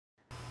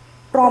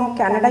from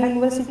Canada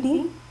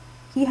University.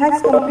 He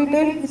has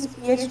completed his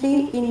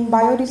PhD in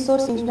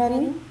Bioresource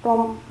Engineering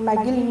from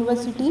McGill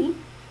University,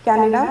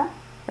 Canada.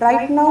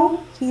 Right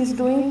now, he is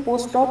doing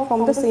postdoc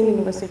from the same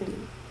university.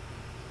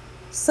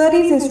 Sir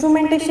is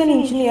instrumentation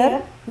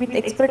engineer with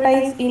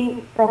expertise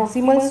in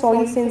proximal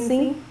soil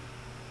sensing,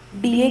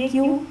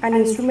 DAQ and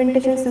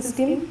instrumentation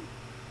system,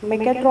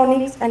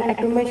 mechatronics and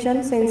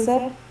automation,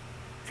 sensor,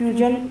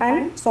 fusion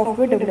and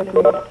software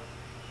development.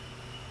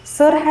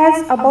 Sir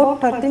has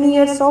about 13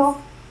 years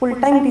of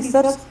full-time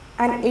research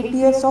and 8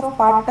 years of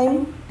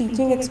part-time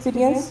teaching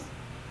experience,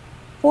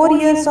 4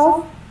 years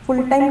of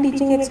full-time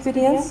teaching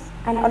experience,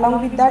 and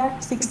along with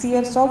that 6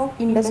 years of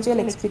industrial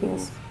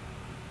experience.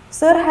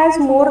 Sir has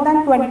more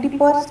than 20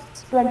 plus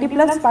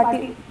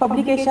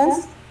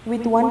publications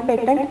with one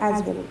patent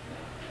as well.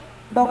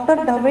 Dr.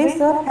 Dave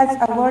sir has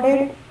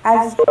awarded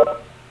as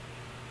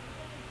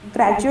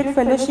Graduate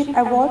Fellowship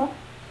Award,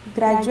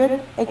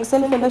 Graduate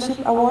Excel Fellowship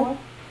Award,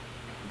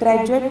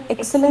 Graduate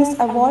Excellence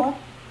Award,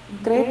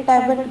 Great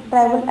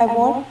Travel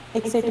Award,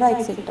 etc.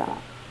 etc.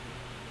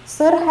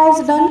 Sir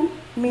has done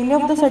many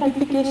of the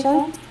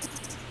certifications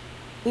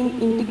in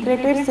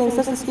Integrated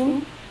Sensor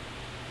System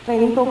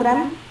Training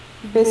Program,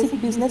 Basic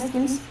Business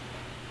Skills,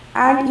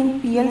 and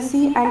in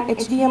PLC and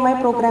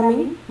HDMI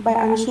programming by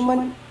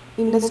Anshuman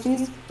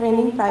Industries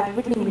Training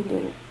Private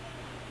Limited.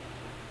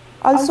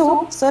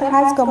 Also, Sir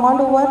has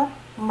command over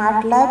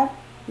MATLAB,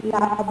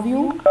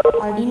 LabVIEW,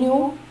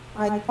 Arduino,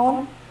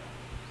 Python,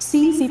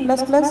 C, C++,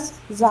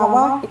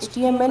 Java,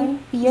 HTML,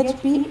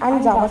 PHP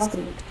and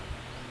JavaScript.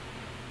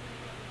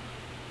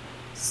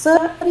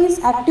 Sir is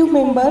active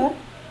member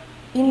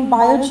in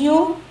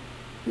BioGeo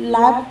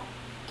Lab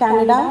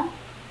Canada,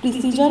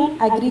 Precision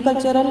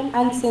Agricultural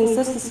and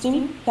Sensor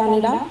System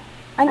Canada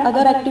and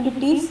other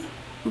activities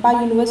by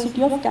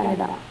University of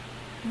Canada.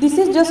 This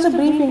is just a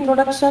brief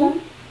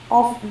introduction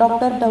of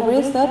Dr.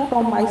 Dave sir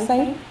from my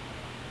side.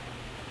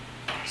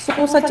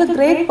 So such a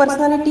great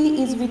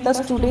personality is with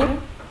us today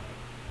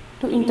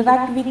to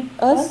interact with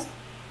us.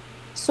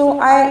 So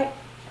I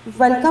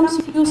welcome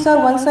you sir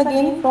once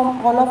again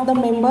from all of the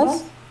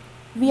members.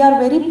 We are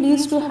very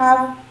pleased to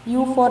have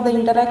you for the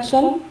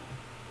interaction.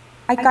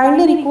 I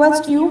kindly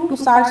request you to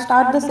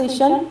start the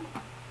session.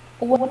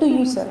 Over to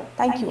you sir.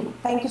 Thank you.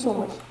 Thank you so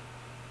much.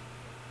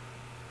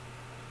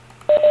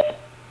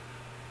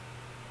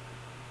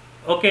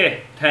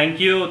 Okay, thank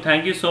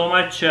you so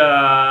much,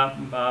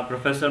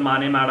 Professor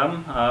Mane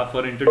Madam,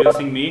 for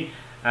introducing me.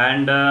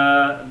 And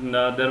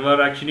there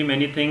were actually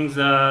many things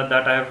that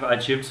I have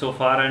achieved so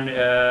far, and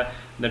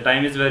the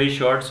time is very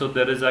short, so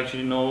there is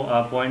actually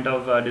no point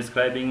of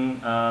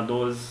describing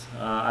those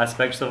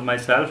aspects of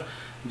myself.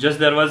 Just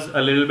there was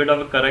a little bit of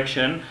a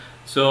correction.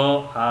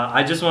 So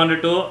I just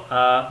wanted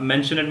to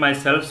mention it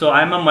myself. So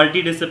I'm a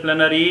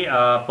multidisciplinary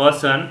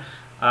person.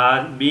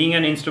 Being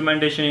an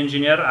instrumentation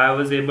engineer, I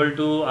was able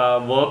to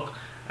work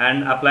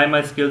and apply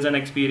my skills and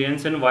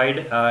experience in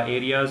wide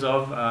areas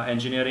of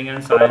engineering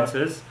and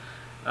sciences.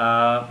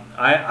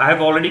 I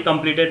have already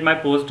completed my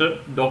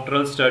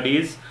postdoctoral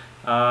studies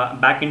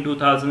back in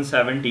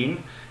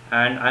 2017,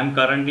 and I'm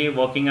currently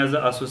working as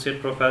an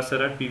associate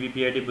professor at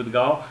PVPIT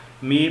BUDHGAON.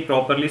 Me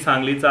properly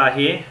सांगलीचा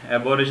आहे,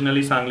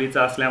 ॲबॉरिजिनली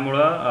सांगलीचा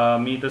असल्यामुळं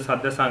मी तर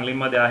सध्या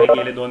सांगलीमध्ये आहे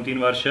गेले 2-3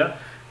 वर्ष,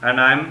 and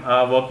I am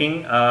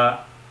working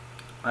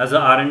as a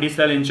R&D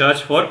cell in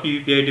charge for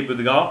PVPIT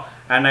BUDHGAON,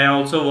 and I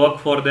also work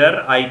for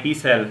their IP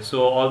cell.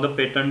 So all the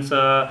patents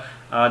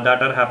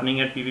that are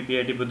happening at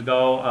PVPIT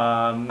BUDHGAON,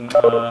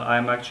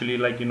 I'm actually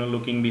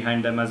looking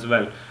behind them as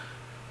well.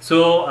 So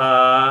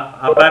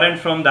apparent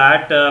from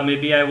that,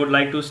 maybe I would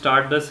like to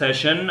start the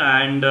session,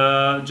 and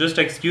just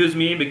excuse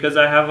me because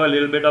I have a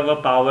little bit of a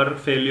power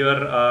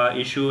failure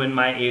issue in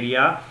my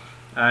area,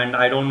 and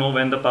I don't know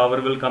when the power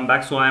will come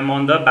back. So I'm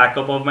on the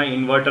backup of my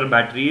inverter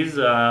batteries,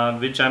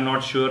 which I'm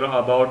not sure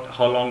about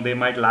how long they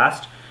might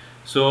last.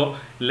 So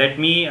let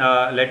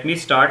me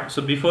start.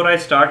 So before I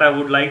start, I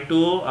would like to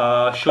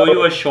show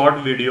you a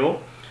short video.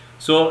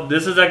 So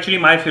this is actually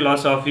my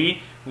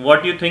philosophy.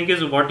 What you think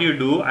is what you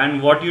do,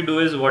 and what you do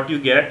is what you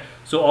get.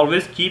 So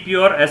always keep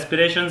your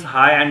aspirations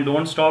high and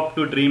don't stop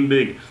to dream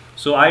big.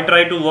 So I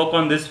try to work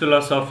on this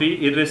philosophy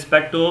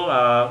irrespective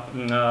of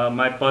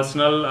my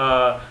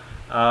personal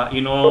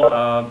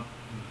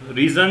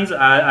reasons,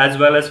 as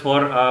well as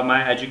for my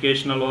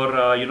educational or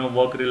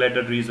work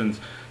related reasons.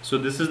 So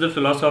this is the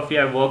philosophy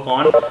I work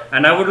on,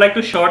 and I would like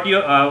to show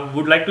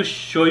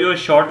you a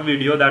short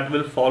video that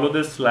will follow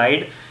this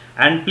slide.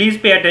 And please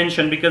pay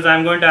attention because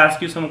I'm going to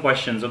ask you some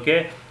questions.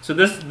 Okay, so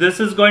this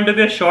is going to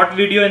be a short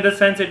video, in the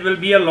sense it will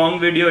be a long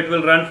video. It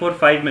will run for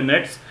 5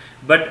 minutes,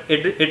 but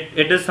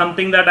it is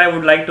something that I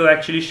would like to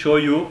actually show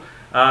you.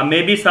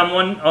 Maybe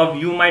someone of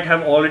you might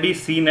have already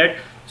seen it.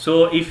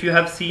 So if you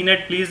have seen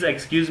it, please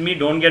excuse me,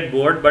 don't get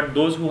bored. But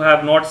those who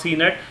have not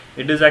seen it,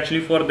 it is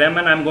actually for them,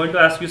 and I'm going to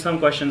ask you some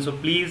questions. So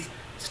please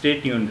stay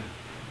tuned.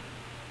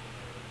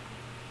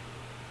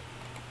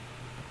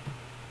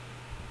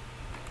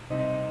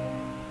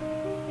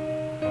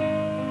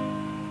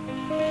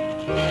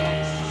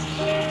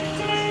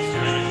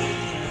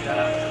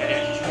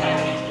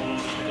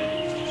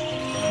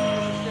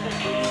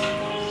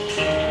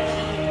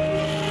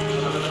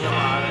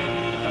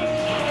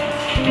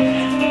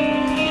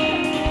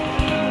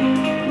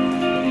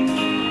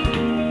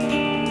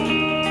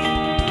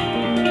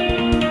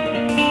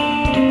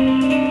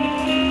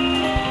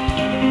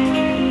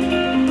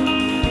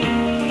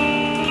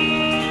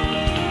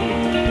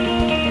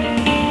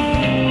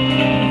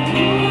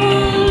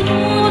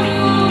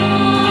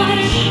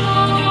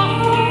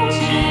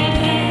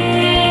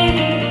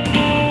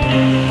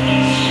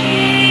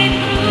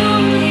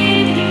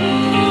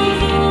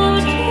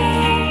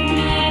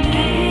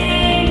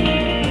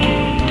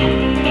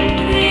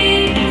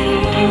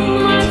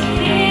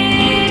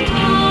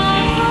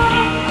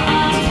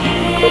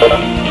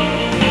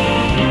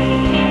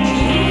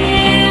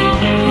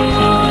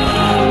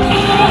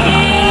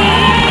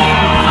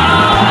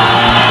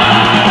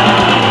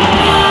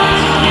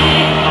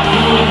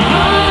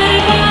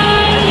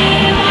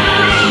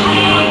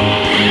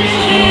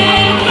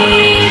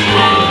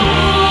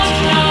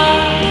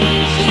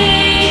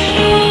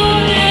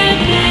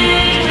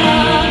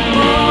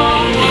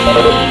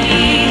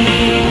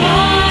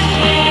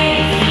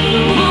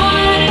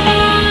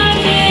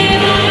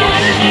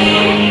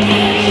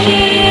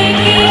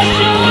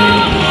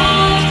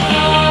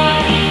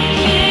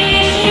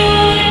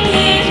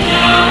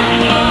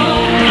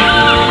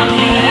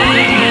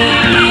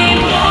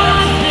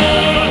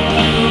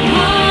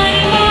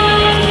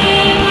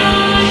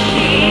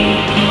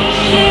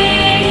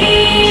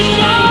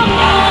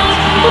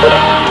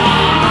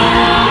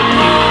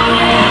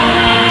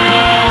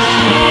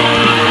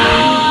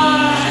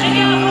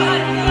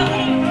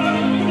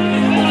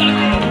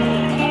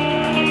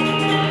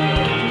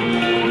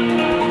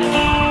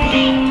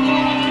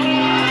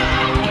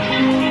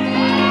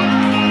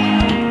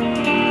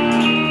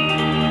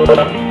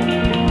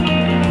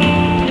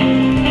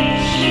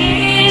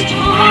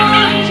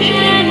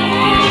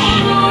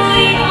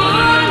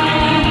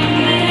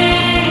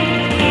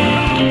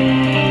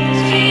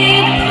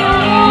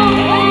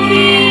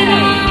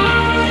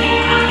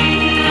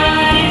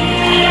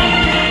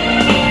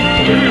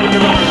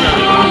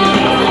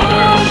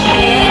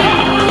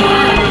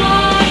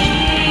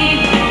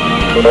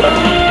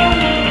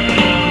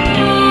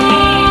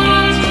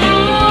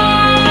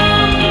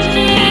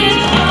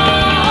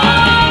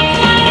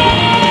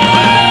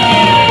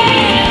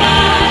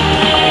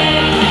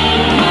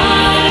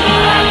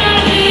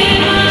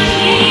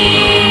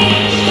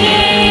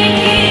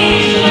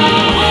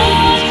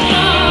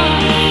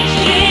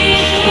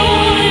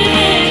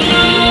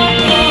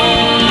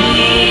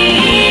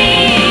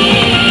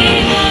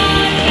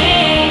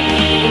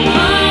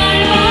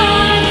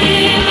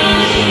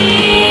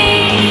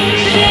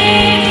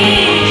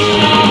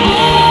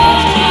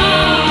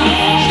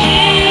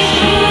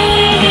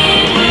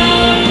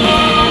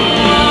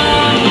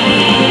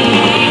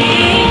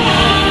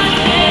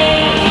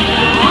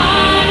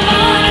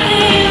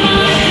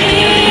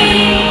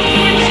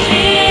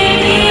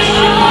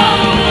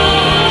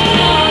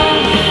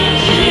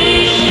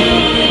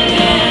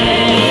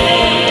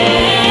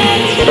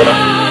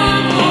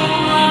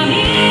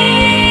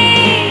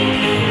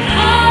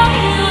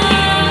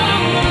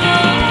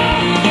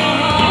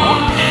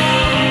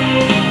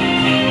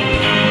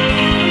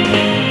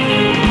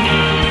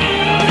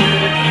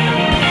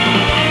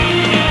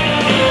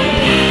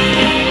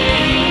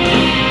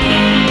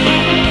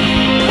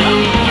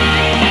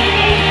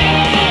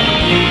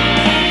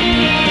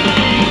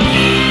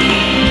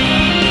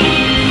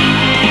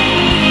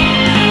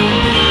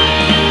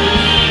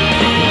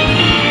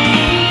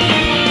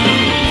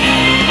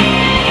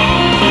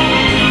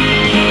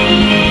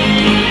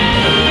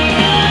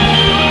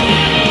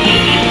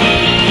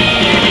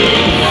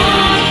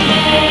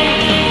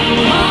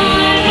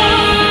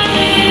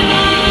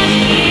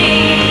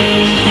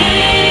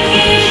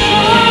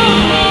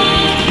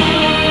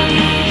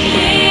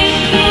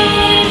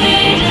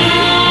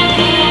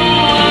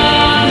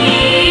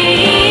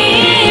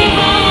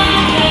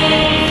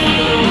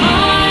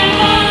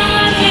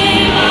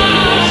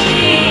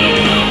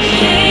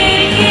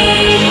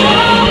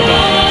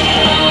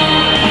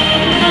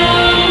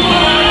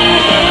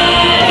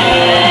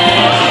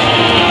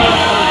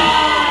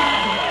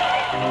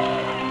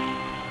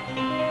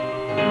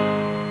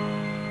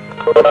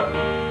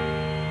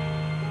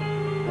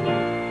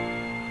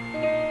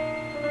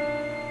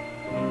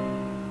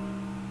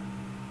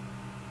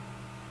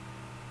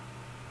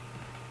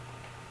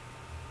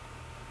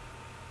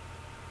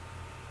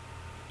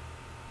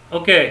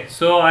 Okay,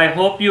 so I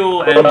hope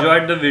you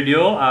enjoyed the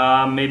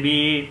video.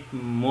 Maybe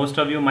most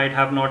of you might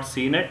have not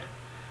seen it,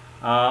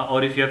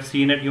 or if you have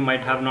seen it, you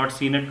might have not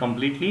seen it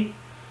completely.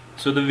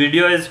 So the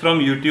video is from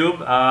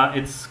YouTube.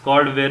 It's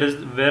called Where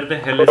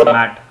the Hell is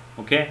Matt?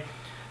 Okay,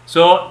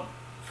 so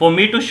for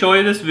me to show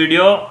you this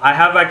video, I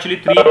have actually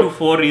 3 to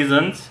 4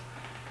 reasons.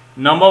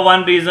 Number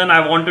one reason,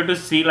 I wanted to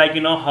see, like,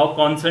 you know, how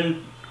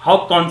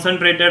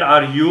concentrated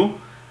are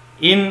you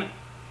in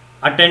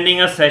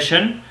attending a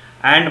session.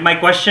 And my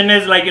question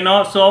is, like, you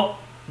know, so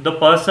the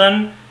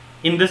person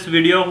in this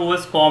video who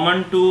was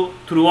common to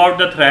throughout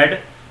the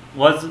thread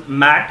was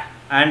Matt,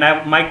 and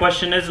my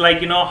question is,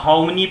 like, you know,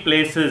 how many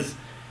places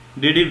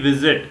did he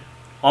visit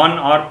on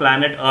our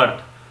planet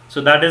Earth? So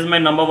that is my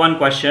number one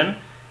question,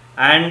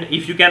 and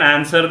if you can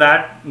answer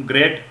that,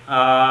 great.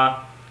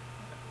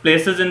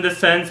 Places in this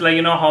sense, like,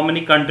 you know, how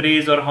many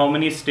countries or how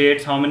many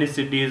states, how many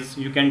cities,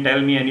 you can tell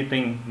me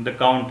anything, the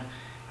count.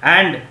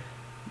 And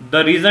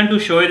the reason to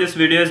show you this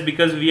video is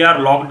because we are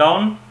locked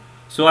down,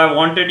 so I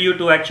wanted you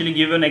to actually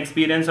give an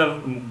experience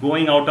of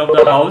going out of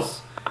the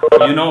house,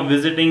 you know,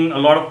 visiting a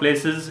lot of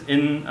places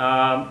in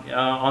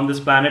on this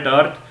planet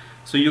Earth,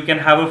 so you can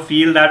have a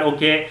feel that,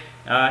 okay,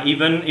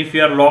 even if we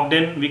are locked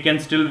in, we can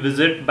still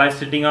visit by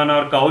sitting on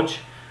our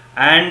couch.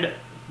 And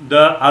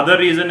the other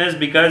reason is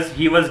because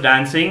he was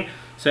dancing,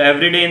 so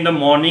every day in the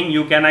morning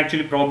you can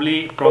actually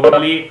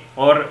probably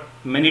or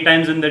many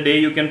times in the day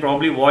you can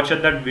probably watch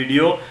at that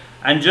video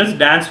and just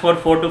dance for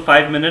 4 to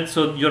 5 minutes,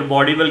 so your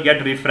body will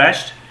get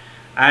refreshed,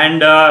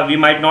 and we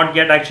might not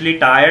get actually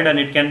tired, and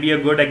it can be a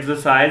good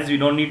exercise. You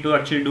don't need to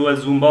actually do a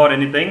Zumba or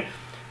anything.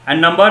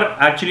 And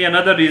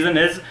another reason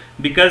is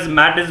because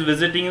Matt is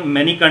visiting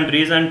many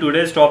countries, and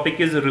today's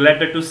topic is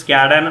related to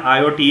SCADA and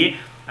IoT,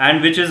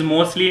 and which is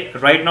mostly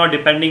right now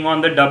depending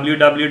on the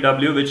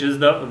www, which is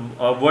the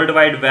World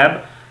Wide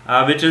Web,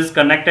 which is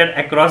connected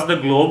across the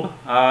globe,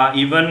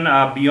 even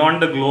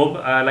beyond the globe,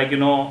 like, you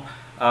know,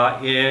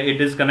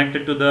 it is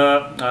connected to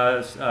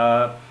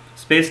the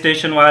space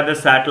station via the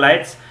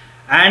satellites.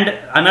 And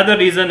another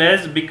reason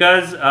is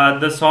because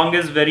the song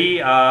is very,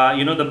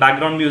 you know, the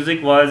background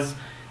music was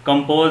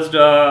composed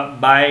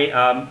by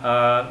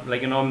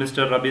like, you know,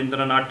 Mr.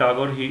 Rabindranath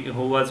Tagore,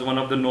 who was one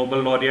of the Nobel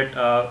laureate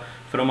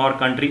from our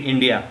country,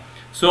 India.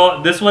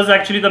 So this was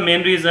actually the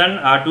main reason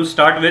to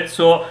start with.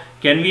 So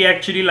can we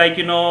actually, like,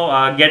 you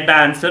know, get the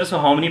answer? So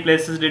how many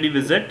places did he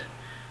visit?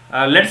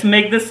 let's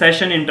make this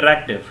session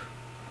interactive.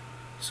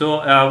 So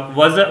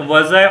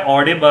was I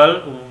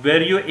audible?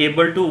 Were you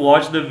able to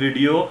watch the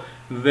video?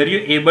 Were you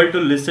able to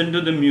listen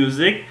to the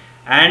music?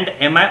 And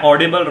am I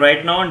audible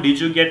right now? And did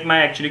you get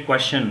my actually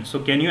question? So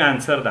can you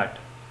answer that?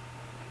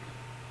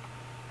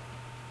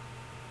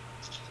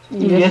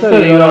 Yes,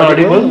 sir, you are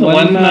audible.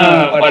 One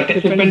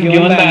participant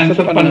given the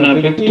answer for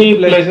 50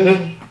 places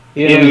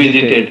he has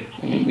visited.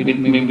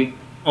 Maybe.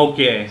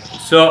 Okay,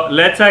 so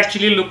let's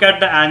actually look at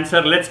the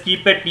answer. Let's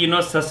keep it,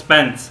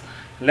 suspense.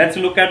 Let's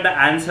look at the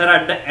answer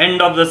at the end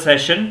of the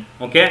session.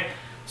 Okay,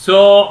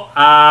 so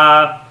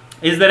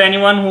is there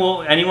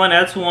anyone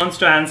else who wants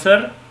to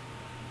answer?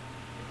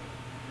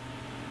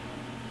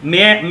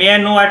 May I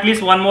know at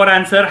least one more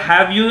answer?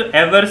 Have you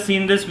ever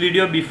seen this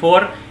video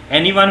before?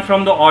 Anyone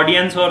from the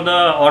audience or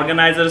the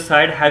organizer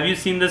side, have you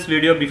seen this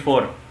video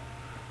before?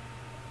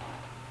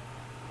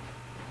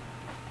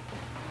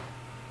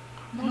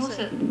 No,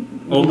 sir.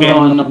 Okay.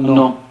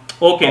 No.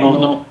 Okay.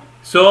 No.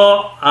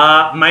 So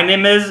my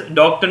name is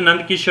Dr.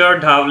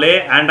 Nandkishore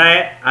Dhawale, and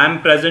I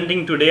am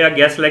presenting today a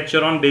guest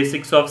lecture on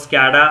basics of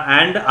SCADA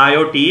and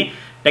IoT.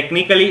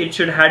 Technically it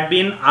should have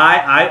been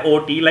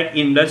IoT, like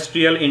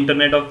Industrial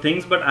Internet of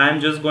Things, but I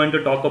am just going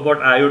to talk about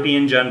IoT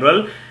in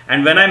general.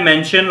 And when I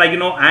mention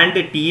and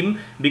a team,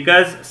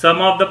 because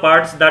some of the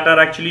parts that are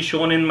actually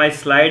shown in my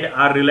slide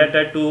are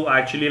related to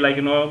actually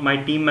my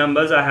team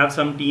members. I have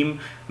some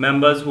team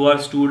members who are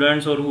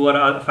students or who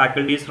are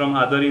faculties from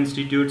other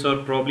institutes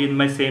or probably in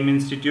my same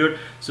institute.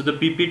 So the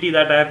PPT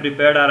that I have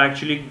prepared are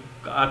actually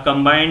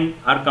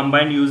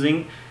combined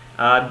using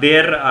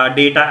their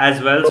data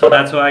as well, so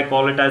that's why I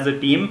call it as a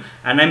team,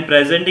 and I'm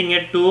presenting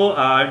it to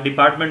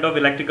Department of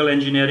Electrical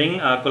Engineering,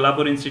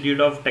 Kolhapur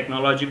Institute of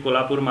Technology,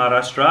 Kolhapur,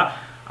 Maharashtra.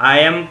 I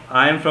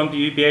am from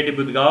PVPIT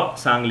BUDHGAON,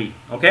 SANGLI.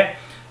 Okay,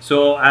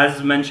 so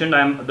as mentioned,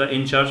 I'm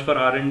in charge for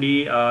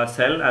R&D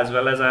cell, as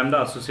well as I'm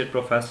the associate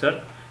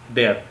professor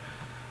there.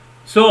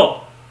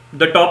 So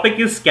the topic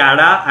is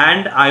SCADA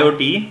and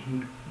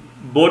IoT.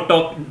 Both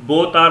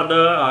are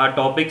the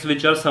topics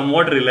which are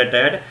somewhat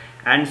related.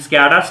 And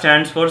SCADA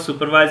stands for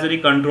Supervisory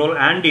Control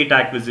and Data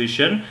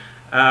Acquisition.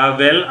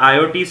 Well,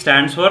 IoT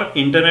stands for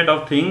Internet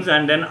of Things,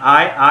 and then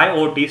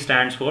IoT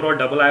stands for, or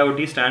double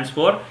IoT stands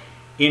for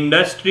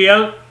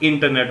Industrial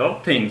Internet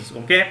of Things.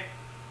 Okay,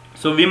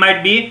 so we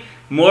might be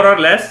more or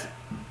less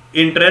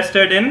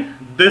interested in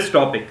this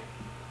topic.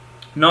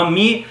 Now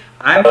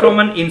I am from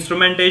an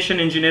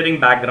instrumentation engineering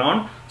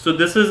background, so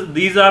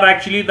these are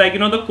actually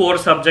the core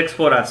subjects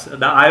for us. The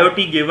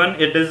IoT given,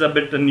 it is a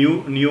bit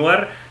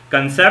newer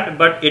concept,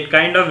 but it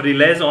kind of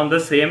relies on the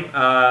same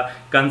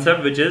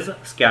concept, which is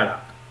SCADA.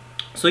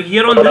 So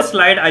here on this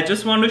slide, I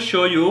just want to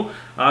show you,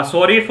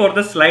 sorry for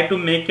the slide to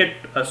make it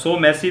so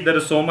messy. There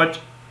is so much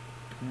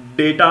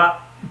data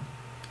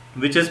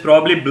which is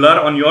probably blur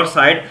on your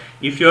side.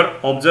 If you're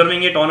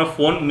observing it on a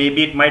phone,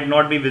 maybe it might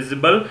not be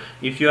visible.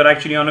 If you're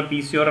actually on a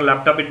PC or a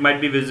laptop, it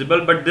might be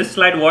visible. But this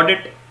slide, what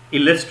it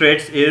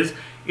illustrates is,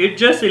 it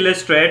just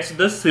illustrates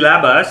the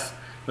syllabus.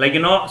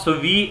 So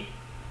we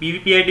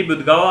PVPIT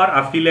BUDHGAON are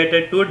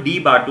affiliated to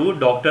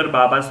DBATU, Dr.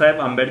 Babasaheb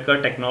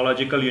Ambedkar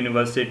Technological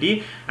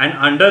University, and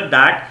under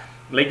that,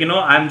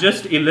 I'm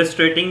just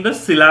illustrating the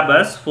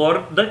syllabus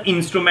for the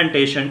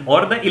instrumentation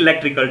or the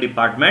electrical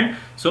department.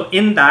 So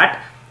in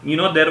that,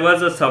 there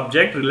was a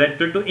subject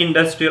related to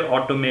industrial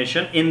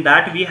automation. In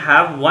that we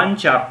have one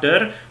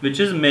chapter which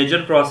is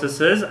major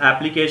processes,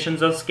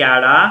 applications of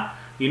SCADA.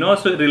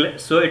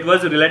 So it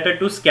was related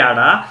to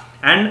SCADA,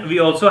 and we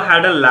also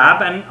had a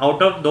lab, and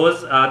out of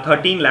those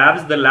 13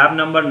 labs, the lab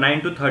number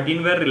 9 to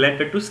 13 were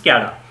related to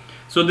SCADA.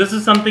 So this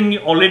is something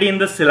already in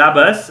the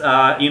syllabus,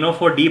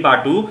 for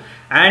DBATU.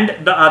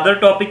 And the other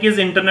topic is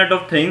Internet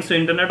of Things. So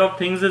Internet of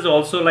Things is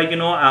also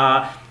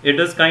it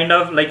is kind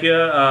of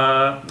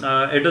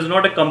it is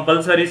not a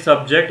compulsory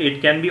subject.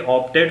 It can be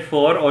opted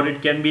for, or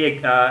it can be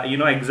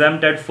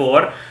exempted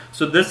for.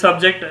 So this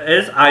subject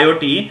is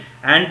IoT,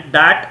 and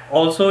that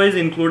also is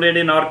included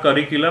in our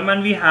curriculum,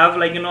 and we have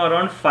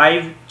around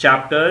 5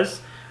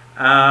 chapters,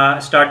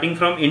 starting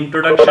from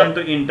introduction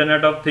to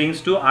Internet of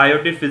Things to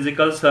IoT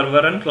physical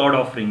server and cloud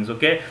offerings.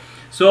 Okay,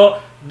 so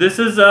this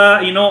is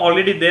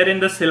already there in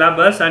the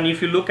syllabus, and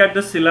if you look at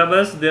the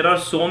syllabus, there are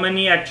so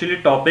many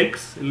actually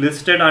topics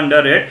listed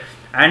under it,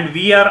 and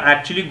we are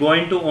actually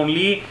going to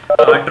only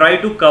try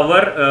to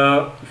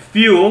cover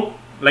few,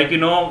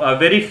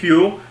 very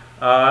few,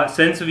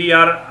 since we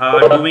are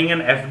doing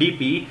an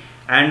FDP,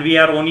 and we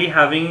are only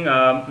having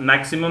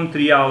maximum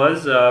 3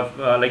 hours,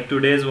 like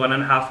today is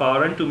 1.5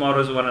 hours and tomorrow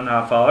is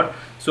 1.5 hours.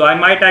 So I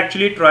might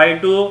actually try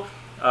to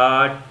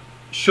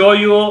show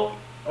you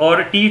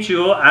or teach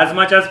you as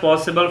much as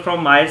possible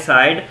from my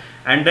side,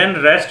 and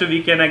then rest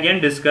we can again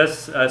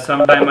discuss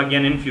sometime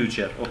again in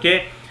future.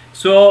 Okay,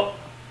 so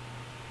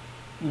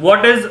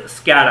what is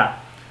SCADA?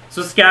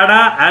 So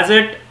SCADA, as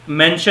it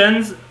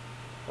mentions,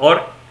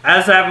 or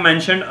as I have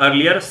mentioned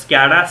earlier,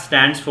 SCADA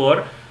stands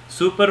for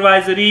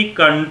Supervisory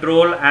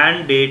Control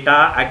and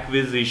Data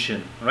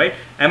Acquisition, right?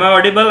 Am I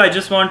audible? I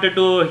just wanted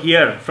to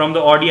hear from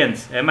the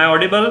audience. Am I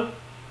audible?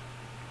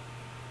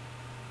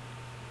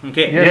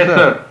 Okay. Yes,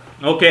 sir.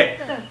 Okay.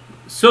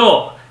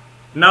 So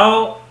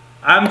now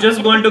I'm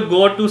just going to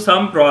go to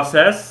some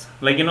process,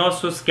 like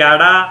so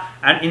SCADA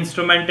and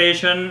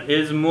instrumentation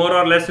is more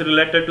or less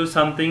related to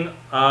something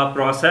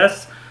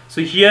process.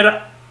 So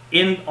here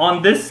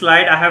on this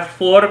slide I have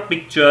 4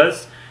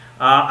 pictures.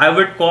 I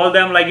would call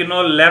them like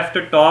left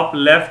top,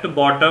 left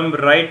bottom,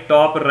 right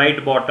top,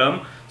 right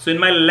bottom. So in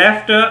my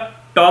left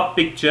top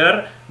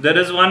picture there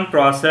is one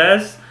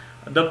process.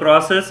 The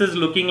process is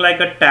looking like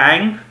a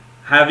tank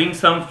having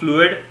some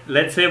fluid,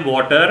 let's say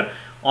water.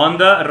 On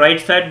the right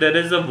side there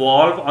is a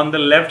valve, on the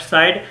left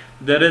side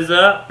there is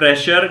a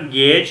pressure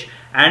gauge,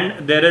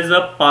 and there is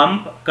a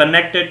pump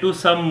connected to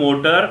some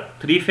motor,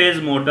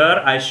 3-phase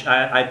motor,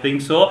 I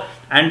think so,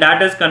 and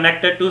that is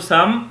connected to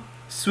some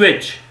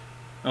switch,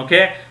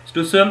 okay,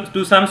 to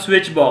some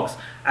switch box,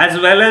 as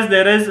well as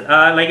there is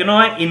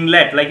an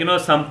inlet,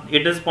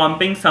 it is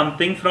pumping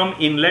something from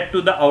inlet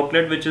to the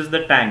outlet, which is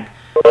the tank,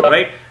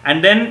 right?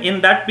 And then in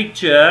that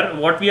picture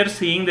what we are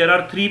seeing, there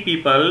are 3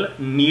 people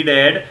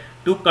needed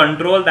to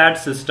control that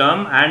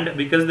system, and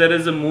because there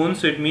is a moon,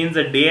 so it means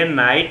a day and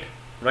night,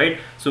 right?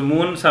 So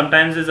moon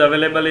sometimes is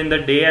available in the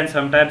day and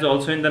sometimes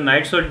also in the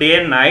night, so day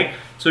and night.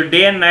 So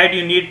day and night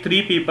you need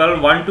 3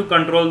 people, one to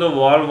control the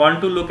valve, one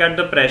to look at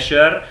the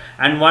pressure,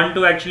 and one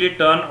to actually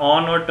turn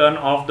on or turn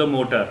off the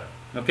motor.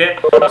 Okay,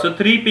 so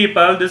 3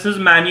 people, this is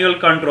manual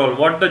control.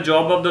 What the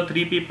job of the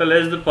 3 people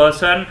is, the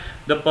person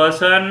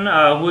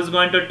who is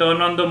going to turn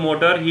on the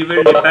motor, he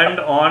will depend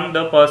on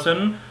the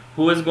person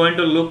who is going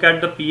to look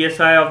at the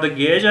PSI of the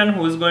gauge and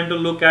who is going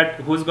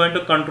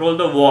to control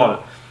the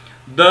valve.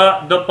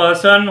 The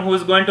person who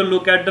is going to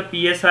look at the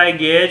PSI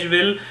gauge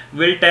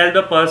will tell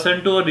the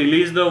person to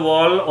release the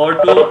valve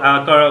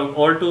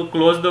or to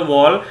close the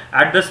valve.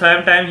 At the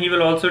same time he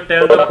will also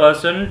tell the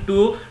person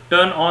to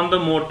turn on the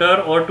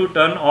motor or to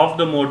turn off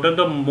the motor.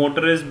 The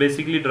motor is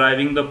basically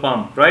driving the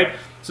pump, right?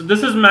 So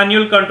this is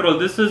manual control.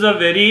 This is a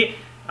very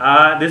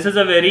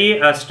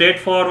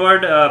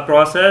straightforward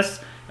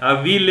process.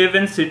 We live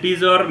in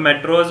cities or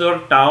metros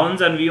or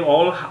towns, and we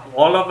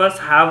all of us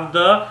have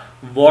the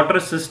water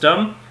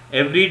system.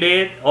 Every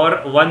day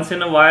or once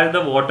in a while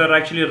the water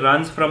actually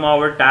runs from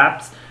our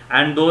taps,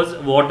 and those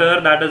water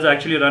that is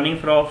actually running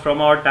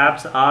from our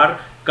taps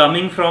are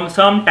coming from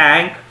some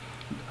tank,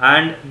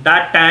 and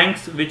that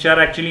tanks which are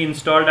actually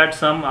installed at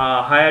some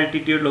high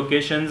altitude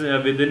locations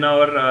within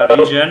our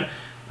region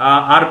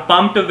are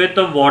pumped with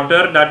the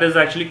water that is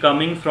actually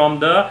coming from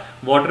the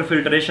water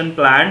filtration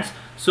plants.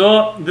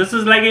 So this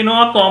is like a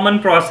common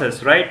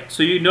process, right?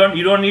 So you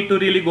don't need to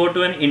really go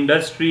to an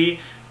industry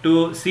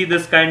to see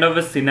this kind of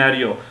a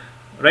scenario,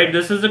 right?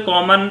 This is a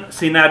common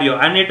scenario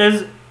and it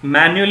is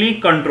manually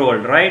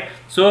controlled, right?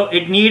 So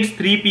it needs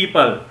 3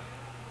 people,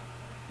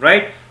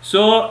 right?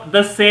 So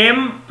the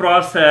same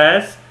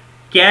process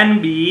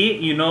can be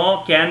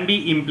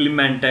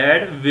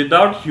implemented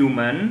without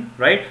human,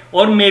 right?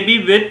 Or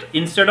maybe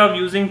instead of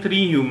using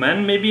 3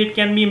 human, maybe it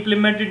can be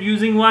implemented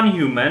using 1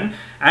 human,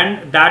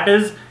 and that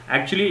is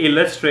actually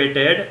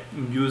illustrated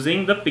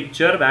using the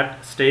picture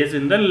that stays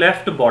in the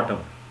left bottom,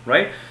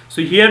 right?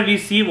 So here we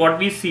see what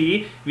we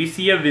see a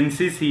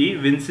WinCC.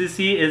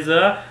 WinCC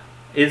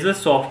is a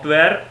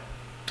software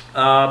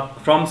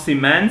from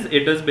Siemens.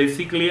 It is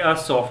basically a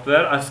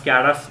software, a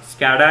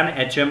SCADA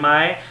and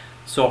HMI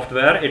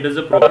software. It is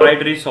a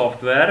proprietary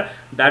software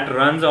that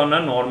runs on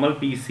a normal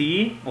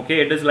PC.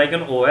 Okay, it is like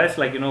an OS,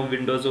 like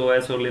Windows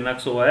OS or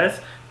Linux OS,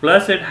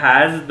 plus it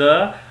has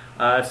the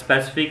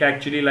specific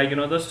actually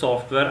the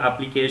software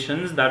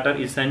applications that are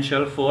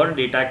essential for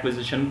data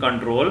acquisition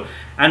control,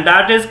 and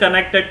that is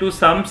connected to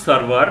some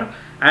server,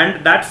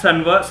 and that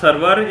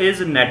server is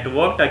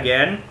networked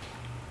again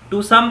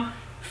to some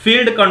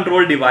field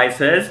control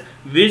devices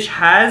which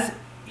has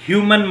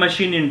human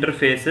machine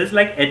interfaces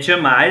like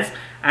HMIs,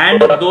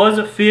 and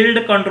those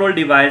field control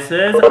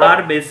devices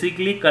are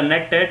basically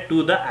connected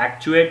to the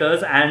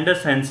actuators and the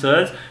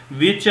sensors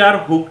which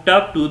are hooked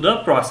up to the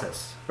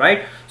process,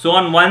 right? So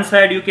on one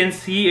side you can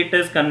see it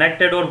is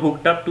connected or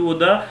hooked up to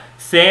the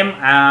same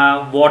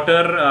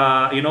water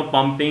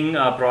pumping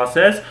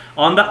process.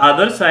 On the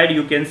other side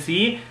you can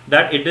see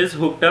that it is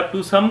hooked up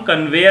to some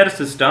conveyor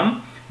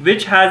system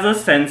which has a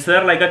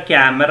sensor like a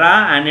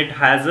camera, and it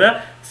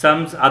has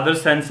some other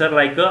sensor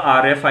like a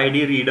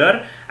RFID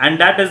reader, and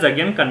that is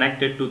again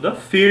connected to the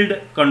field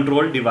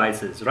control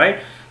devices,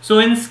 right? So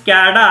in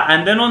SCADA,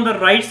 and then on the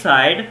right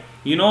side,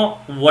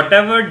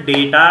 whatever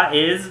data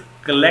is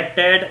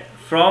collected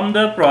from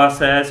the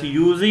process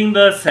using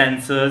the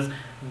sensors,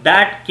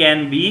 that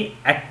can be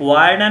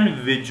acquired and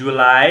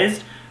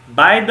visualized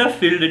by the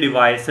field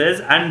devices,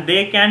 and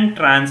they can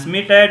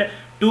transmitted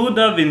to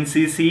the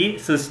WinCC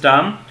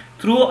system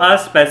through a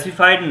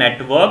specified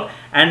network,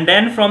 and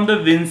then from the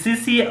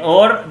WinCC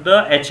or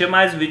the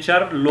HMIs which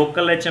are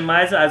local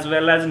HMIs as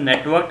well as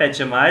networked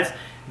HMIs,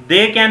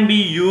 they can be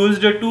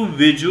used to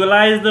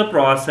visualize the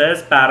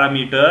process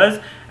parameters,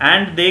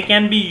 and they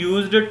can be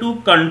used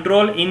to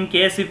control in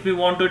case if we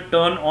want to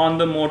turn on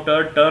the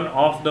motor, turn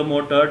off the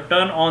motor,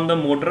 turn on the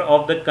motor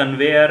of the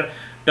conveyor,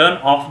 turn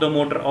off the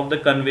motor of the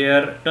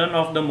conveyor, turn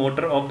off the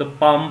motor of the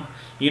pump,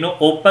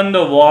 open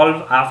the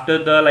valve after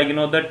the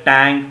the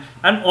tank,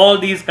 and all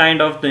these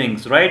kind of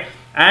things, right?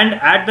 And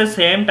at the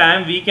same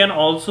time we can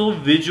also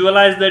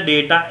visualize the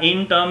data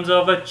in terms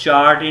of a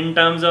chart, in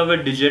terms of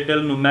a digital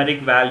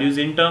numeric values,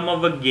 in terms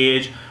of a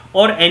gauge,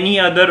 or any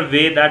other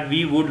way that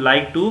we would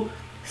like to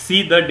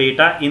see the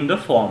data in the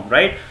form,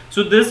 right?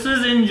 So this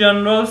is in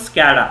general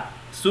SCADA,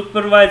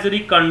 supervisory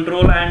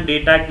control and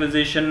data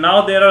acquisition.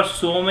 Now there are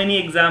so many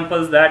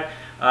examples that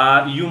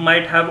you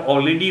might have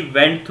already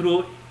went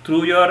through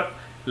your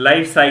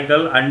life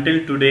cycle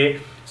until today.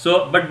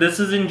 So but this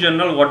is in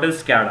general what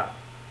is SCADA.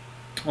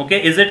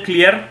 Okay, is it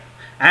clear?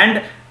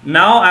 And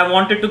now I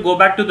wanted to go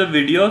back to the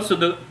video. So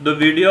the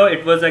video,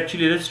 it was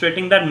actually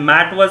illustrating that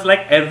mat was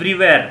like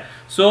everywhere.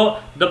 So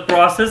the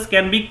process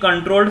can be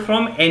controlled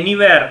from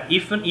anywhere.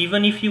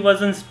 Even if he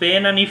was in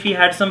Spain and if he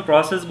had some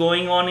process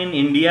going on in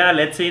India,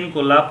 let's say in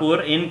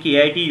Kolhapur, in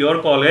KIT,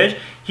 your college,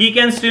 he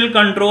can still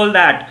control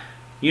that,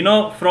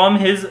 from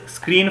his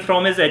screen,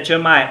 from his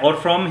HMI, or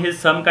from his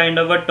some kind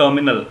of a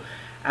terminal.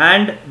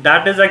 And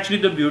that is actually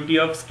the beauty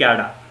of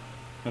SCADA.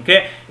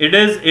 Okay, it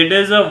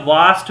is a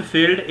vast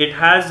field. It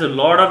has a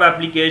lot of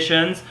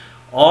applications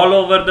all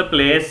over the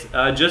place,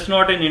 just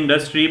not in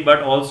industry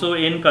but also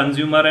in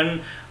consumer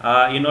and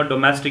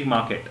domestic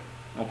market.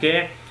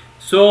 Okay,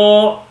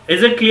 so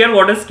is it clear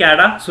what is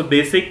SCADA? So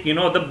basic,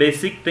 the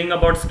basic thing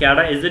about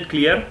SCADA, is it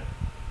clear?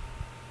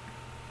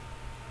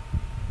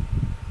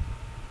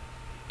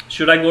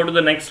 Should I go to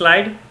the next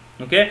slide?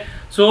 Okay,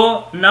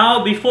 so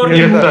now before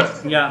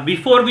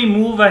we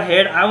move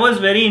ahead, I was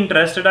very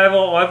interested, I've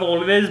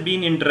always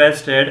been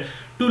interested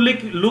to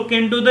look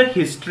into the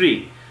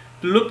history,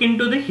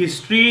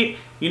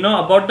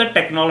 about the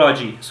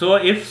technology. So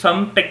if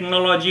some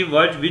technology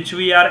which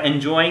we are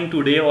enjoying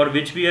today or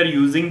which we are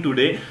using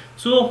today,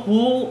 so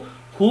who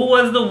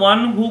was the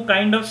one who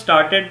kind of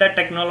started that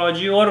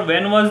technology, or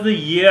when was the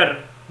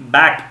year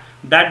back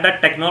that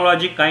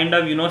technology kind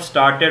of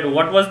started?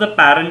 What was the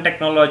parent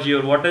technology,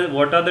 or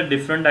what are the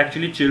different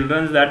actually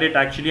children that it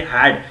actually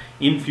had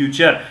in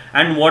future,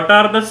 and what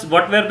were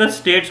the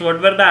states, what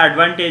were the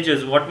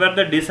advantages, what were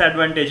the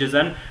disadvantages,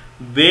 and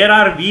where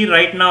are we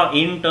right now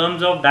in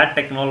terms of that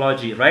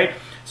technology, right?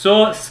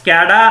 So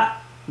SCADA,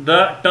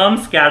 the term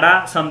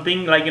SCADA,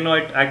 something like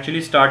it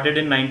actually started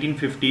in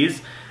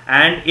 1950s,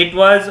 and it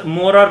was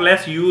more or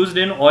less used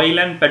in oil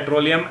and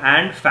petroleum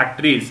and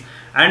factories.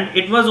 And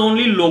it was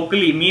only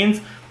locally,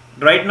 means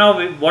right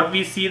now what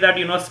we see that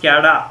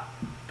SCADA,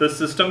 the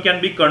system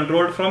can be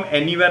controlled from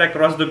anywhere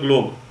across the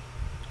globe.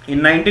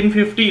 In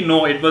 1950,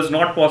 no, it was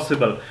not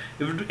possible.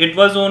 It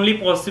was only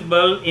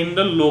possible in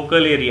the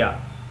local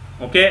area.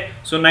 Okay,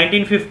 so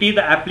 1950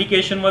 the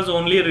application was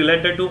only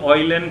related to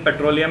oil and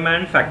petroleum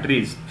and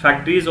factories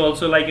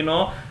also, like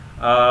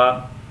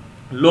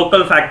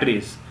local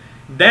factories.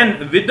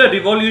 Then with the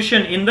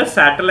revolution in the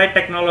satellite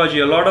technology,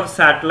 a lot of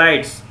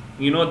satellites,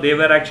 they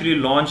were actually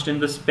launched in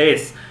the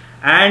space,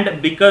 and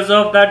because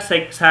of that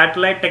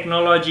satellite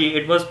technology,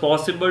 it was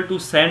possible to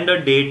send a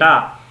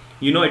data,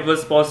 it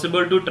was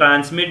possible to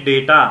transmit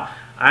data,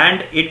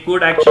 and it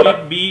could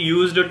actually be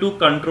used to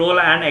control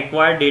and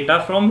acquire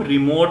data from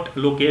remote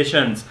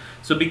locations.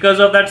 So because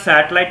of that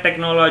satellite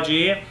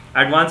technology,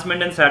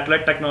 advancement in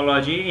satellite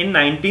technology, in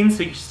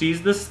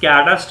 1960s the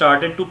SCADA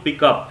started to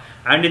pick up,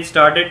 and it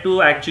started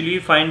to actually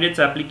find its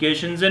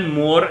applications in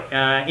more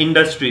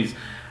industries.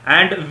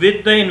 And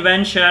with the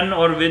invention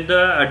or with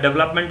the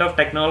development of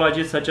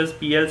technologies such as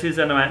PLCs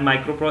and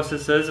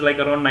microprocessors, like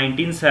around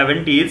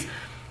 1970s,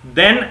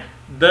 then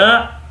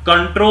the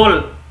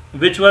control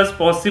which was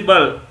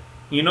possible,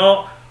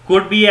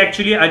 could be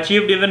actually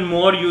achieved even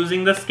more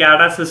using the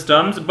SCADA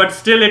systems. But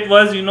still it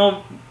was,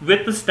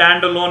 with the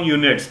standalone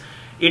units.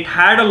 It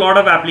had a lot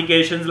of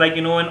applications, like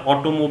in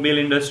automobile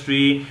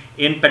industry,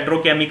 in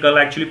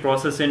petrochemical actually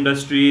process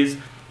industries,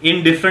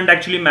 in different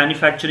actually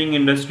manufacturing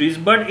industries,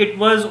 but it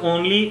was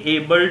only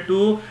able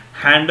to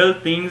handle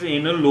things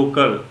in a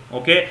local.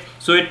 Okay,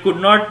 so it could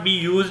not be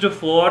used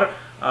for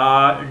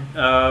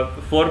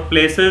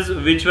places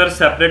which were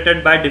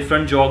separated by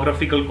different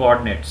geographical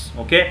coordinates.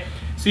 Okay,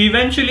 so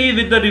eventually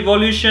with the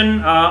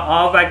revolution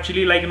of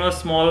actually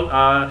small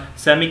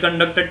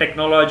semiconductor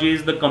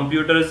technologies, the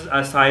computers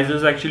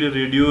sizes actually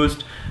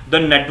reduced, the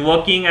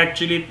networking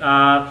actually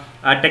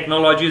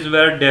technologies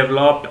were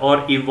developed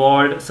or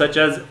evolved, such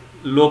as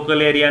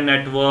local area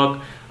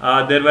network.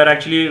 There were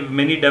actually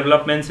many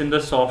developments in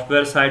the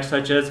software side,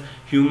 such as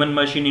human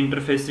machine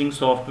interfacing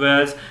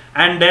softwares,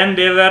 and then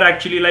they were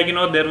actually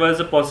there was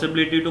a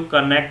possibility to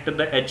connect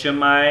the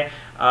HMI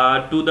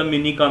to the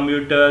mini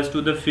commuters, to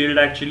the field,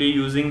 actually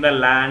using the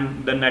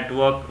LAN, the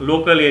network,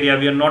 local area.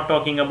 We are not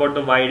talking about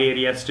the wide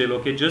area still,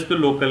 okay, just the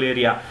local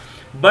area.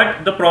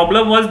 But the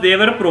problem was they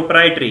were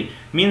proprietary,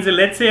 means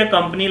let's say a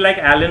company like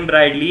Allen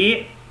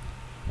Bradley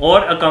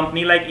or a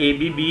company like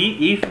ABB,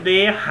 if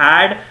they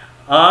had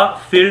a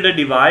field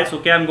device,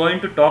 okay, I'm going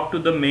to talk to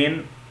the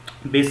main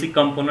basic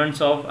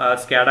components of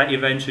SCADA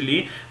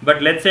eventually.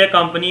 But let's say a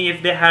company,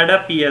 if they had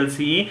a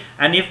PLC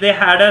and if they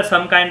had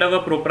some kind of a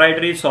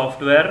proprietary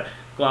software,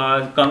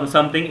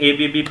 something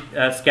ABB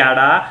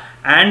SCADA,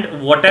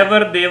 and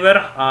whatever they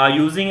were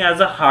using as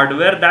a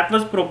hardware, that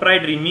was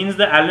proprietary, means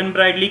the Allen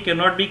Bradley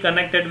cannot be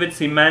connected with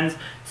Siemens,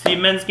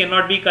 Siemens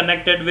cannot be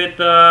connected with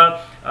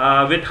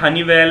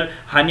Honeywell,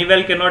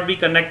 Honeywell cannot be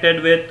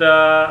connected with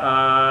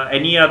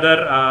any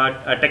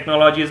other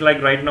technologies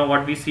like right now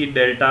what we see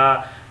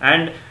Delta,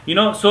 and you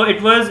know, so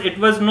it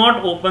was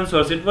not open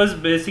source, it was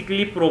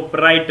basically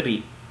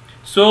proprietary.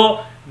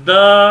 So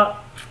the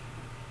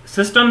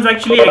systems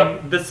existed,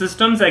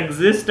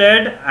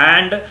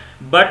 and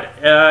but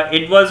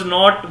it was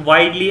not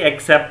widely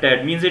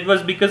accepted, means it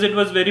was because it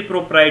was very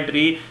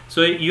proprietary.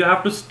 So you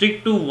have to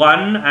stick to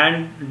one,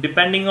 and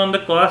depending on the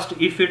cost,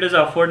 if it is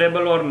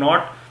affordable or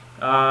not,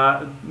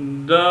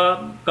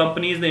 the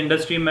companies, the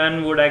industry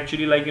man would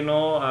actually, like, you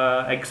know,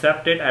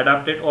 accept it,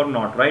 adapt it or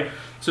not, right?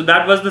 So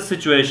that was the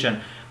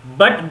situation.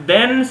 But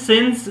then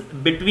since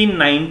between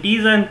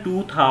 90s and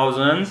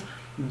 2000s,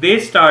 they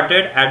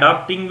started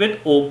adopting with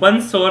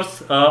open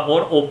source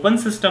or open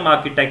system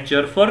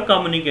architecture for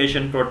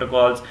communication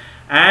protocols,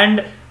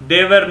 and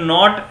they were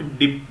not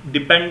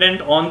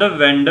dependent on the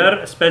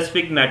vendor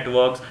specific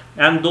networks,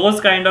 and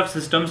those kind of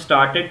systems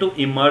started to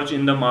emerge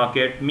in the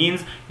market.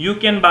 Means you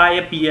can buy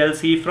a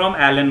PLC from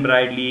Allen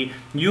Bradley,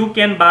 you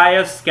can buy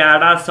a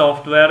SCADA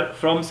software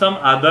from some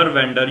other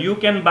vendor, you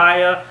can buy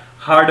a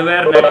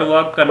hardware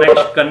network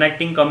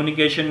connecting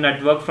communication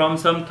network from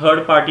some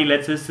third party,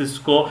 let's say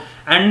Cisco,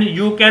 and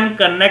you can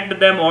connect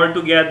them all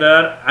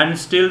together and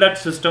still that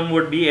system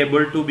would be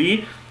able to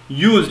be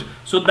used.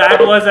 So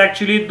that was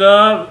actually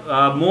the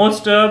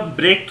most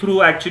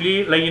breakthrough,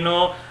 actually, like, you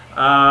know,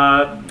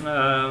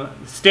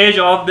 stage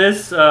of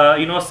this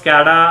you know,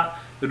 SCADA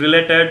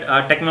related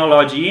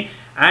technology,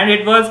 and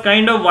it was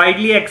kind of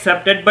widely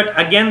accepted, but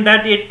again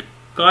that it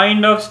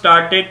kind of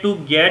started to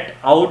get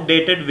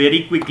outdated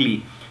very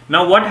quickly.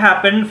 Now what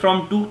happened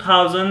from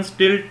 2000s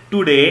till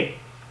today,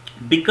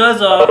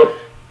 because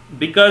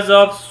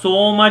of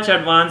so much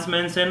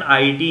advancements in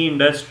IT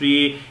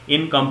industry,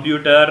 in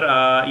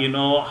computer you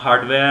know,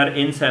 hardware,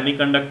 in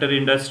semiconductor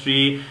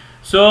industry,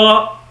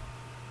 so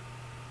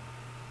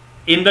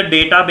in the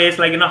database,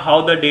 like, you know,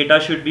 how the data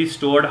should be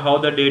stored, how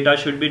the data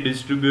should be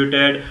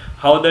distributed,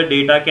 how the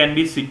data can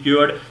be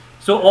secured.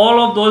 So all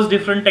of those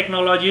different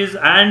technologies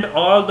and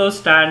all those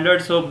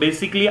standards, so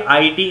basically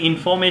IT,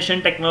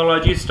 information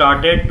technology,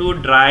 started to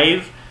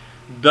drive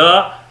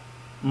the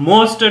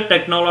most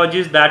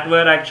technologies that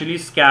were actually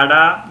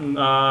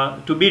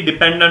SCADA to be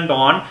dependent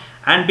on.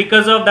 And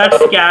because of that,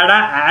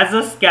 SCADA as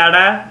a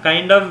SCADA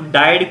kind of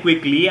died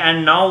quickly,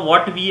 and now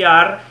what we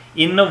are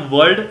in a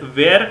world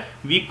where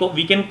we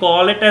can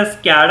call it as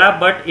SCADA,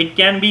 but it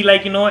can be,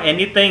 like, you know,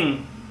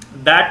 anything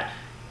that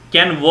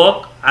can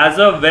work as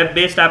a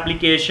web-based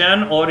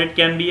application, or it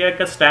can be like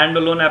a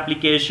standalone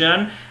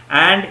application,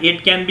 and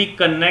it can be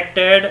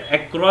connected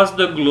across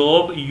the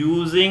globe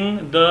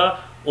using the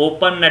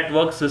open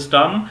network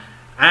system.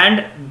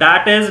 And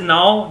that is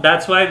now,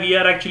 that's why we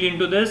are actually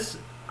into this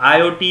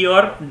IoT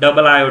or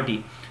double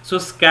IoT. So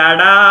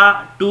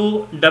SCADA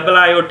to double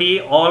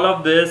IoT, all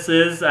of this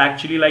is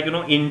actually, like, you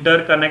know,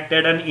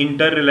 interconnected and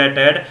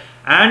interrelated.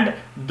 And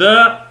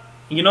the,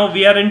 you know,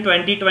 we are in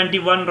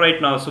 2021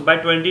 right now, so by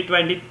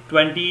 2020,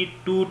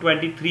 22,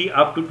 23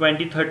 up to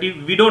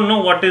 2030, we don't know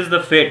what is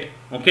the fate.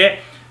 Okay,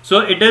 so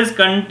it is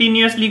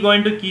continuously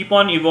going to keep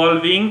on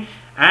evolving,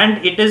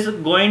 and it is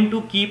going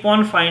to keep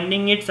on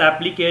finding its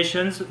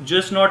applications,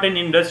 just not in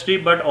industry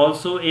but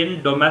also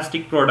in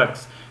domestic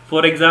products.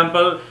 For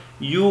example,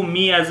 you,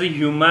 me as a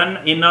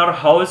human, in our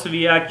house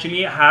we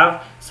actually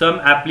have some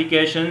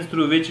applications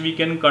through which we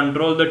can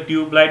control the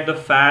tube light, the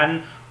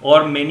fan,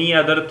 or many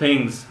other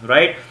things,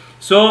 right?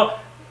 So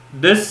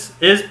this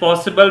is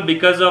possible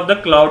because of the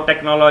cloud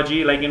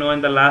technology. Like, you know, in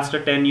the last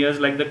 10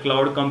 years, like, the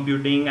cloud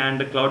computing and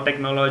the cloud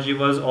technology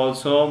was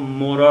also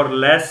more or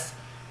less,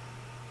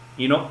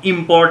 you know,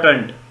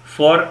 important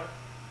for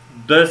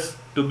this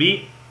to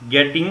be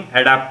getting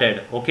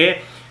adapted.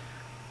 Okay,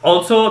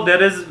 also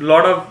there is a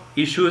lot of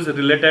issues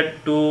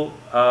related to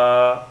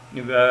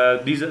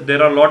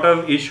there are a lot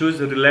of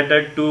issues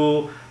related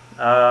to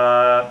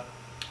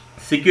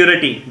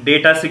security,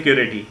 data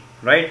security,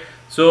 right?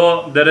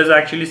 So there is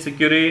actually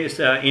security,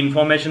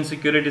 information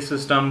security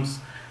systems,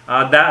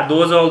 that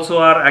those also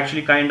are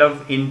actually kind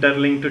of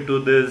interlinked to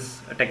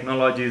these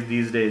technologies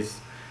these days.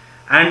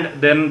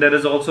 And then there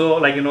is also,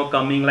 like, you know,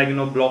 coming, like, you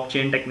know,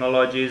 blockchain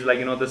technologies, like,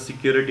 you know, the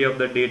security of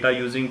the data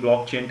using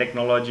blockchain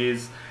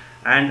technologies,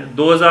 and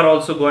those are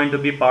also going to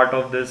be part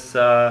of this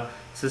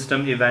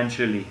system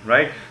eventually,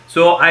 right?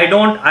 So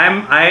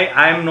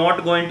I'm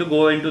not going to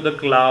go into the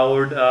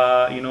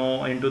cloud, you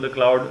know, into the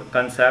cloud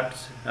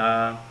concepts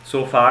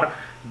so far,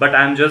 but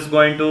I'm just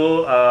going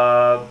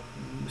to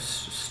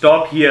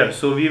stop here.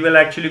 So we will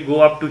actually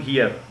go up to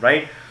here,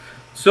 right?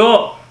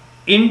 So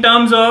in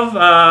terms of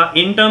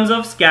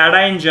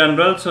SCADA in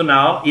general, so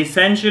now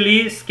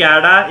essentially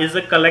SCADA is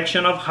a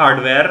collection of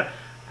hardware,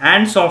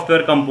 and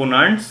software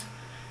components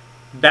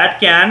that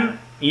can,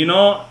 you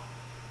know,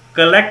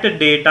 collect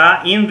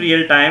data in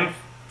real time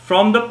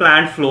from the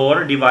plant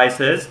floor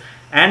devices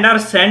and are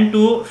sent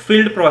to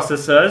field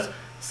processors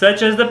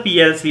such as the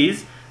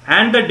PLCs,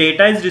 and the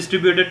data is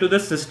distributed to the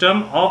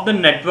system of the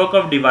network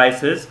of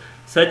devices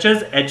such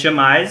as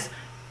HMIs,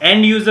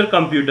 end user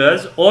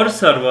computers or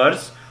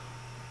servers.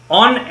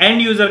 On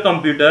end user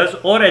computers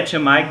or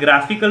HMI,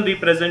 graphical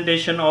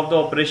representation of the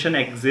operation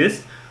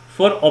exists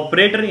for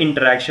operator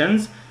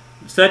interactions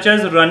such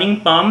as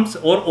running pumps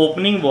or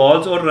opening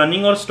valves or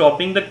running or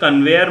stopping the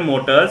conveyor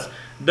motors.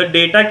 The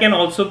data can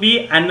also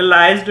be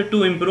analyzed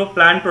to improve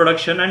plant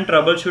production and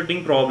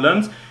troubleshooting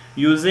problems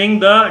using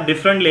the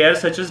different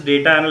layers such as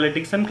data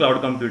analytics and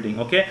cloud computing.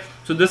 Okay,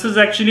 so this is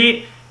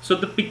actually, so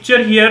the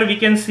picture here we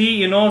can see,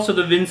 you know, so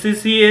the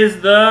WinCC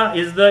is the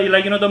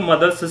like, you know, the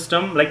mother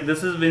system. Like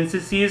this is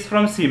WinCC is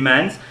from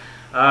Siemens.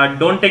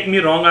 Don't take me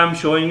wrong, I'm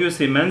showing you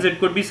Siemens. It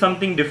could be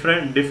something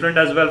different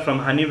as well, from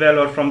Honeywell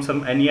or from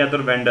some any other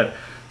vendor.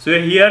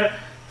 So here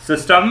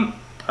system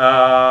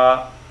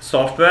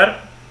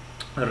software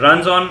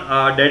runs on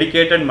a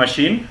dedicated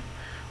machine.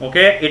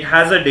 Okay, it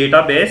has a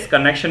database,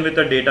 connection with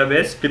a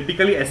database,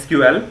 typically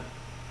SQL,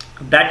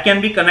 that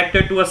can be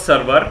connected to a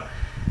server.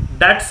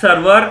 That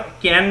server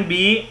can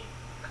be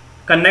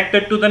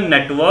connected to the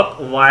network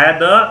via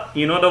the,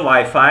 you know, the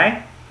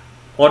Wi-Fi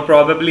or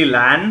probably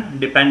LAN,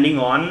 depending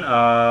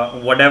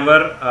on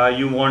whatever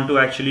you want to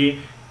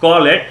actually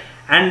call it.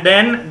 And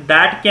then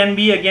that can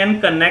be again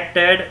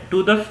connected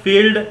to the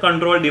field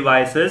control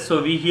devices.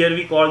 So here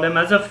we call them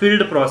as a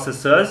field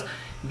processors.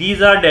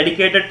 These are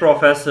dedicated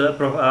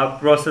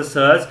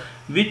processors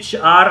which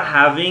are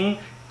having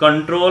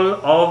control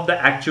of the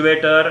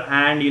actuator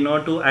and, you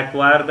know, to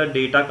acquire the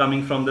data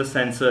coming from the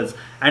sensors.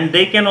 And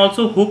they can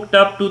also hooked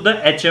up to the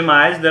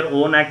HMIs, their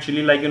own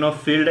actually, like, you know,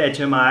 field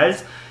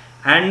HMIs,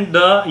 and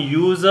the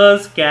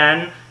users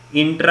can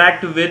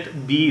interact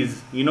with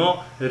these, you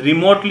know,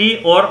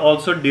 remotely or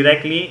also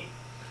directly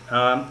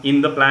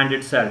in the plant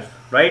itself,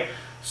 right?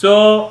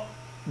 So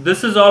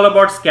this is all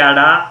about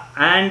SCADA,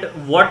 and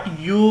what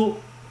you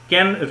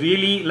can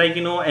really, like,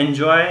 you know,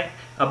 enjoy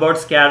about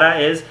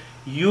SCADA is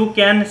you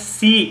can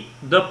see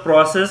the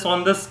process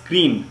on the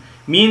screen.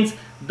 Means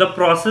the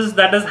process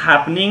that is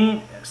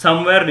happening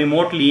somewhere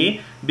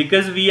remotely,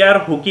 because we are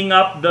hooking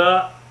up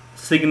the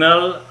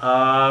signal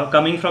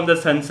coming from the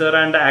sensor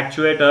and the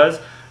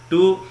actuators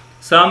to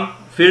some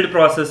field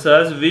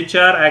processors, which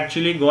are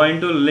actually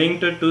going to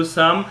link to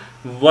some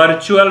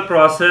virtual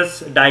process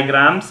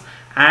diagrams,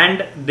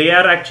 and they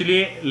are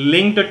actually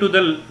linked to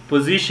the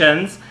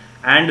positions,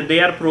 and they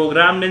are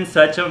programmed in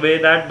such a way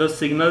that the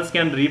signals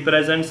can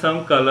represent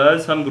some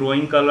colors, some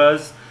growing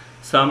colors,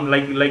 some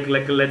like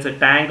let's say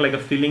tank, like a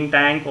filling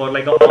tank, or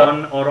like a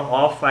on or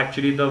off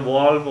actually the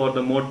valve or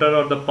the motor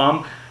or the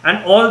pump,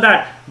 and all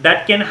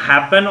that can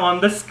happen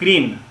on the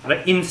screen,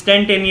 like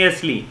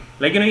instantaneously,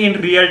 like, you know,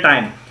 in real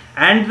time,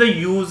 and the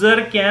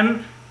user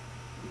can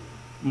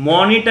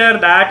monitor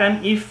that.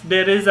 And if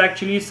there is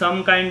actually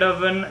some kind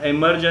of an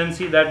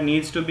emergency that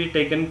needs to be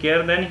taken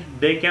care, then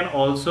they can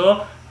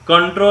also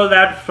control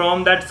that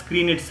from that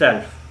screen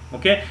itself.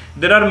 Okay,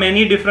 there are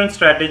many different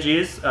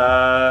strategies.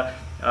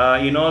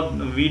 You know,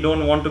 we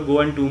don't want to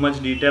go in too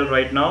much detail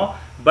right now,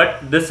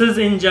 but this is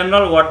in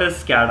general what is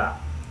SCADA.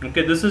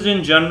 Okay, this is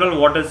in general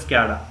what is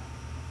SCADA.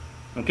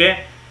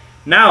 Okay,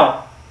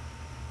 now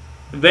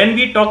when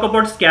we talk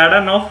about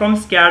SCADA, now from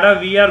SCADA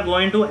we are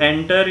going to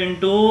enter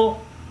into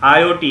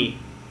IoT,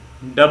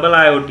 double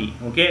IoT.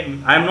 Okay,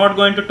 I'm not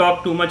going to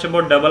talk too much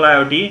about double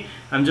IoT.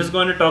 I'm just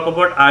going to talk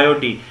about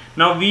IoT.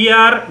 Now we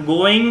are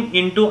going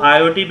into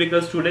IoT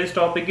because today's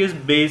topic is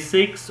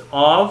basics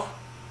of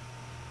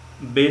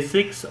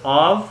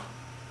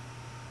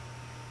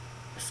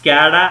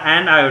SCADA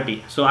and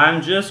IoT. So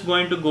I'm just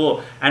going to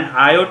go, and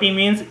IoT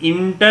means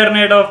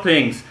Internet of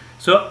Things.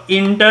 So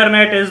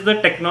Internet is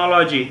the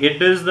technology,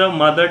 it is the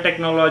mother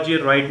technology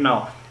right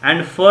now,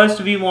 and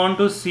first we want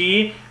to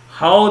see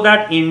how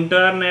that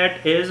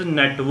internet is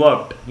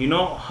networked, you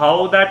know,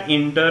 how that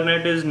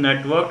internet is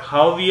networked,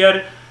 how we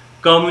are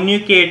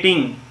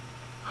communicating,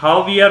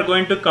 how we are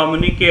going to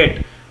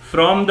communicate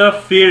from the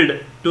field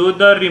to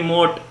the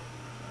remote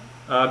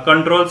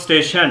control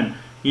station,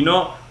 you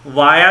know,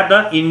 via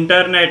the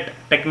internet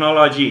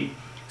technology.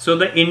 So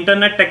the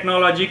internet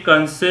technology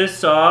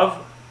consists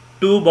of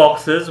two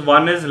boxes,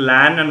 one is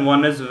LAN and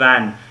one is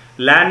WAN.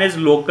 LAN is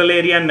local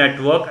area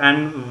network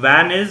and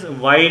WAN is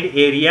wide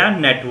area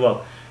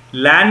network.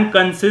 LAN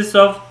consists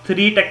of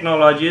three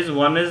technologies.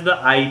 One is the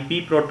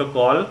IP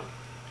protocol,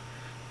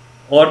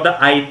 or the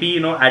IP, you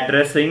know,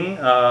 addressing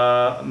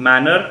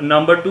manner.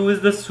 Number two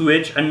is the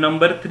switch, and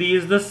number three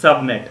is the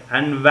subnet.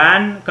 And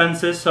WAN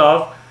consists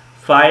of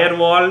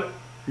firewall,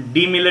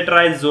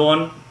 demilitarized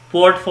zone,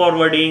 port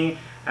forwarding,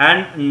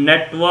 and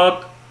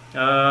network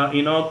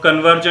you know,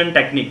 conversion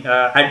technique,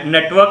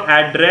 network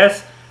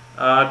address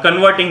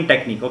converting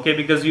technique. Okay,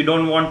 because you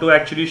don't want to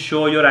actually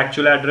show your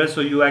actual address,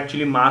 so you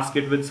actually mask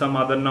it with some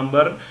other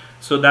number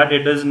so that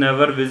it is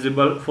never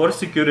visible for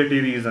security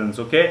reasons.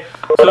 Okay,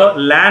 so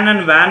LAN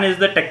and WAN is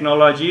the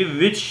technology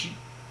which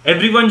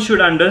everyone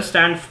should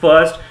understand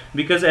first,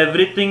 because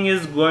everything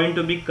is going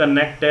to be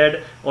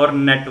connected or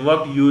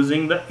networked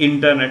using the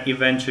internet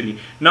eventually.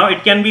 Now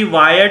it can be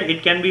wired,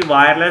 it can be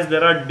wireless,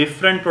 there are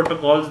different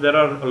protocols, there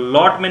are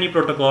many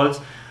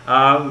protocols.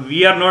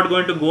 We are not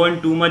going to go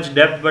in too much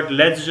depth, but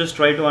let's just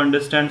try to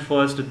understand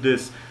first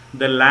this,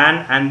 the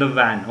LAN and the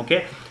WAN.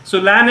 Okay, so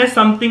LAN is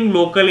something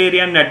local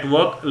area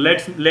network.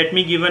 Let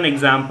me give an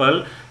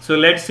example. So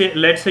let's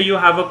say you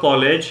have a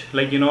college,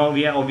 like, you know,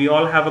 we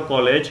all have a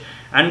college,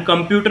 and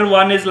computer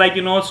 1 is like,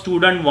 you know,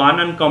 student 1,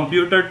 and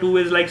computer 2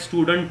 is like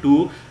student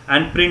 2,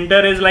 and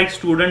printer is like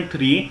student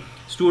 3.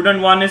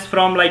 Student 1 is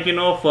from, like, you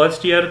know,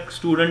 first year,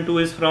 student 2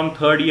 is from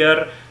third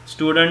year,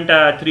 student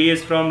 3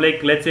 is from,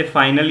 like, let's say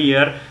final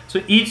year.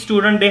 So each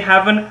student, they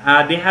have an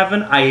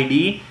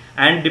ID,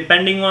 and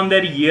depending on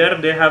their year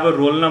they have a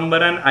roll number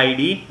and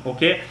ID.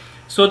 Okay,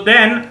 so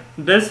then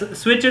this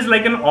switch is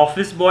like an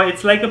office boy,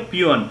 it's like a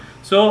peon.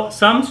 So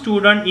some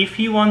student, if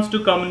he wants to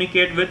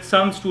communicate with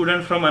some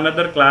student from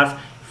another class,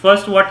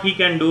 first what he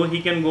can do,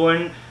 he can go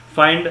and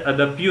find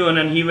the peon,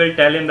 and he will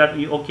tell him that,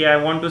 okay, I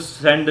want to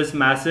send this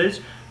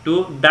message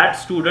to that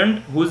student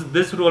who's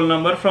this roll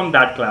number from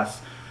that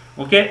class.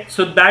 Okay,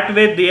 so that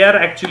way they are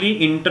actually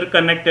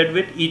interconnected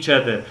with each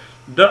other.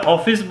 The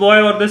office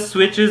boy or the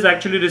switch is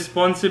actually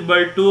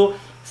responsible to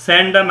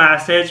send a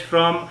message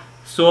from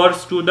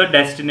source to the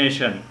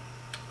destination.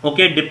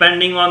 Okay,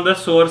 depending on the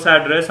source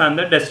address and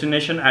the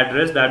destination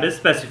address that is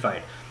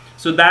specified.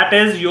 So that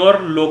is your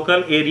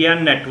local area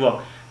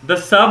network. The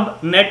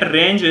subnet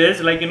range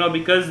is, like, you know,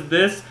 because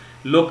this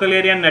local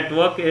area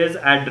network is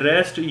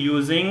addressed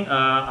using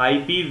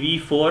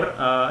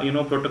IPv4 you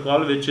know,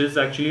 protocol, which is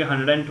actually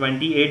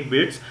 128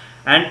 bits,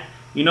 and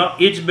you know,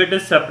 each bit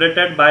is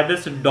separated by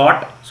this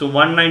dot. So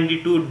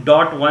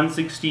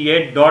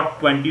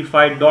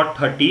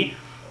 192.168.25.30.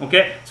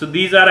 Okay, so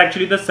these are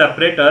actually the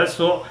separators.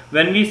 So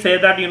when we say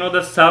that, you know, the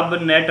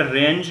subnet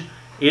range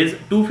is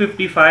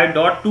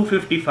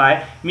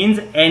 255.255, means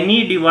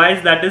any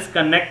device that is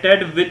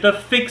connected with a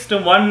fixed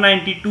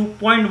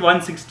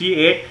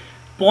 192.168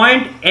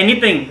 point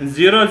anything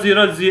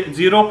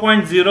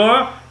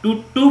 0.0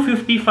 to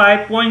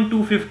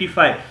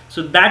 255.255.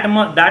 so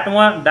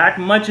that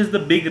much is the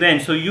big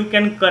range. So you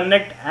can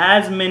connect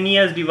as many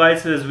as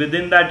devices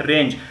within that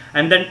range,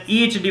 and then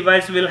each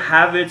device will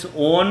have its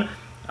own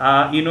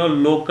you know,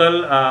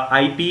 local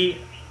IP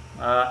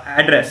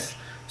address.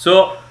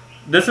 So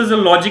this is a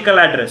logical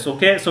address.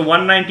 Okay, so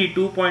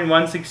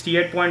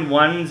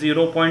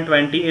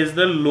 192.168.10.20 is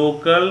the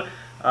local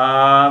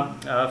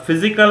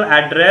physical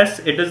address.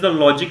 It is the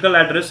logical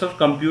address of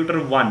computer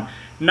 1.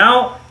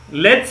 Now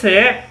let's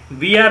say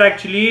we are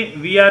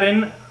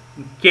in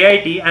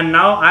KIT, and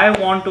now I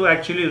want to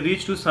actually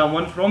reach to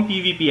someone from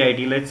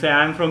PVPIT. Let's say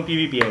I am from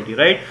PVPIT,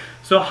 right?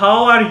 So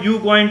how are you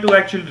going to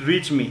actually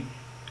reach me?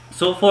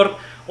 So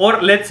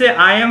or let's say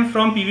I am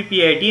from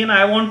PVPIT and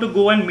I want to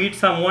go and meet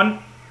someone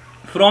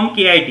from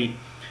KIT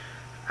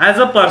as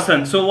a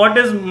person. So what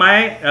is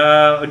my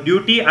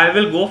duty? I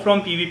will go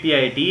from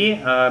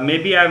PVPIT.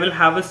 Maybe I will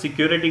have a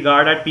security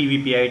guard at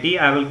PVPIT.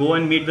 I will go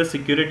and meet the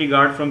security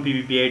guard from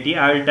PVPIT.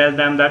 I will tell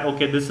them that,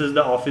 okay, this is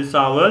the office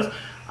hours.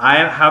 I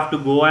have to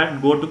go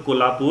to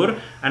Kolhapur,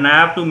 and I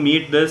have to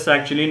meet this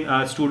actually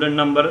student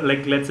number,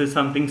 like let's say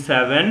something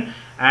 7,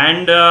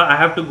 and I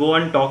have to go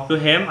and talk to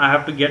him. I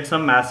have to get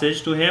some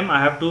message to him.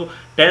 I have to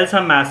tell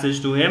some message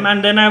to him,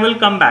 and then I will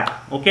come back.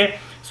 Okay,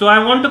 so I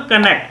want to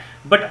connect,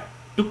 but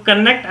to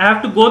connect I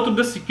have to go through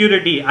the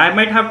security. I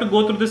might have to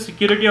go through the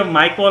security of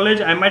my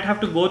college. I might have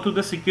to go through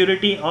the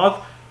security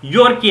of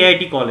your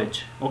KIT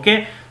college.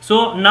 Okay,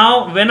 so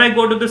now when I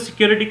go to the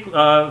security,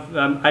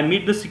 I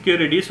meet the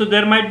security, so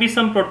there might be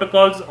some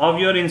protocols of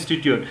your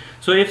institute.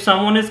 So if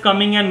someone is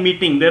coming and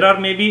meeting, there is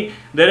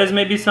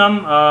maybe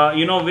some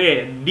you know,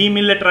 way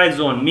demilitarized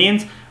zone.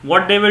 Means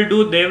what they will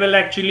do, they will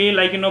actually,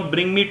 like, you know,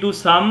 bring me to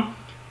some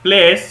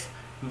place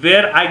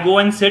where I go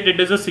and sit.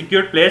 It is a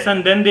secured place,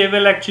 and then they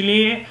will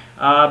actually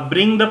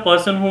bring the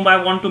person whom I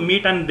want to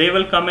meet, and they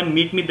will come and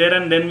meet me there,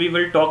 and then we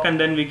will talk, and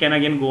then we can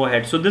again go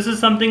ahead. So this is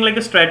something like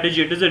a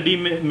strategy. It is a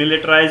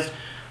demilitarized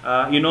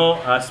you know,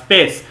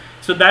 space.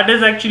 So that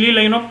is actually,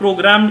 like, you know,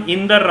 programmed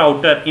in the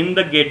router, in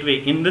the gateway,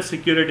 in the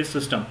security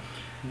system.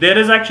 There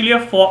is actually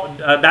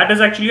that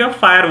is actually a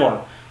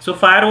firewall. So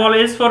firewall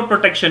is for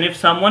protection. If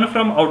someone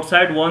from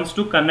outside wants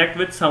to connect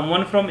with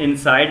someone from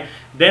inside,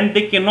 then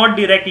they cannot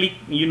directly,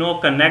 you know,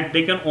 connect.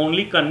 They can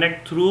only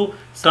connect through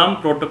some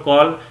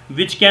protocol,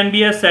 which can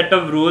be a set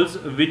of rules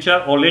which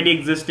are already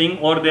existing,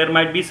 or there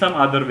might be some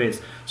other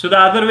ways. So the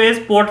other way is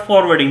port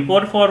forwarding.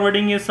 Port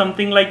forwarding is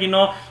something like, you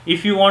know,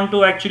 if you want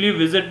to actually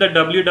visit the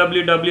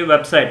www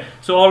website,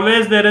 so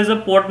always there is a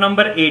port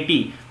number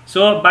 80.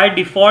 So by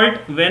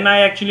default, when I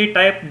actually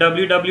type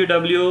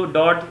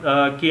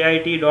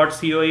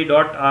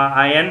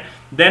www.kit.coe.in,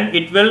 then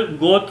it will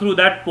go through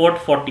that port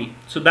 40.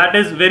 So that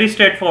is very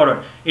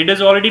straightforward. It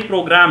is already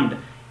programmed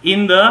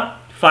in the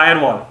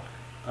firewall.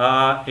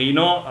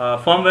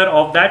 firmware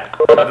of that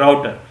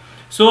router.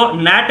 So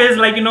NAT is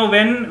like,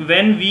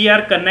 when we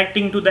are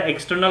connecting to the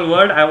external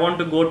world. I want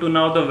to go to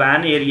now the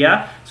WAN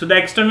area. So the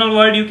external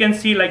world, you can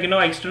see like,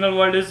 external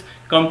world is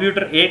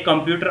computer A,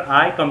 computer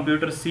I,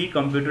 computer C,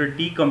 computer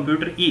T,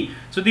 computer E.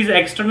 So these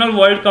external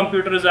world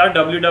computers are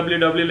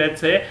www,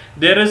 let's say.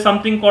 There is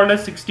something called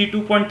as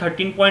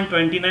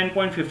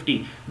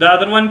 62.13.29.50. The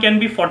other one can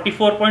be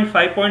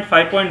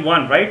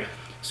 44.5.5.1, right?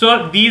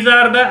 So these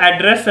are the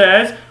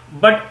addresses.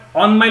 But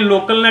on my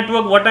local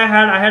network, what I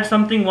had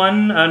something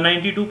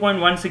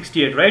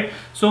 192.168, right?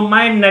 So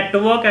my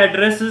network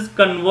address is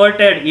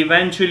converted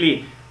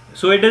eventually.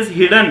 So it is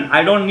hidden.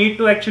 I don't need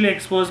to actually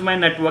expose my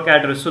network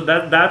address. So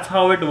that's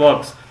how it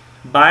works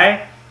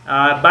by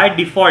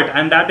default,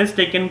 and that is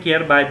taken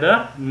care by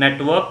the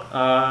network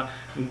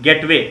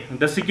gateway,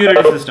 the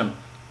security system.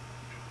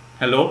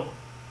 Hello?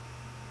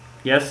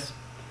 Yes?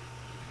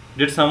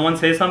 Did someone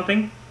say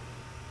something?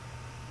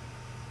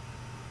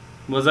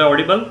 Was I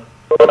audible?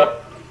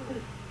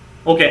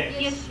 Okay.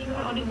 Yes, you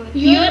are audible.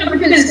 You are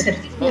audible, sir.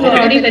 You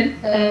are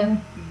audible.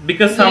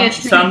 Because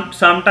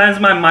sometimes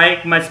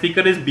my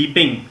speaker is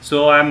beeping,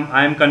 so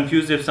I'm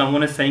confused if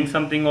someone is saying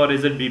something or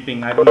is it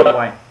beeping. I don't know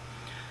why.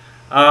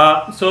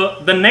 So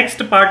the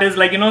next part is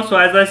like, so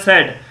as I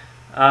said,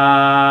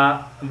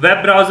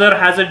 web browser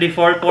has a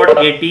default port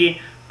 80.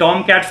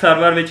 Tomcat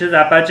server, which is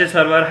Apache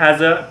server,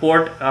 has a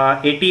port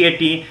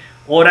 8080.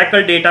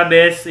 Oracle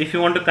database, if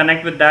you want to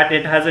connect with that,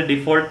 it has a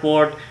default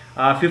port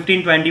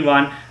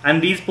 1521,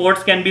 and these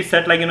ports can be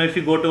set like, if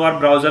you go to our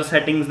browser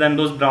settings, then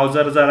those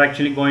browsers are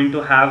actually going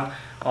to have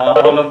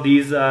all of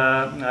these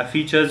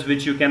features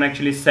which you can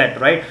actually set,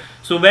 right?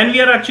 So when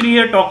we are actually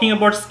here talking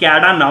about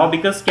SCADA now,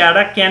 because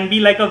SCADA can be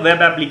like a web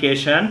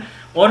application,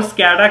 or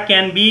SCADA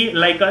can be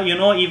like a,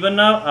 even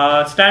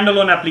a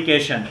standalone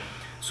application.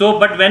 So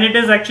but when it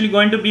is actually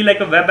going to be like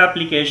a web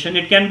application,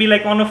 it can be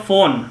like on a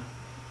phone.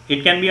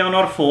 It can be on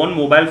our phone,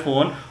 mobile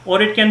phone, or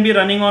it can be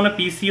running on a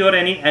PC or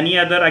any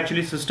other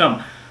actually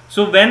system.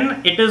 So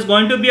when it is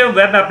going to be a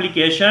web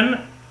application,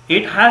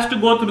 it has to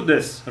go through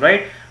this,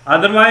 right?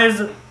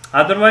 Otherwise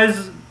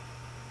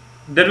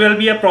there will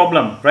be a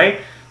problem,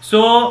 right?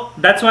 So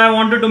that's why I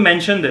wanted to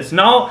mention this.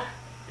 Now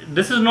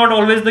this is not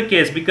always the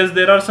case, because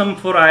there are some,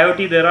 for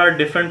IoT there are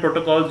different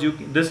protocols.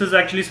 This is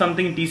actually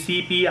something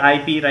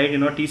TCP/IP, right?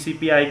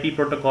 TCP/IP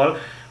protocol,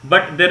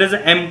 but there is a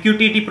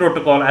MQTT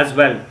protocol as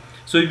well.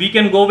 So we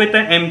can go with the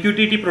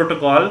MQTT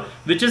protocol,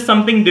 which is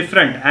something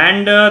different,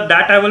 and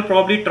that I will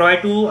probably try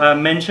to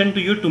mention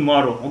to you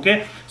tomorrow.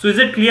 Okay, so is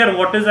it clear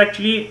what is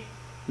actually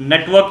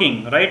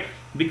networking, right?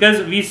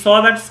 Because we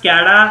saw that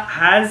SCADA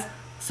has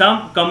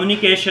some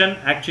communication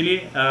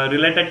actually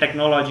related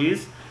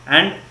technologies,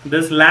 and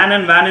this LAN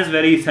and WAN is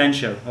very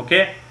essential.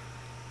 Okay,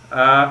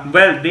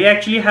 well, they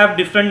actually have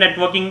different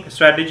networking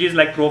strategies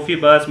like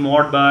Profibus,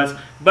 Modbus,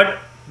 but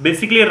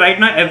basically right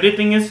now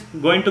everything is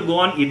going to go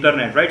on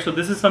Ethernet, right? So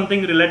this is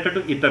something related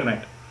to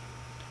Ethernet.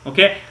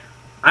 Okay,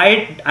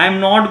 I'm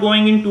not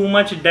going in too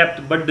much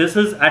depth, but this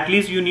is at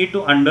least you need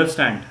to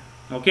understand.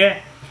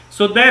 Okay,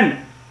 so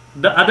then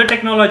the other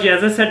technology,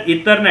 as I said,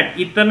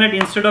 Ethernet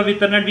instead of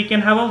Ethernet we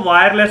can have a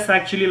wireless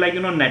actually, like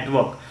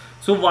network.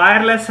 So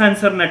wireless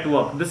sensor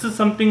network, this is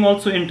something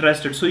also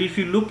interested. So if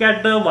you look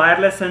at the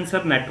wireless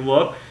sensor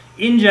network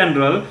in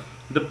general,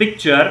 the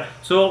picture,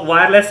 so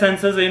wireless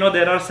sensors,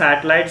 there are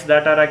satellites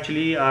that are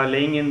actually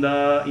laying in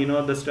the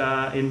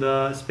in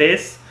the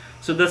space.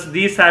 So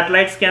these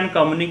satellites can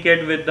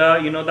communicate with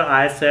the the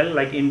ISL,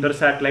 like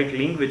inter-satellite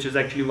link, which is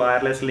actually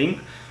wireless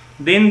link.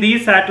 Then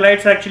these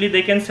satellites actually,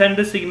 they can send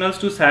the signals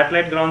to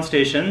satellite ground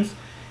stations.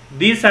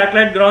 These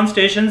satellite ground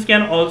stations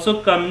can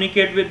also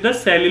communicate with the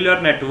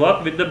cellular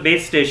network, with the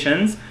base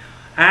stations,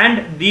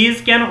 and these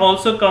can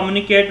also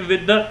communicate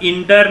with the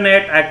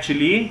internet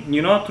actually,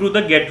 through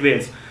the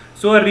gateways.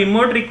 So a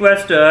remote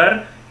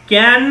requester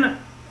can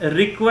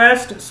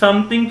request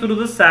something through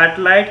the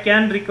satellite,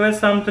 can request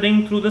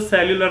something through the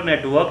cellular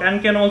network,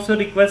 and can also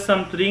request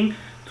something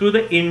through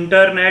the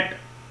internet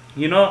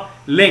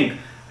link.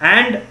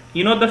 And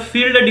the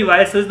field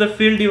devices, the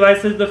field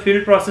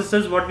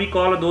processors, what we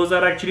call, those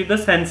are actually the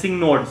sensing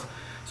nodes.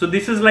 So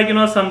this is like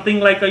something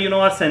like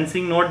a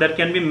sensing node. There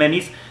can be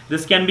many.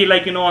 This can be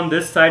like on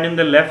this side in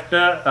the left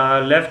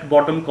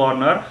bottom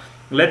corner.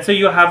 Let's say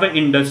you have an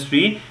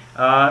industry,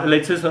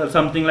 let's say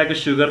something like a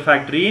sugar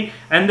factory,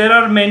 and there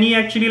are many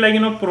actually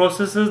like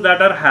processes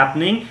that are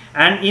happening,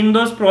 and in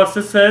those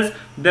processes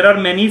there are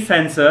many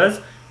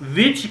sensors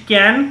which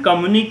can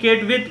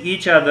communicate with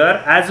each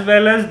other, as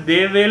well as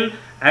they will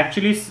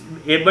actually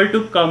able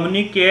to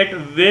communicate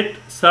with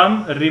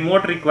some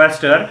remote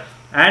requester,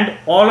 and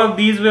all of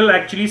these will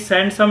actually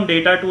send some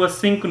data to a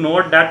sync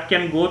node that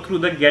can go through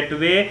the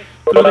gateway,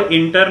 through the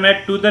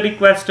internet to the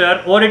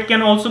requester, or it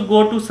can also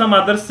go to some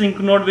other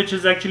sync node which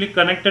is actually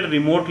connected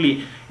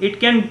remotely. It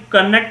can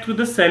connect through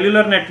the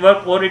cellular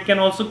network, or it can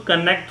also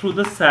connect through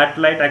the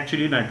satellite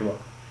actually network.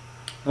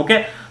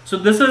 Okay, so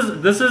this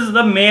is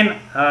the main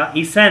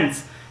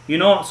essence.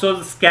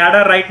 So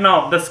SCADA right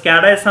now, the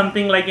SCADA is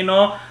something like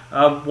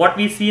what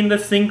we see in the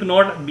sync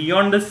node,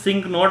 beyond the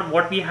sync node,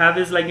 what we have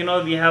is like,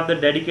 we have the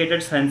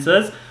dedicated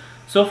sensors.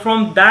 So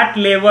from that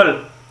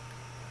level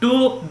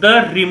to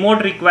the remote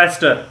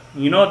requester,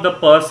 the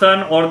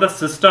person or the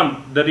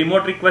system, the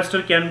remote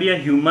requester can be a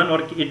human,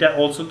 or it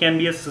also can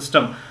be a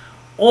system,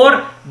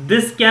 or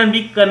this can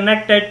be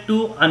connected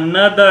to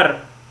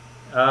another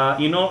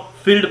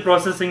field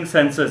processing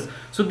sensors.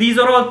 So these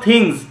are all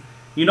things,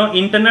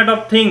 Internet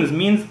of Things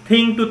means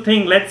thing to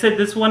thing. Let's say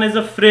this one is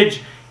a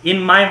fridge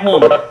in my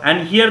home,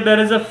 and here there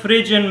is a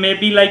fridge in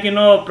maybe like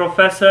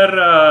Professor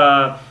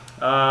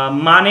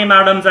Mane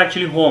madam's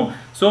actually home.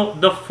 So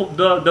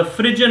the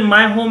fridge in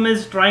my home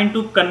is trying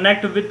to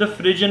connect with the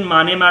fridge in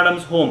Mane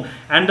madam's home,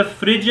 and the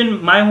fridge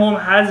in my home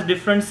has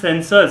different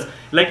sensors.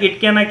 Like it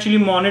can actually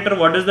monitor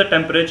what is the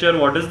temperature,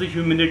 what is the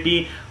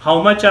humidity,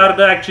 how much are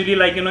the actually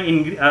like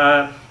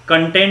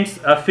contents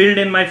filled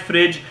in my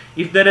fridge,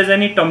 if there is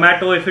any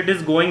tomato, if it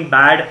is going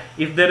bad,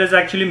 if there is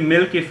actually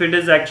milk, if it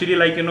is actually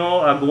like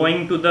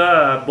going to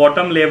the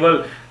bottom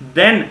level,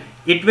 then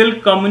it will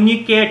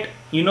communicate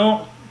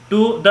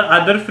to the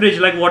other fridge,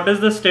 like what is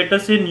the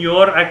status in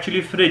your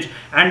actually fridge,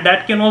 and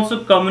that can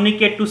also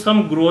communicate to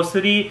some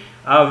grocery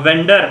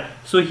vendor.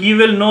 So he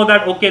will know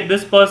that okay,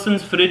 this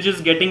person's fridge is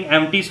getting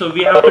empty, so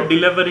we have to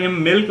deliver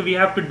him milk, we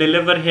have to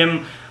deliver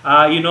him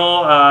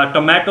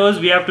tomatoes,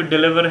 we have to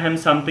deliver him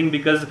something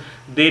because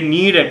they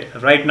need it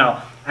right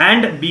now.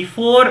 And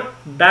before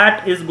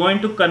that is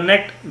going to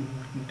connect,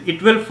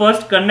 it will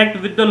first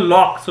connect with the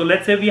lock. So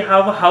let's say we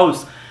have a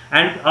house,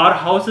 and our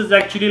house is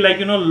actually like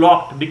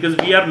locked, because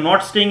we are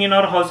not staying in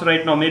our house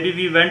right now. Maybe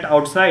we went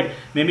outside,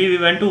 maybe we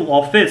went to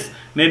office,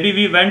 maybe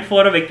we went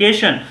for a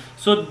vacation.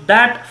 So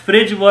that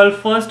fridge will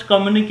first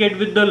communicate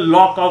with the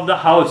lock of the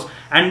house,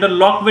 and the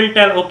lock will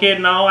tell, okay,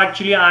 now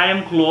actually I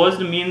am closed,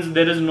 means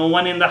there is no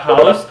one in the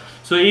house.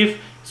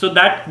 So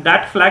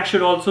that flag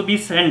should also be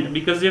sent,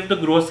 because if the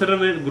grocer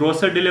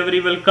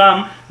delivery will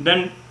come,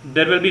 then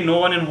there will be no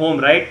one in home,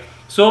 right?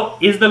 So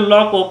is the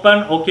lock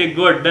open? Okay,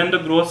 good. Then the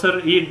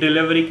grocery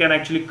delivery can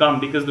actually come,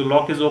 because the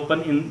lock is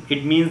open.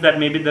 It means that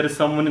maybe there is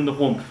someone in the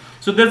home.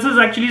 So this is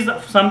actually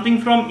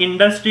something from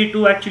industry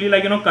to actually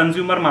like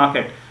consumer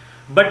market.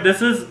 But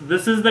this is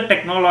the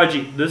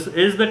technology. This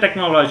is the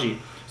technology.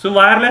 So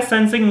wireless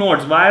sensing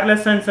nodes,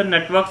 wireless sensor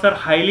networks are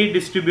highly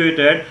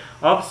distributed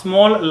of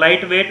small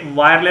lightweight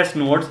wireless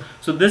nodes.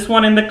 So this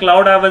one in the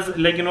cloud I was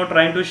like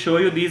trying to show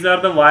you. These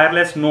are the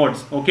wireless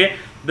nodes. Okay.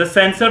 The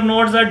sensor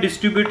nodes are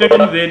distributed in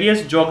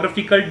various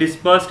geographical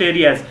dispersed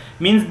areas.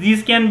 Means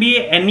these can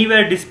be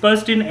anywhere,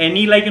 dispersed in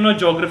any like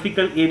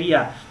geographical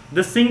area.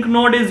 The sync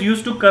node is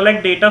used to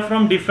collect data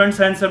from different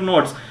sensor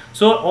nodes.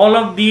 So all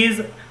of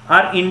these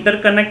are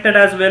interconnected,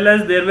 as well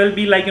as there will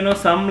be like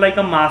some like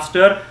a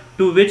master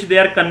to which they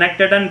are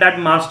connected, and that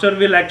master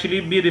will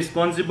actually be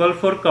responsible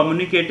for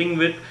communicating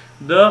with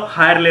the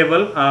higher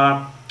level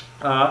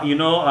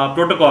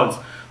protocols.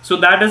 So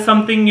that is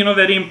something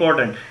very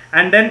important.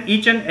 And then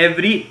each and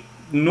every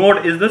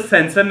node is the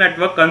sensor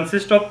network,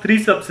 consists of 3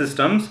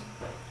 subsystems.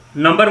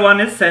 Number 1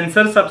 is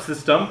sensor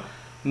subsystem,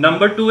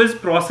 number 2 is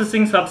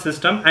processing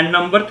subsystem, and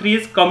number 3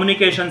 is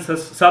communication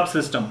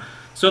subsystem.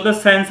 So the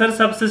sensor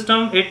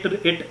subsystem,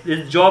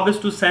 its job is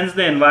to sense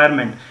the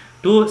environment,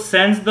 to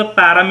sense the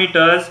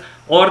parameters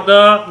or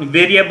the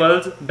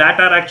variables that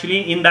are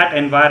actually in that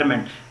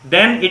environment.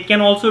 Then it can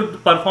also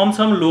perform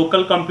some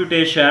local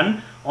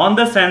computation on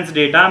the sense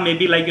data,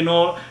 maybe like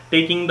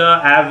taking the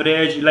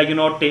average, like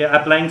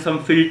applying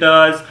some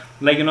filters,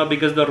 like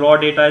because the raw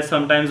data is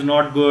sometimes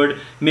not good.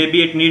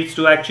 Maybe it needs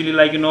to actually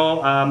like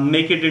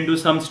make it into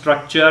some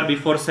structure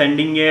before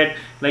sending it,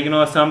 like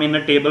some in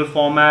a table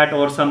format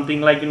or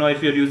something, like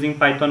if you're using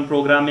Python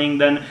programming,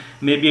 then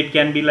maybe it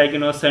can be like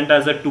sent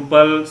as a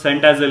tuple,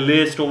 sent as a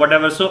list or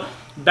whatever. So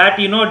that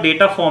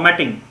data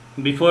formatting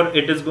before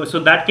it is so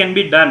that can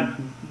be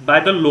done by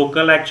the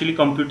local actually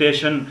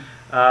computation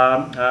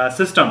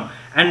system,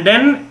 and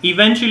then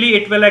eventually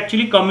it will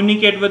actually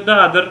communicate with the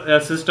other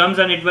systems,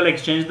 and it will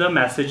exchange the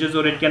messages,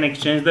 or it can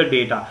exchange the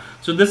data.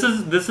 So this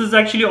is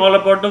actually all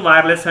about the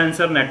wireless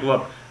sensor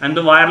network and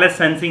the wireless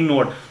sensing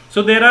node.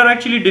 So there are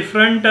actually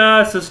different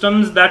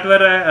systems that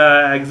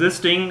were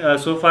existing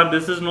so far.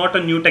 This is not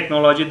a new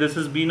technology. This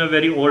has been a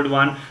very old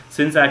one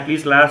since at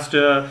least last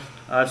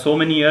so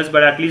many years,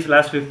 but at least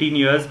last 15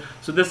 years.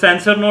 So the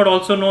sensor node,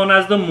 also known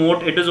as the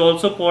moat, it is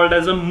also called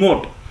as a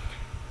moat,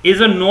 is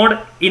a node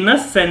in a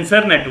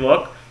sensor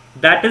network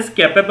that is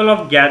capable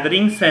of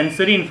gathering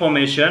sensory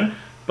information,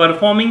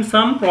 performing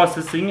some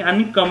processing,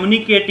 and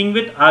communicating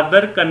with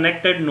other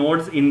connected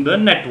nodes in the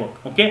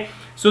network. Okay,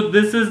 so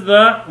this is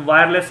the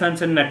wireless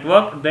sensor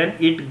network. Then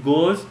it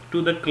goes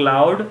to the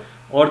cloud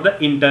or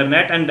the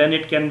internet, and then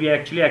it can be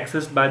actually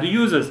accessed by the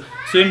users.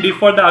 So in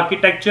default the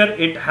architecture,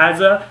 it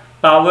has a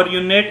power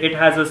unit, it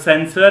has a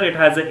sensor, it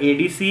has a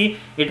ADC,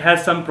 it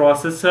has some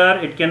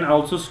processor, it can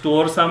also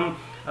store some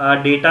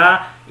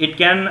data, it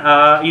can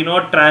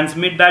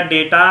transmit that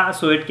data,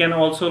 so it can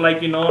also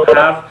like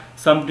have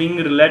something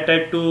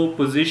related to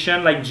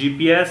position like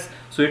GPS.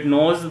 so it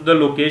knows the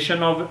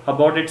location of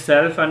about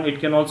itself, and it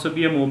can also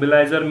be a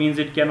mobilizer, means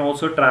it can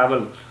also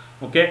travel.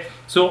 Okay,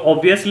 so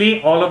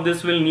obviously all of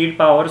this will need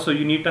power, so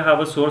you need to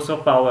have a source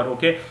of power.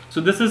 Okay, so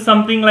this is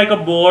something like a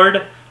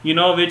board, you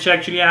know, which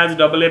actually has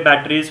AA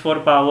batteries for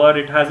power.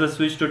 It has a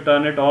switch to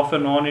turn it off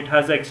and on. It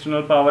has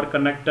external power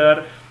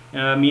connector,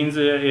 means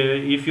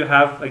if you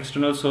have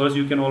external source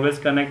you can always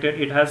connect it.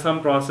 It has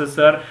some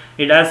processor,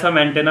 it has some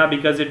antenna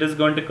because it is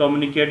going to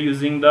communicate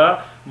using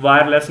the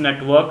wireless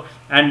network,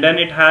 and then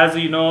it has,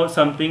 you know,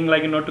 something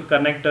like, you know, to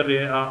connect a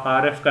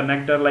RF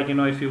connector, like, you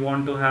know, if you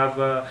want to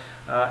have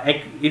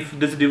if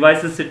this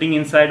device is sitting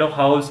inside a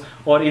house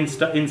or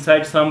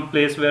inside some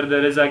place where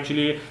there is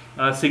actually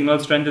signal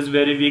strength is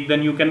very weak,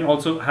 then you can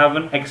also have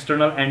an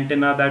external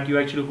antenna that you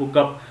actually hook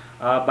up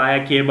by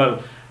a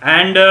cable.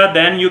 And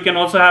then you can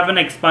also have an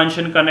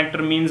expansion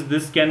connector, means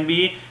this can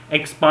be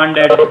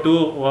expanded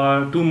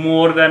to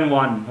more than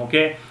one.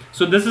 Okay,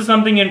 so this is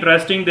something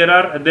interesting. There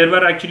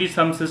were actually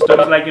some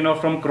systems like, you know,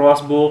 from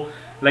Crossbow,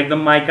 like the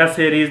Mica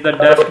series, the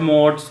dust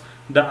modes,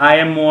 the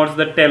IM modes,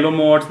 the telo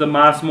modes, the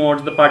mass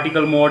modes, the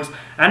particle modes,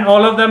 and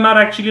all of them are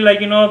actually like,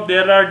 you know,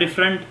 there are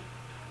different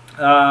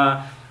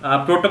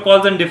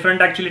protocols and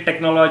different actually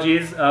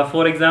technologies.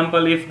 For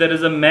example, if there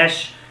is a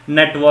mesh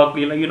network,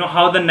 you know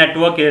how the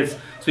network is.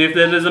 So if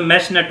there is a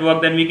mesh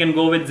network, then we can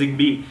go with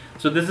Zigbee.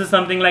 So this is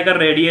something like a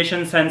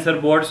radiation sensor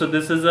board. So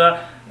this is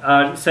a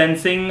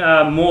sensing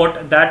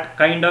mode that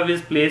kind of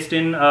is placed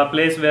in a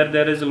place where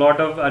there is a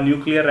lot of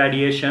nuclear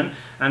radiation,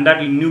 and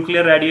that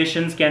nuclear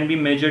radiations can be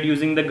measured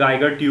using the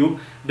Geiger tube.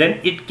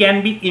 Then it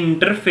can be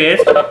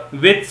interfaced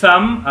with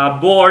some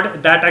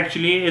board that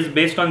actually is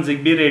based on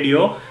Zigbee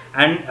radio,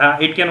 and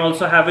it can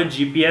also have a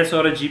GPS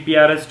or a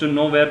GPRS to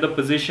know where the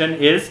position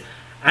is,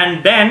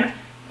 and then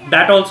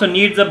that also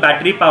needs a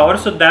battery power,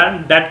 so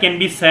that can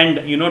be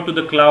sent, you know, to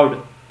the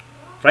cloud,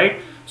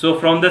 right? So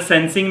from the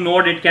sensing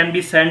node it can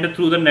be sent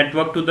through the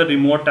network to the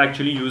remote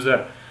actually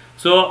user.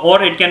 So,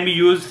 or it can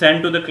be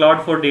sent to the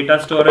cloud for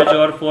data storage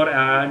or for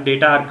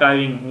data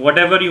archiving,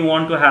 whatever you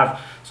want to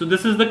have. So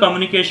this is the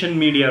communication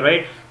media,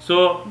 right?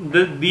 So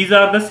these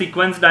are the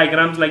sequence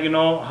diagrams, like, you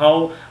know,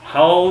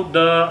 how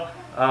the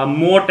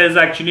moat is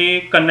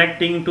actually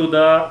connecting to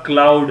the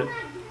cloud,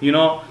 you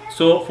know.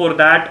 So for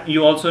that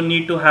you also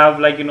need to have,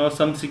 like, you know,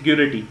 some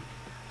security.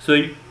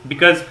 So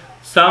because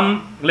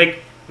some,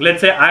 like,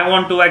 let's say I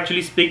want to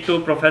actually speak to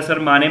Professor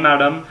Mane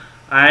madam,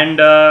 and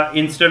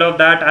instead of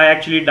that I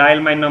actually dial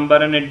my number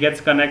and it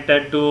gets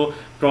connected to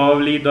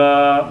probably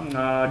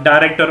the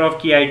director of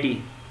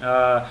KIT.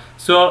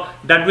 So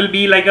that will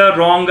be like a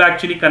wrong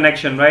actually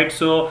connection, right?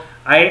 So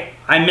I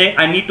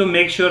need to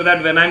make sure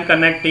that when I'm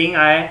connecting,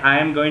 I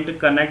am going to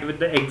connect with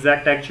the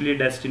exact actually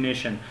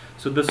destination.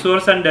 So the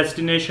source and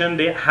destination,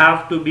 they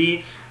have to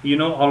be, you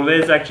know,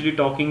 always actually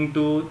talking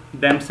to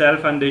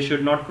themselves, and they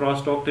should not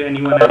cross talk to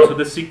anyone else. So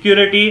the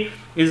security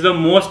is the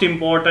most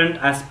important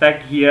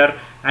aspect here,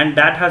 and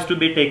that has to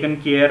be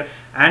taken care.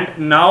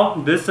 And now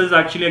this is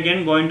actually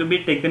again going to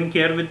be taken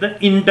care with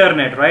the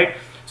internet, right?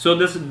 So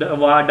this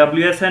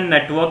WSN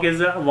network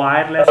is a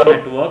wireless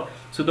network.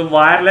 So the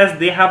wireless,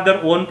 they have their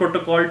own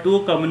protocol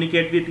to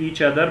communicate with each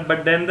other,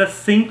 but then the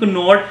sync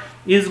node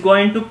is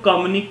going to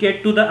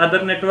communicate to the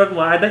other network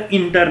via the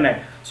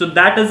internet. So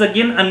that is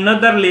again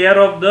another layer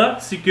of the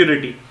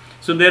security.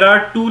 So there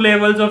are two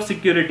levels of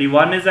security.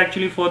 One is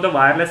actually for the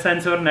wireless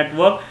sensor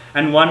network,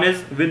 and one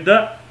is with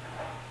the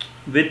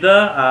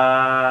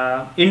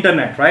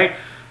internet, right?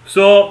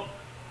 So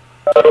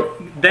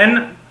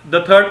then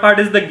the third part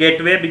is the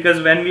gateway,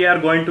 because when we are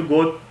going to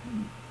go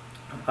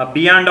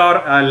beyond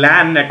our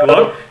LAN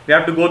network, we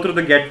have to go through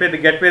the gateway. The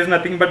gateway is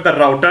nothing but the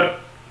router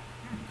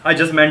I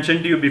just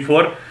mentioned to you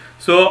before.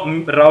 So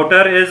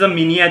router is a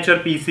miniature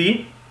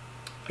PC.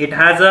 It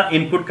has an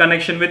input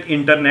connection with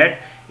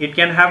internet. It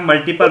can have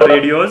multiple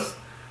radios.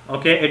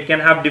 Okay, it can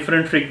have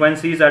different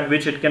frequencies at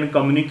which it can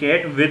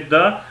communicate with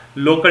the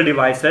local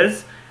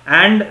devices,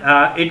 and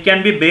it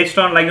can be based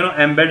on, like, you know,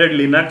 embedded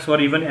Linux or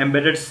even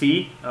embedded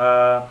C.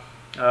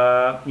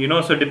 You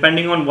know, so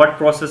depending on what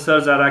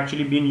processors are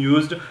actually being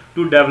used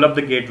to develop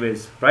the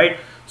gateways, right?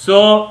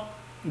 So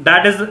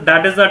that is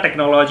the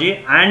technology.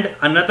 And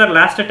another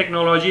last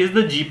technology is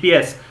the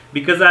GPS,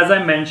 because as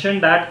I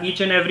mentioned that each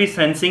and every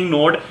sensing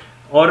node,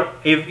 or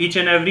if each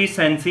and every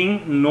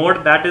sensing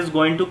node that is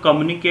going to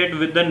communicate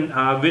with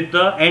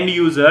the end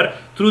user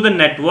through the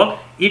network,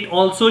 it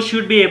also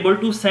should be able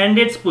to send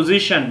its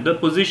position, the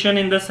position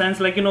in the sense,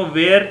 like, you know,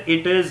 where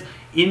it is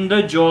in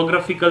the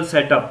geographical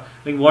setup,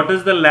 like what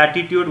is the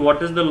latitude,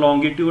 what is the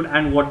longitude,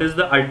 and what is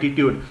the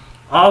altitude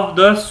of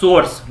the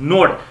source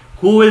node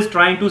who is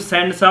trying to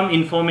send some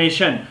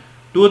information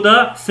to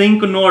the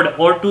sync node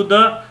or to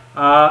the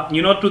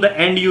you know, to the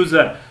end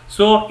user.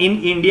 So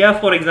in India,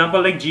 for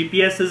example, like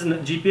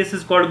GPS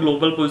is called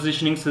global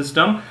positioning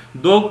system.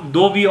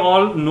 Though we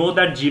all know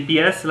that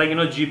GPS, like, you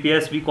know,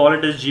 GPS, we call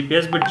it as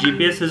GPS, but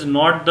GPS is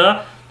not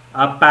the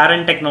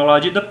parent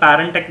technology. The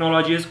parent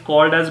technology is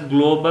called as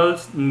global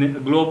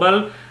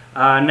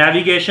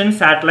navigation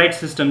satellite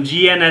system,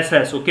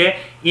 GNSS. Okay,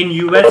 in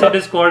US it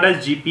is called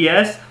as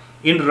GPS,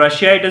 In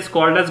Russia it is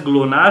called as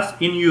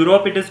GLONASS. In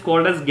Europe it is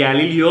called as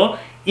Galileo.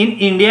 In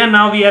India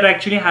now we are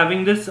actually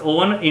having this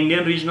own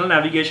Indian regional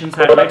navigation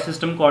satellite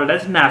system called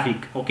as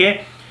NAVIC.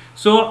 Okay,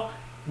 so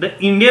the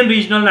Indian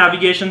regional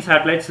navigation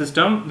satellite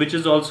system, which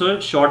is also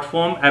short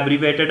form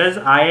abbreviated as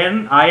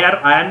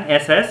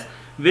IRNSS,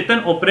 with an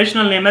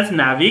operational name as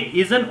NAVIC,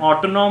 is an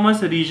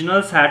autonomous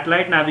regional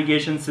satellite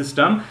navigation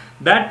system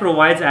that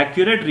provides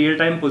accurate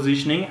real-time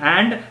positioning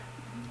and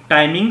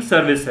timing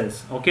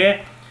services.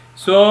 Okay,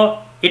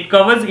 so it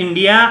covers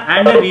India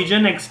and a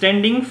region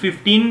extending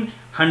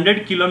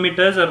 1500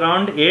 kilometers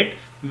around it,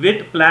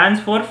 with plans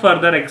for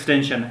further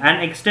extension.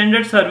 An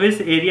extended service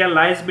area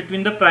lies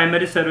between the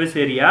primary service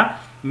area,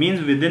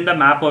 means within the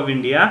map of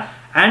India,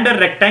 and a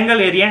rectangle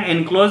area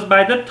enclosed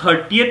by the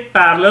 30th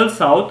parallel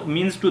south,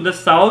 means to the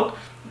south,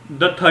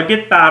 the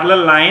 30th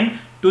parallel line,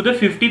 to the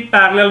 50th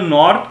parallel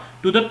north,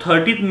 to the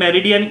 30th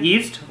meridian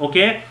east.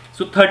 Okay,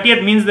 so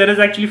 30th means there is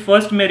actually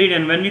first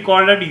meridian. When we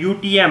call it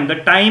UTM,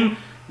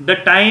 the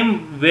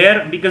time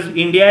where, because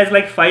India is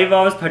like 5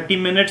 hours 30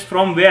 minutes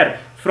from where?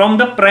 From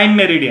the prime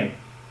meridian.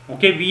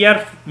 Okay, we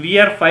are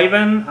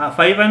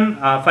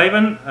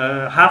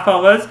 5.5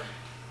 hours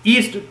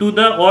east to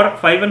the, or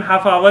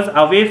 5.5 hours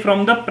away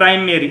from the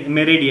prime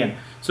meridian.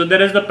 So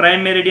there is the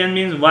prime meridian,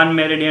 means 1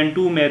 meridian,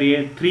 2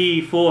 meridian,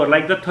 3, 4,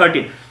 like the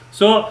 30th.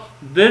 So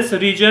this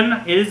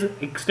region is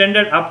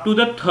extended up to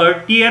the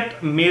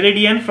 30th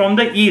meridian from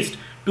the east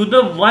to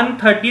the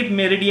 130th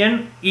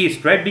meridian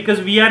east, right?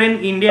 Because we are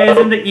in, India is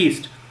in the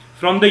east.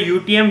 From the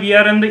UTM we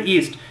are in the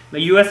east.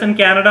 The US and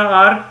Canada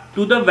are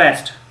to the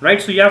west, right?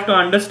 So you have to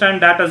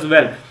understand that as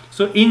well.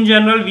 So in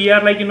general we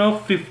are like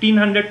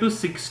 1500 to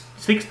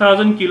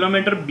 6000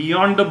 kilometer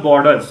beyond the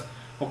borders.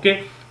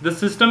 Okay, the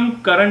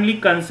system currently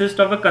consists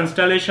of a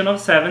constellation of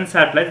 7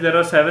 satellites. There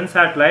are 7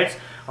 satellites.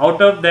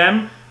 Out of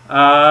them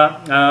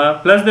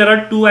plus there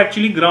are 2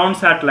 actually ground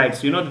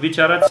satellites, which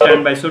are at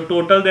standby. So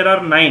total there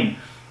are 9.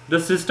 The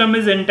system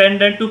is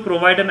intended to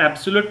provide an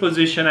absolute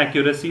position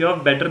accuracy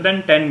of better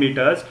than 10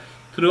 meters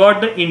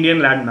throughout the Indian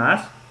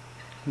landmass.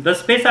 The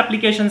Space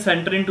Application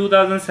Center in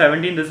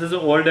 2017, this is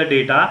older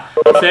data,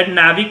 said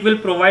NAVIC will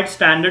provide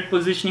standard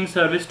positioning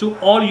service to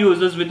all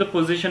users with a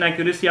position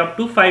accuracy up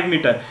to 5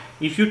 meters.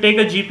 If you take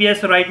a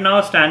GPS right now,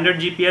 standard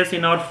GPS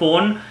in our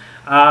phone,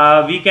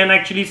 we can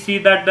actually see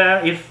that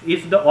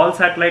if the all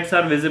satellites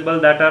are visible,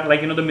 that are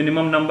like the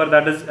minimum number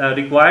that is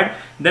required,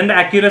 then the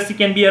accuracy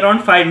can be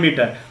around 5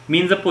 meters.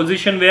 Means the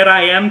position where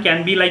I am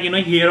can be like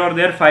here or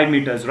there 5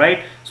 meters,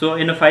 right? So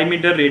in a 5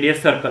 meter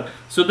radius circle.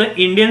 So the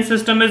Indian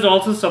system is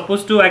also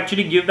supposed to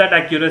actually give that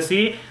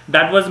accuracy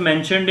that was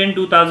mentioned in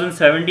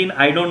 2017.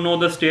 I don't know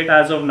the state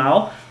as of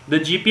now. The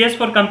GPS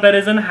for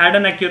comparison had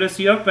an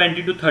accuracy of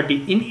 20 to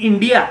 30 in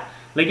India.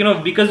 Like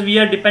because we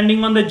are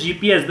depending on the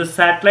GPS, the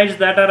satellites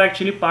that are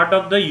actually part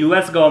of the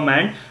US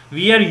government,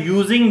 we are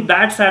using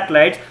that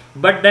satellites,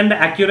 but then the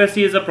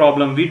accuracy is a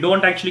problem. We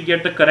don't actually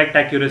get the correct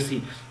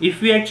accuracy. If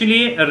we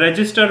actually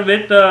register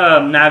with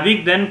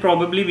NAVIC, then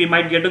probably we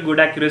might get a good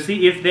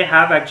accuracy if they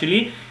have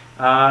actually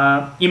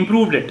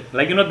improved it,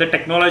 like the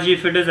technology,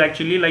 if it is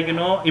actually like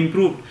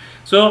improved.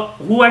 So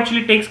who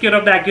actually takes care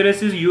of the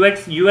accuracy is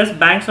US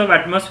Banks of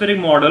Atmospheric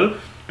Model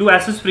to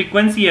assess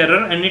frequency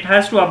error, and it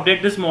has to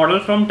update this model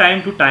from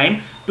time to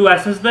time to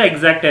assess the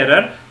exact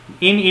error.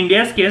 In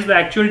India's case, the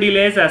actual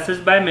delay is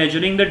assessed by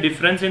measuring the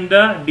difference in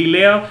the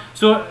delay of,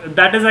 so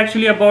that is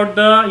actually about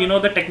the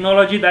the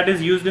technology that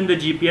is used in the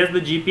GPS.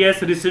 The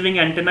GPS receiving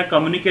antenna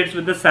communicates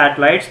with the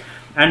satellites,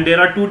 and there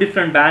are 2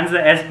 different bands,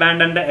 the S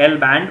band and the L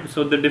band,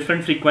 so the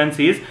different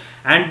frequencies,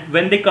 and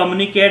when they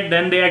communicate,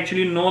 then they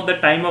actually know the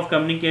time of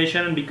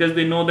communication, and because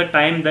they know the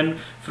time, then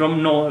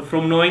from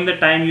knowing the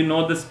time,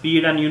 the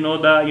speed, and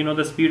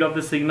the speed of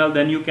the signal,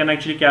 then you can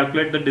actually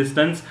calculate the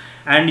distance,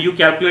 and you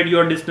calculate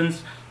your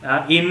distance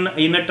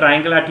in a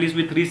triangle at least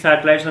with 3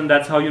 satellites, and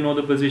that's how you know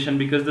the position,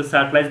 because the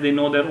satellites, they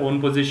know their own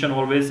position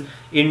always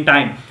in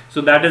time.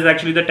 So that is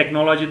actually the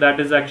technology that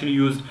is actually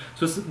used.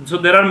 So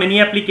there are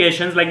many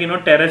applications like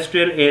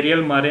terrestrial,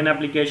 aerial, marine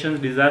applications,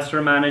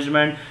 disaster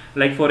management.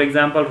 Like for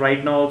example,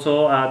 right now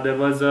also there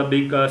was a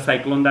big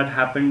cyclone that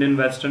happened in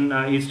western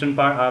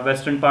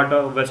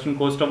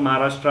coast of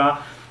Maharashtra,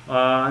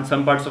 and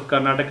some parts of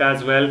Karnataka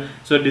as well.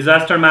 So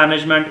disaster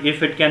management,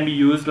 if it can be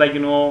used like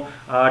to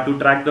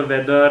track the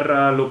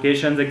weather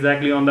locations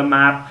exactly on the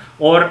map,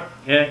 or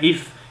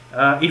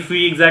if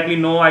we exactly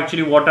know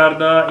actually what are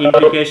the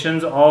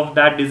implications of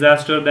that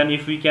disaster, then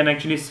if we can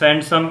actually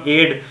send some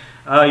aid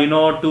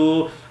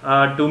to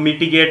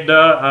mitigate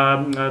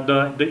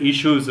the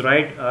issues,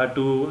 right,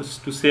 to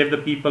save the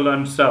people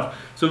and stuff.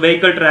 So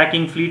vehicle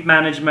tracking, fleet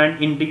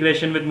management,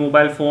 integration with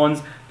mobile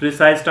phones,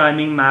 precise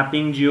timing,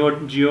 mapping,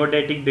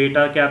 geodetic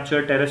data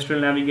capture,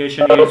 terrestrial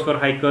navigation aids for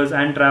hikers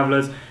and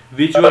travelers,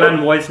 visual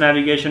and voice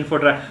navigation for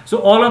so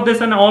all of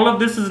this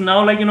is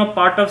now like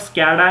part of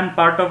SCADA and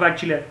part of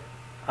actually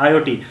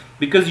IoT.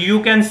 because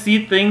you can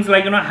see things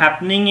like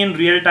happening in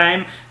real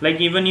time.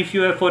 Like even if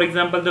you have, for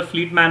example, the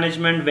fleet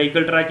management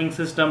vehicle tracking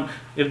system,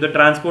 if the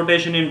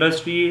transportation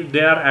industry,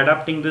 they are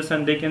adapting this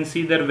and they can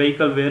see their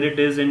vehicle where it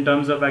is in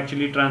terms of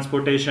actually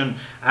transportation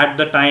at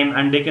the time,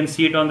 and they can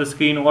see it on the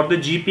screen. Or the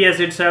GPS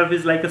itself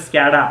is like a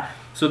SCADA.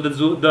 So the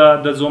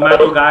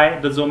Zomato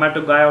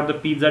guy or the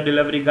pizza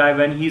delivery guy,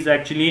 when he's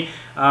actually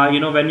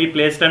when we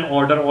placed an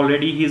order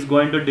already, he's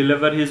going to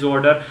deliver his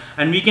order,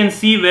 and we can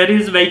see where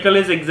his vehicle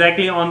is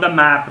exactly on the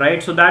map,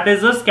 right? So that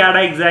is a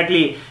SCADA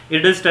exactly.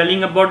 It is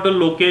telling about the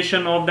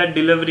location of that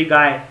delivery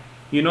guy,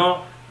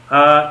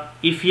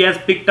 if he has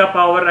picked up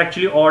our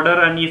actually order,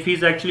 and if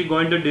he's actually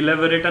going to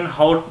deliver it, and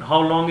how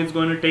long it's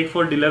going to take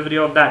for delivery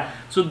of that.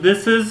 So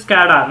this is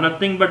SCADA,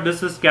 nothing but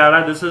this is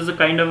SCADA. This is a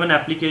kind of an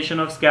application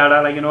of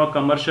SCADA, like a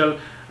commercial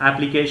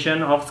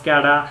application of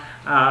SCADA,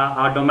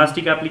 a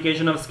domestic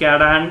application of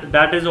SCADA, and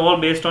that is all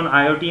based on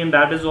IoT, and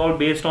that is all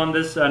based on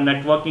this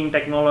networking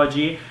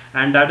technology,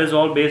 and that is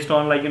all based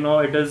on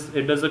it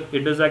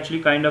is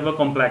actually kind of a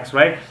complex,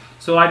 right?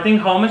 So I think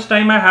how much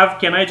time I have,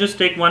 can I just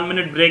take 1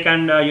 minute break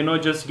and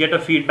just get a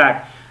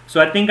feedback? So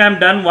I think I'm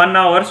done 1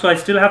 hour, so I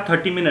still have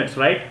 30 minutes,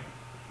 right?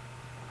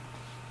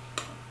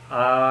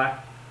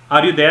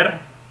 Are you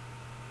there?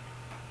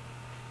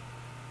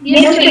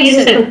 Yes, sir.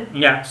 Yes, sir.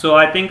 Yeah, so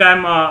I think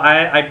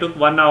I took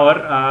 1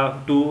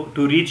 hour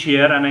to reach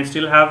here, and I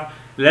still have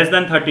less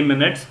than 30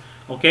 minutes.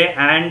 Okay,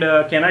 and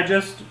can I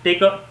just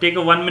take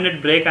a 1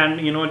 minute break and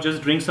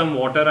just drink some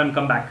water and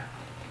come back?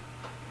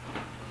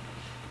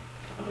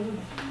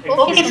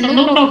 Okay, sir,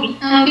 no problem.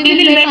 We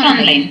will wait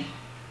online.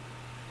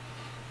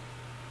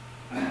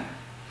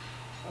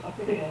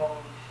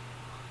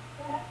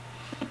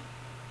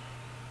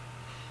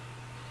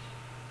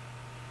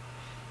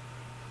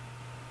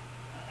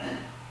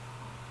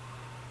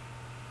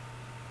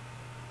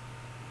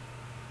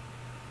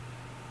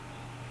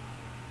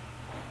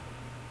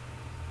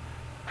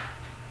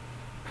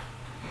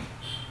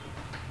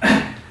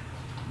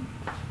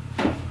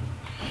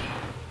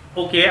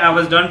 Okay, I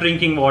was done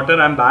drinking water.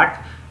 I'm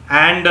back,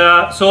 and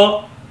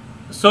so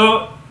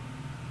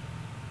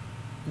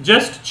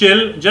just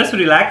chill, just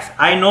relax.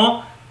 I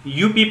know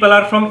you people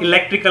are from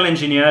electrical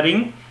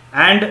engineering,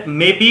 and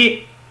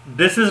maybe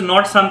this is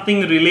not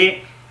something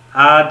really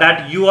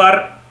that you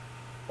are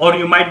or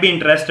you might be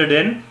interested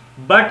in,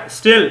 but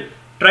still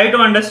try to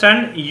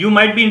understand. You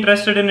might be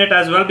interested in it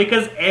as well,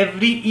 because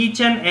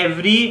each and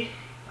every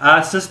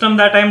system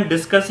that I'm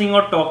discussing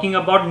or talking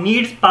about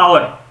needs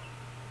power.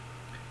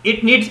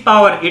 It needs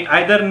power. It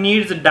either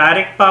needs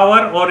direct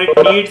power, or it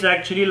needs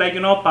actually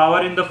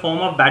power in the form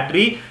of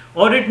battery,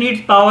 or it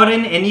needs power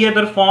in any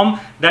other form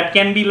that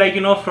can be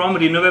from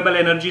renewable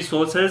energy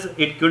sources.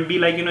 It could be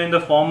in the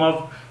form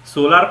of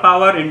solar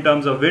power, in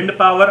terms of wind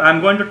power.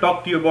 I'm going to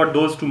talk to you about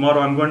those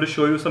tomorrow. I'm going to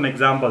show you some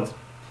examples.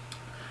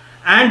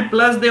 And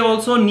plus they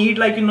also need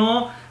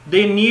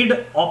they need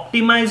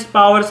optimized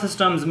power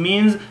systems.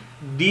 Means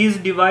these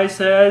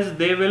devices,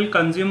 they will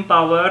consume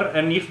power,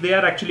 and if they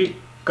are actually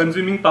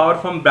consuming power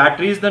from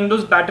batteries, then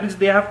those batteries,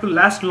 they have to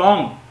last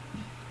long.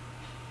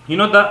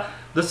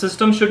 The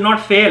system should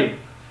not fail.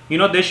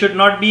 They should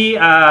not be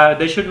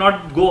they should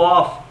not go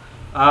off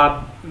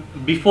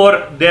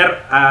before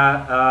their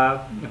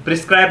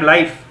prescribed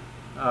life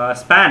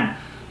span.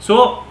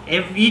 So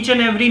each and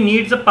every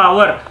needs a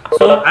power.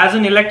 So as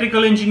an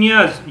electrical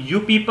engineers, you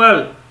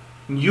people,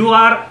 you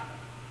are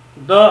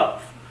the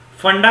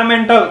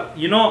fundamental,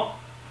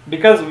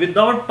 because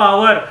without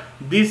power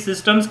these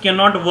systems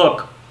cannot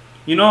work.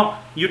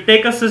 You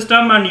take a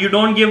system and you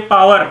don't give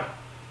power,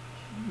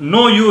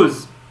 no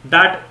use.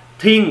 That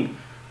thing,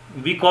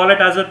 we call it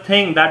as a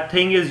thing, that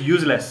thing is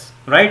useless,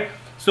 right?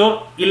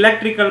 So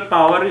electrical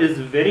power is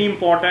very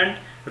important.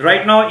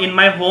 Right now in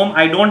my home,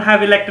 I don't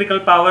have electrical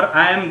power.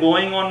 I am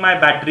going on my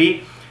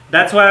battery.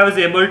 That's why I was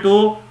able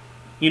to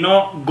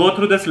go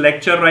through this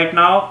lecture right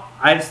now.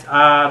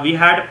 We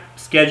had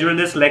scheduled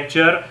this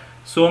lecture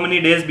so many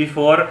days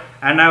before,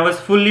 and I was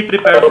fully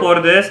prepared for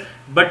this.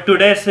 But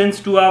today, since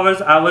 2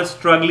 hours, I was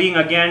struggling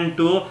again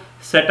to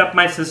set up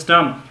my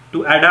system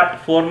to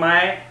adapt for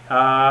my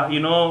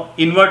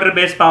inverter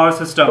based power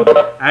system,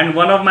 and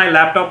one of my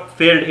laptop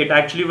failed. It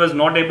actually was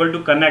not able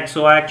to connect.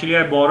 So I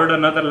borrowed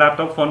another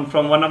laptop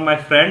from one of my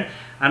friend,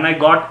 and I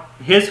got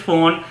his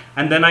phone,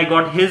 and then I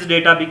got his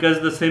data, because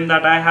the SIM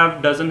that I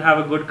have doesn't have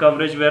a good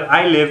coverage where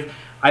I live.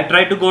 I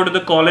tried to go to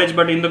the college,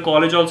 but in the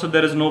college also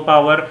there is no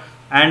power,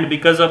 and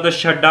because of the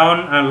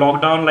shutdown and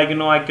lockdown,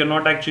 I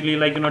cannot actually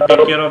take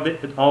care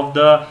of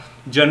the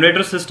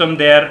generator system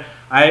there.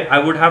 I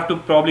would have to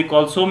probably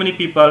call so many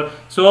people.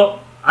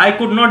 So I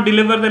could not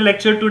deliver the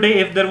lecture today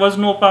if there was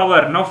no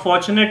power. Now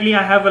fortunately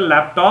I have a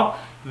laptop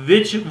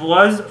which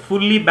was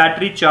fully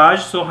battery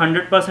charged, so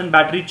 100%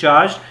 battery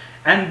charged,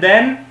 and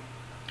then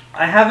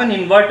I have an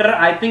inverter.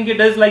 I think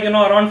it is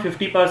around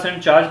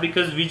 50% charged,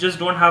 because we just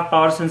don't have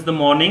power since the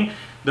morning.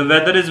 The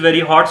weather is very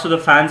hot, so the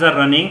fans are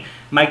running.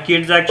 my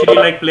kids actually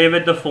like play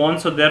with the phone,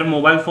 so their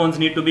mobile phones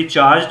need to be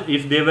charged.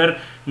 If they were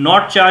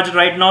not charged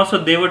right now, so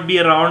they would be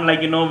around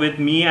like, you know, with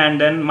me, and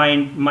then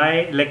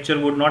my lecture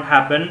would not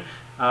happen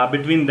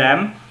between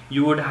them.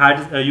 You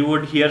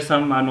would hear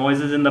some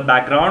noises in the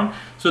background.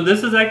 So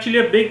this is actually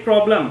a big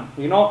problem,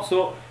 you know.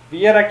 So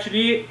we are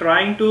actually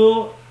trying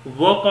to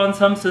work on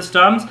some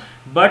systems,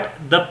 but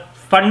the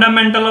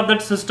fundamental of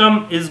that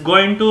system is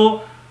going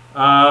to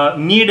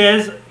need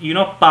is, you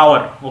know,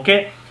 power.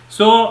 Okay,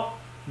 so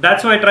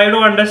that's why I try to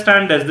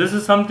understand this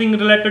is something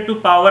related to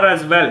power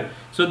as well.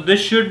 So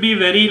this should be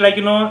very, like,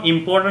 you know,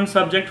 important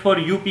subject for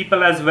you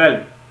people as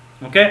well.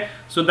 Okay,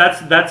 so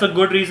that's a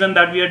good reason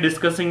that we are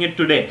discussing it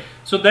today.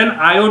 So then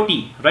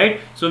IoT, right?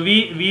 So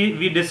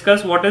we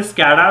discussed what is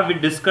SCADA. We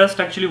discussed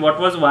actually what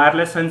was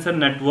wireless sensor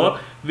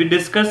network. We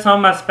discussed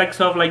some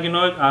aspects of, like,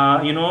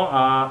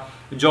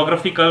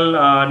 geographical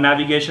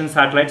navigation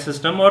satellite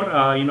system, or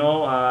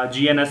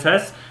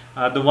GNSS,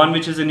 the one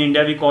which is in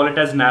India we call it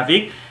as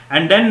NAVIC.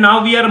 And then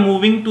now we are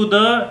moving to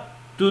the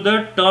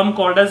term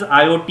called as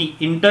IoT,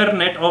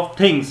 Internet of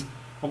Things.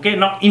 Okay,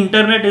 now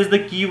internet is the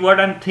keyword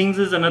and things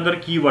is another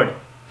keyword.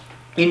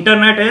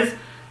 Internet is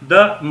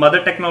the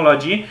mother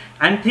technology,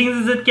 and things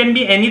is, it can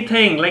be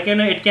anything, like, you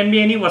know, it can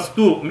be any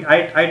vastu.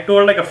 I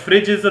told, like, a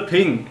fridge is a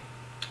thing,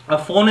 a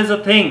phone is a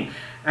thing,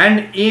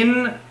 and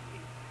in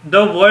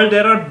the world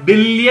there are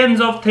billions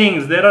of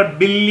things. There are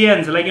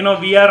billions, like, you know,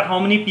 we are how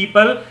many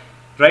people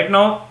right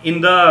now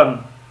in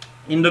the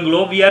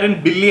globe? We are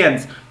in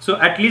billions. So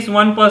at least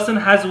one person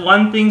has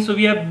one thing, so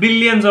we have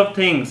billions of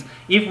things.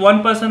 If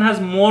one person has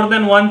more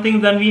than one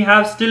thing, then we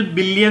have still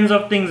billions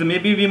of things.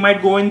 Maybe we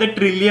might go in the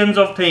trillions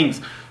of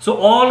things. So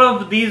all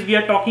of these, we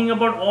are talking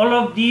about all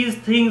of these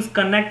things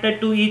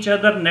connected to each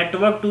other,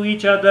 network to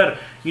each other,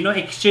 you know,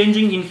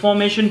 exchanging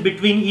information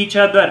between each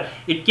other.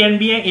 It can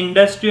be an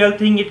industrial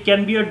thing, it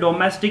can be a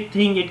domestic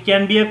thing, it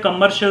can be a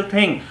commercial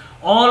thing.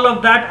 All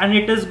of that, and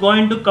it is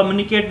going to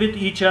communicate with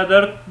each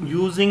other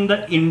using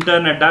the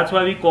internet. That's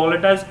why we call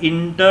it as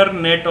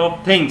Internet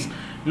of Things.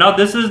 Now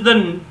this was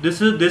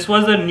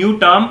a new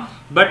term,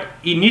 but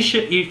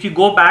if you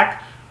go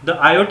back, the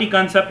IoT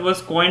concept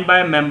was coined by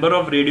a member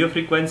of radio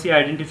frequency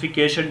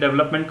identification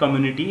development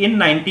community in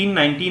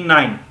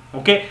 1999.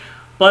 Okay,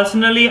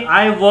 personally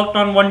I worked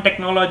on one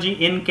technology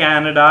in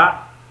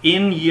Canada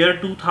in year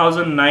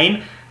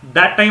 2009.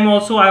 That time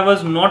also I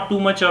was not too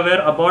much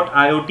aware about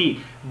IoT,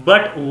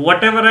 but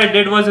whatever I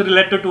did was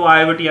related to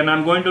IoT, and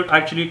I'm going to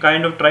actually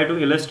kind of try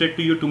to illustrate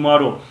to you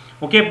tomorrow.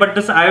 Okay, but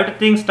this IoT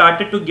thing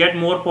started to get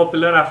more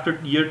popular after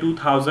year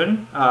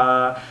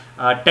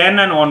 2010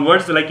 and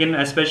onwards, like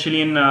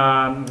especially in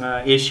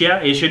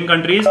Asian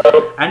countries,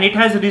 and it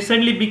has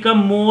recently become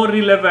more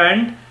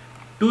relevant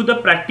to the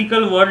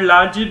practical world,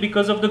 largely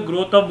because of the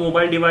growth of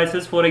mobile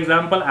devices. For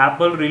example,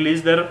 Apple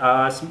released their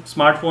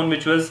smartphone,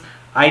 which was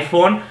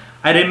iPhone.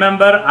 I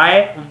remember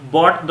I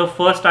bought the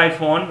first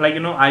iPhone, like,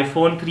 you know,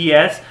 iPhone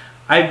 3S.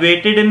 I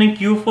waited in a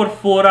queue for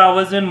 4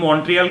 hours in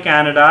Montreal,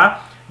 Canada.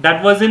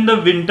 That was in the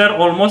winter,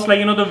 almost like,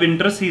 you know, the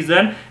winter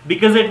season,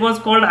 because it was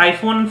called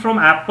iPhone from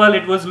Apple.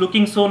 It was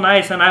looking so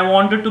nice, and I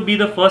wanted to be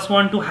the first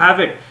one to have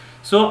it.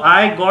 So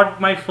I got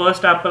my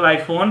first Apple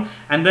iPhone,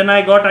 and then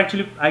I got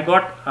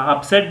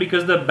upset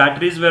because the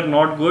batteries were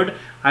not good.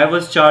 I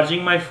was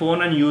charging my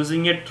phone and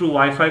using it through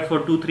Wi-Fi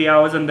for 2-3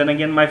 hours, and then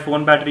again my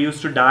phone battery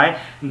used to die,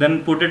 and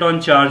then put it on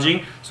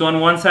charging. So on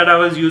one side I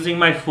was using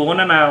my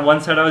phone, and on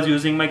one side I was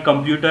using my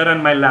computer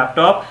and my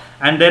laptop,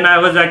 and then I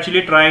was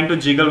actually trying to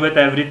jiggle with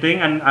everything,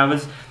 and I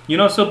was, you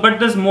know, so, but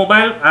this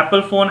mobile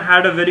Apple phone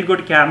had a very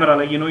good camera,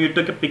 like, you know, you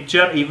took a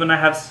picture. Even I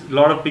have a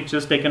lot of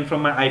pictures taken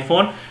from my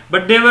iPhone,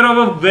 but they were of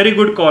a very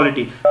good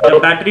quality. The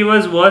battery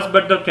was worse,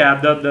 but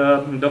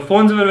the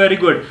phones were very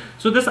good.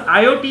 So this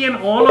IoT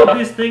and all of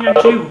these things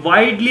actually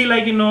widely,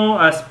 like, you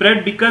know,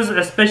 spread,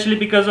 especially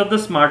because of the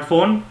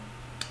smartphone,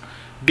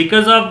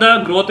 because of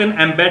the growth in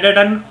embedded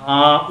and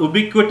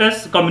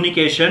ubiquitous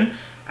communication,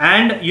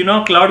 and, you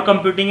know, cloud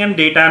computing and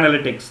data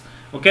analytics.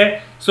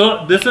 Okay,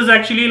 so this is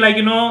actually, like,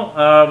 you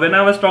know, when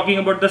I was talking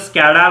about the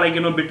SCADA, like, you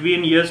know,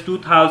 between years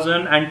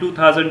 2000 and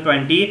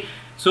 2020.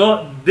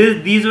 So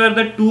these were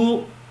the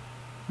two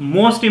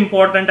most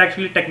important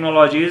actually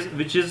technologies,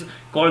 which is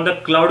called the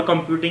cloud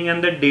computing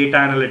and the data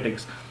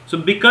analytics. So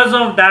because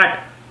of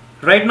that,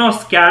 right now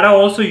SCADA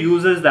also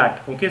uses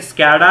that. Okay,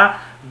 SCADA,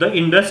 the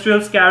industrial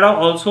SCADA,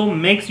 also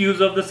makes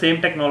use of the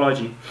same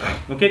technology.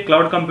 Okay,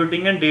 cloud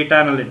computing and data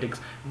analytics.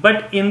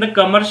 But in the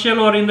commercial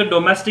or in the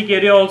domestic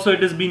area also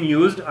it is being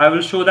used. I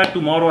will show that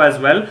tomorrow as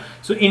well.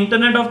 So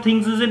Internet of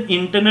Things is an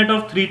internet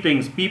of three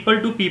things,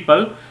 people to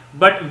people.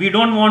 But we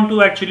don't want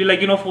to actually,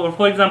 like, you know,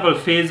 for example,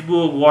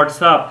 Facebook,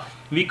 WhatsApp,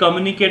 we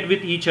communicate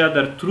with each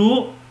other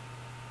through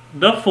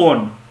the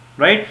phone,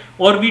 right?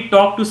 Or we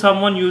talk to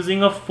someone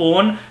using a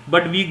phone,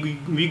 but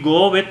we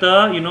go with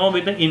a, you know,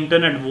 with the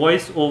internet,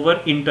 voice over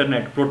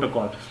internet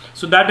protocol.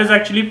 So that is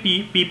actually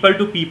people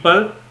to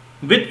people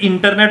with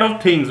Internet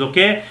of Things.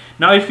 Okay,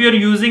 now if you're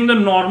using the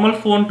normal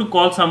phone to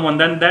call someone,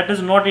 then that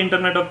is not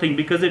Internet of Things,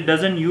 because it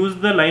doesn't use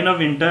the line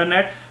of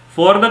internet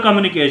for the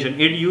communication.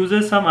 It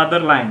uses some other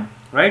line.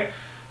 right?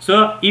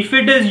 So if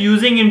it is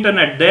using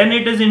internet, then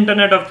it is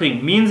Internet of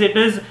Things, means it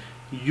is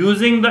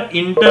using the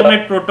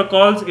internet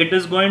protocols. It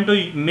is going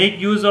to make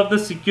use of the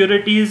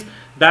securities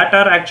that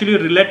are actually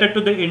related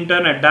to the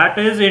internet. That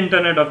is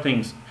Internet of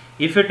Things.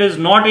 If it is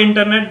not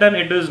internet, then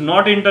it is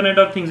not Internet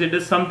of Things, it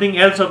is something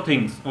else of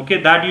things.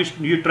 Okay, that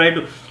you try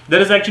to,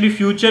 there is actually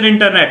future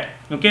internet.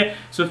 Okay,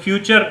 so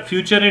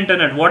future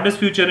internet, what is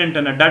future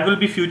internet? That will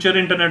be future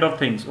Internet of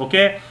Things.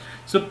 Okay,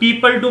 so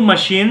people to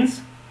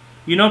machines,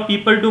 you know,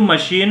 people to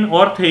machine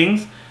or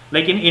things,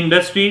 like in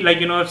industry, like,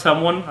 you know, if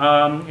someone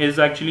is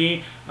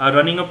actually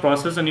running a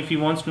process, and if he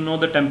wants to know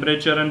the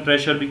temperature and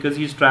pressure because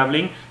he's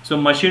traveling, so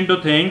machine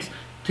to things,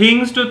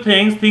 things to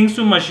things, things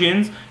to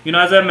machines. You know,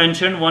 as I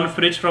mentioned, one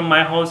fridge from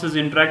my house is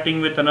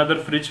interacting with another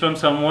fridge from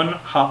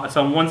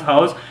someone's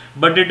house,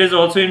 but it is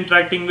also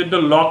interacting with the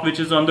lock which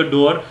is on the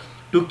door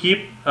to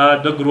keep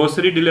the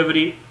grocery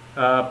delivery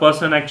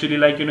person actually,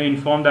 like, you know,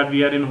 informed that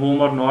we are in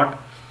home or not.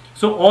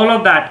 So all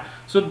of that,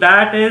 so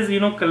that is, you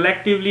know,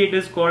 collectively it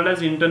is called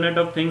as Internet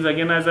of Things.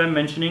 Again, as I'm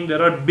mentioning,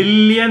 there are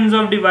billions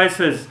of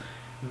devices,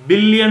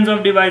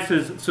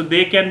 so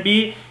they can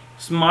be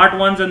smart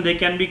ones and they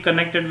can be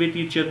connected with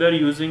each other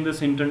using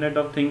this Internet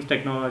of Things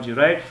technology,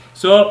 right?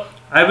 So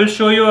I will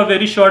show you a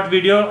very short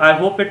video. I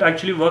hope it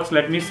actually works.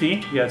 Let me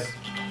see. Yes.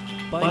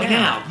 By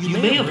now, you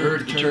may have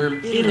heard the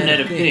term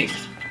Internet of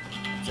Things.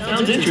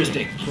 Sounds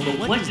interesting,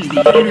 but what does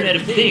the Internet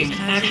of Things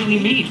actually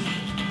mean?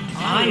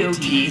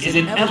 IoT is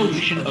an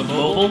evolution of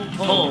mobile,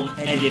 home,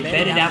 and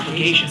embedded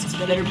applications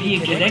that are being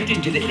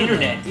connected to the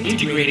internet,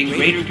 integrating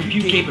greater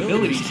compute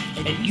capabilities,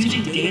 and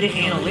using data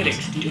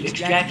analytics to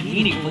extract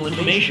meaningful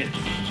information.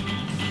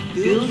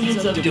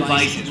 Billions of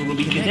devices will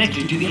be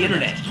connected to the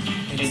internet,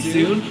 and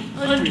soon,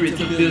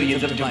 hundreds of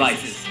billions of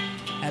devices.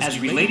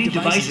 As related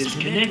devices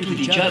connect with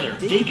each other,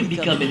 they can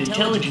become an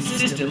intelligent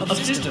system of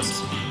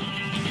systems.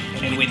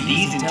 And when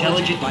these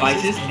intelligent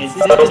devices and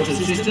systems of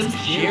systems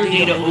share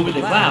data over the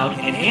cloud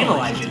and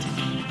analyze it,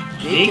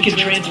 they can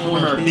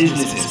transform our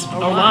businesses,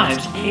 our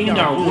lives, and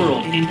our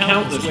world in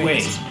countless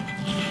ways.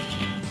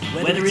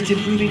 Whether it's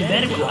improving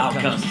medical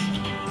outcomes,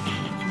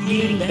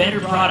 creating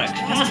better products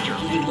faster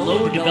with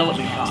lower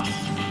development costs,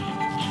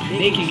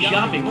 making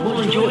shopping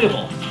more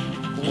enjoyable,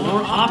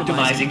 or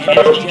optimizing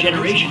energy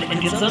generation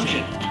and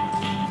consumption.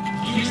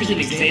 Here's an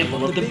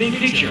example of the big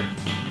picture.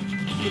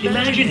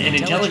 Imagine an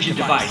intelligent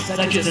device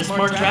such as a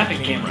smart traffic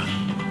camera.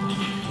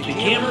 The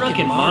camera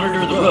can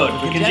monitor the road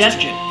for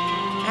congestion,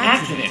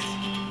 accidents,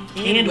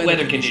 and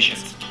weather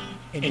conditions,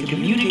 and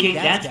communicate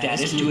that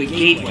status to a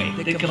gateway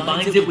that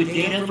combines it with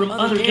data from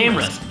other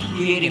cameras,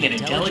 creating an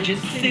intelligent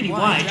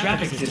citywide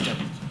traffic system.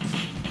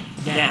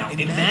 Now,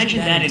 imagine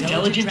that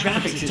intelligent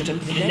traffic system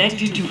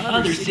connected to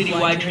other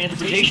citywide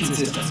transportation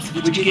systems,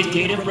 which get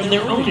data from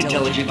their own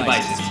intelligent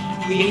devices,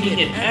 creating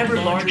an ever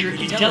larger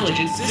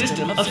intelligent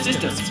system of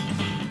systems.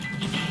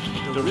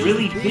 The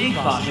really big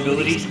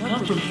possibilities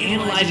come from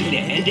analyzing the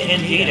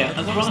end-to-end data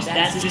across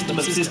that system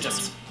of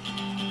systems.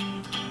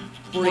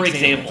 For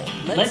example,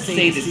 let's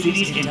say the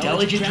city's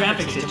intelligent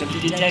traffic system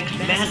detects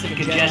massive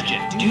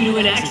congestion due to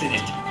an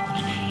accident.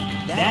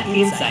 That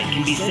insight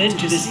can be sent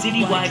to the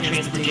citywide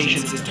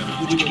transportation system,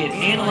 which can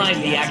analyze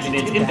the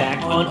accident's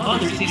impact on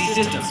other city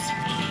systems.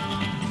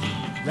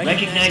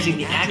 Recognizing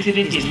the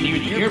accident is near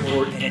the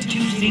airport and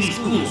two city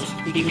schools,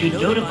 it could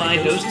notify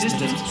those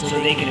systems so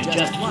they can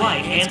adjust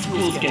flight and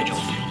school schedules.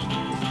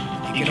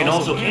 It can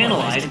also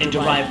analyze and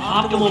derive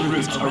optimal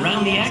routes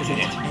around the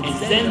accident and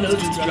send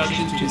those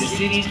instructions to the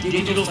city's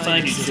digital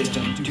signage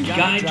system to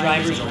guide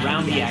drivers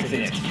around the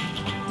accident.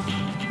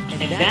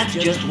 And that's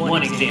just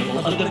one example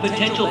of the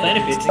potential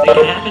benefits that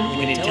can happen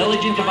when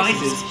intelligent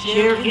devices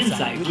share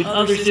insight with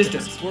other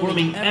systems,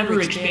 forming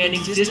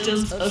ever-expanding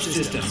systems of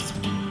systems.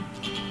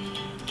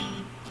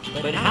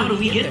 But how do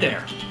we get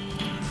there?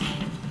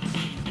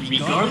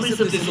 Regardless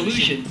of the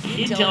solution,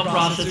 Intel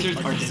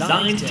processors are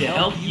designed to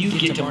help you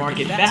get to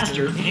market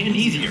faster and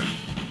easier.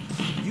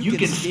 You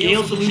can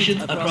scale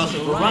solutions across a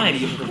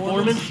variety of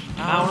performance,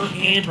 power,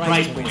 and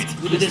price points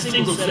with a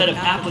single set of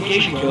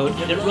application code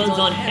that runs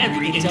on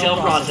every Intel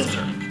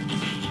processor.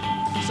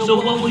 So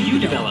what will you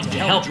develop to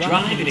help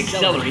drive and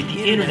accelerate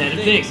the Internet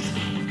of Things?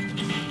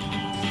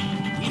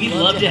 We'd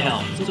love to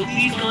help, so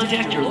please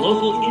contact your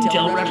local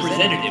Intel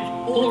representative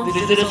or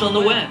visit us on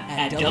the web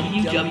at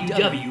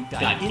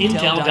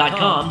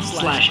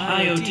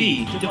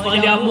www.intel.com/IoT to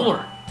find out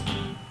more.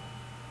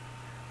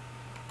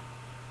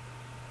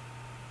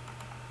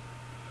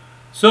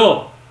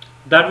 So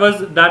that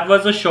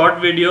was a short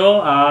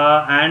video,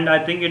 and I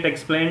think it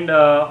explained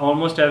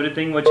almost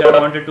everything which I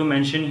wanted to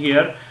mention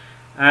here.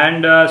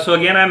 And so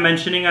again, I'm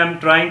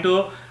trying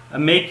to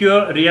make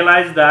you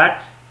realize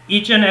that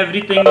each and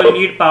everything will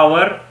need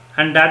power,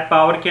 and that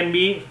power can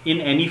be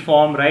in any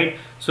form, right?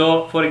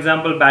 So for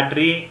example,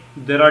 battery,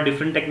 there are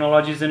different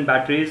technologies in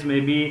batteries.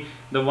 Maybe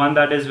the one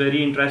that is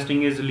very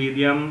interesting is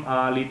lithium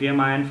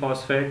iron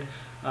phosphate,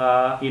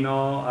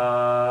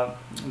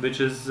 which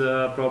is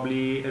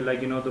probably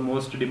like, the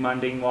most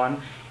demanding one.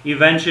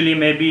 Eventually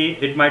maybe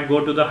it might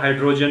go to the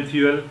hydrogen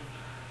fuel,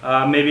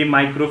 maybe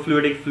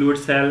microfluidic fluid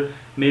cell,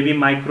 maybe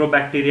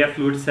microbacteria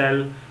fluid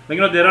cell. Like,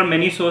 there are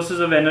many sources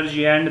of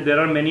energy, and there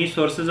are many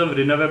sources of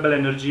renewable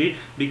energy,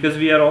 because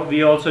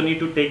we also need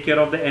to take care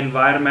of the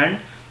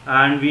environment,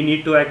 and we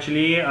need to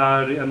actually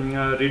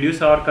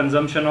reduce our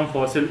consumption of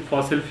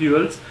fossil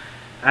fuels.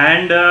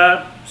 And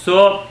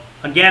so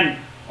again,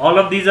 all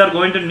of these are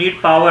going to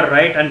need power,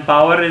 right? And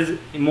power is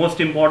the most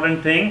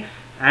important thing.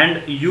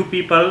 And you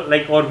people,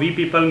 or we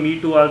people,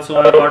 me too also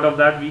are part of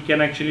that. We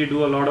can actually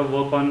do a lot of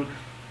work on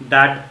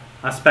that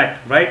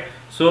aspect, right?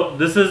 So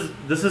this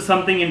is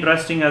something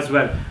interesting as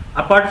well.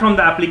 Apart from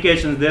the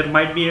applications, there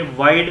might be a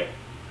wide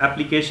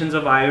applications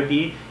of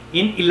IoT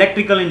in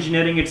electrical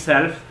engineering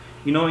itself,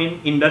 in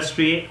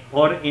industry,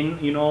 or in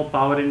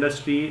power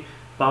industry,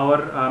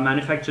 power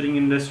manufacturing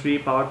industry,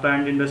 power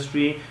plant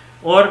industry,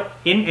 or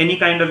in any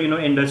kind of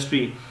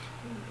industry.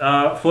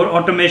 For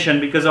automation,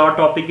 because our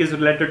topic is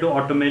related to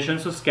automation,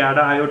 so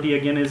SCADA IoT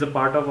again is a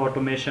part of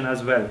automation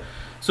as well.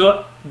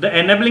 So the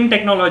enabling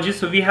technologies,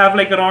 so we have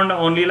around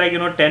only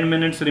 10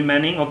 minutes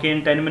remaining. Okay,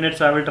 in 10 minutes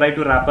I will try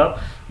to wrap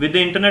up. With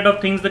the Internet of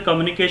Things, the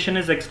communication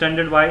is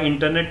extended via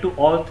internet to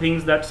all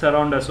things that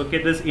surround us.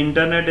 Okay, this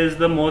internet is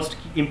the most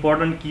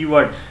important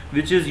keyword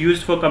which is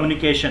used for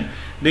communication.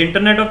 The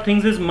Internet of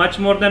Things is much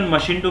more than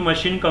machine to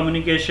machine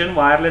communication,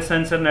 wireless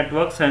sensor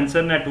network,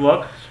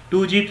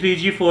 2G,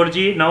 3G,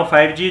 4G, now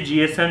 5G,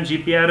 GSM,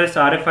 GPRS,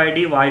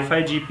 RFID,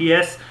 Wi-Fi,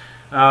 GPS,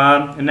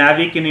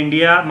 NAVIC in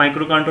India,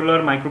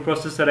 microcontroller,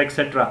 microprocessor,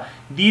 etc.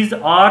 These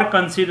are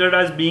considered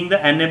as being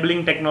the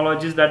enabling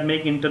technologies that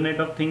make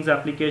Internet of Things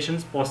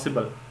applications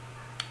possible.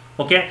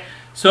 Okay,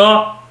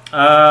 so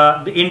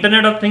the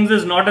Internet of Things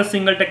is not a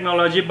single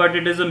technology, but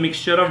it is a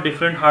mixture of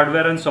different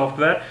hardware and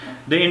software.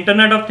 The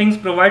Internet of Things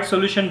provides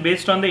solution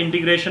based on the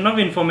integration of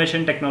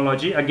information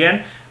technology.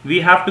 Again,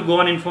 we have to go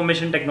on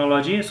information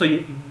technology. So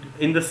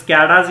in the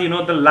SCADAs,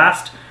 the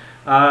last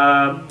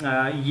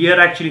year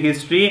actually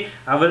history,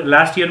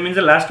 last year means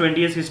the last 20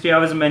 years history, I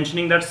was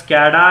mentioning that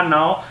SCADA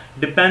now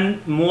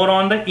depend more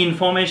on the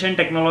information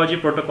technology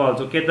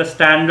protocols, okay, the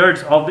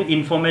standards of the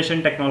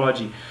information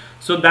technology.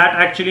 So that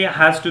actually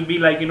has to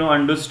be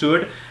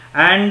understood,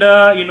 and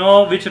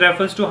which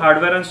refers to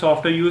hardware and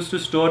software used to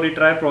store,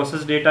 retrieve,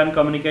 process data, and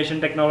communication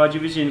technology,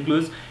 which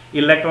includes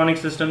electronic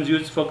systems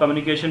used for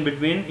communication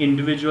between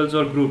individuals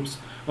or groups.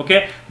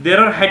 Okay, there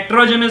are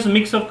heterogeneous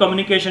mix of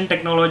communication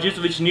technologies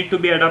which need to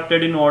be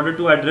adapted in order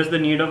to address the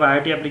need of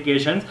IoT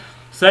applications,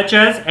 such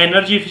as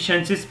energy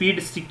efficiency,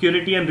 speed,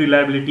 security, and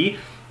reliability.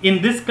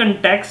 In this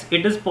context,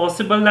 it is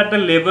possible that the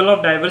level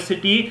of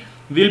diversity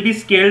will be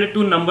scaled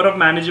to number of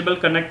manageable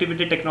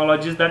connectivity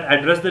technologies that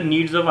address the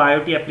needs of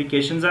IoT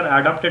applications are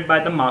adopted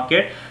by the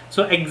market.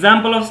 So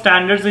example of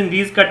standards in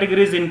these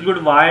categories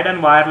include wired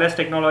and wireless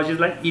technologies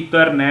like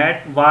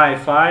Ethernet,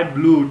 Wi-Fi,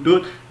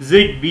 Bluetooth,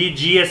 Zigbee,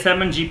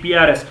 GSM, and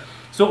GPRS.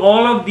 So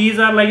all of these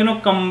are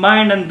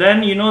combined, and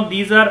then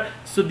these are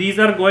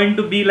going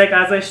to be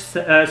as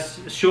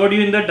I showed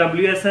you in the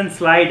WSN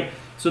slide.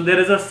 So there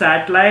is a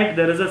satellite,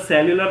 there is a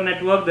cellular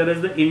network, there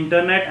is the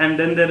internet, and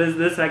then there is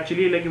this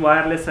actually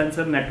wireless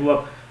sensor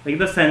network,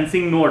 the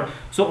sensing node.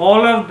 So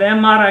all of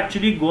them are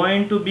actually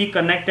going to be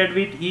connected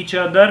with each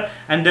other,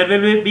 and there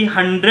will be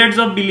hundreds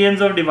of billions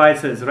of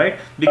devices, right?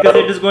 Because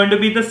it is going to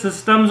be the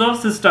systems of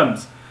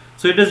systems.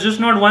 So it is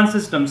just not one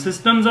system.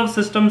 Systems of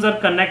systems are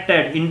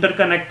connected,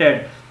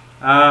 interconnected,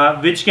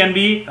 which can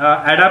be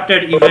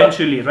adapted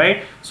eventually,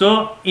 right?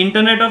 So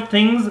Internet of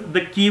Things,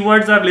 the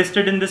keywords are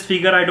listed in this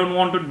figure. I don't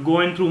want to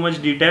go in too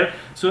much detail.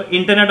 So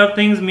Internet of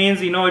Things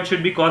means it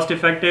should be cost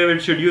effective,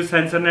 it should use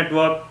sensor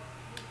network,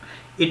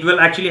 it will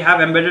actually have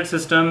embedded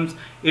systems,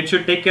 it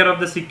should take care of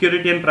the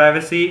security and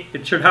privacy,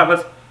 it should have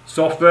a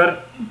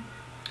software,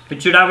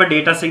 it should have a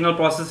data signal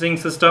processing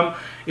system,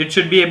 it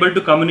should be able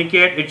to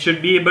communicate, it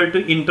should be able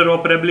to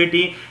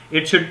interoperability,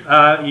 it should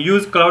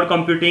use cloud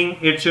computing,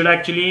 it should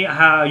actually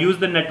use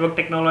the network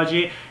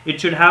technology,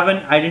 it should have an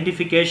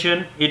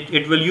identification,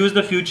 it will use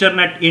the future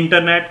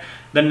internet,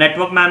 the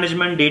network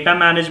management, data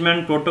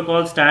management,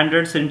 protocol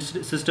standards,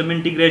 system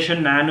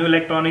integration, nano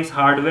electronics,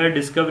 hardware,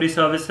 discovery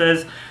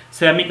services,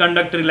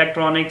 semiconductor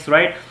electronics,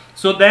 right?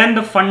 So then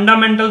the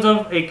fundamentals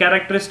of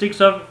characteristics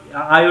of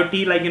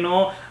IoT,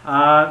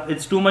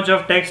 it's too much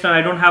of text and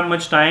I don't have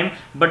much time,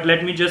 but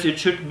let me just, it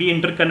should be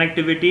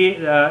interconnectivity,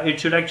 it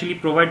should actually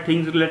provide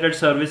things related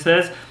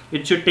services,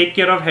 it should take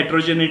care of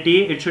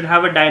heterogeneity, it should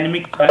have a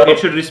dynamic, it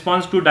should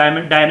respond to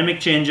dynamic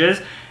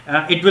changes,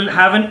 it will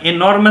have an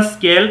enormous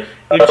scale,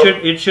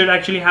 it should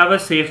actually have a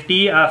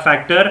safety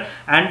factor,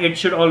 and it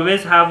should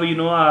always have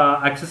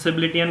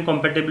accessibility and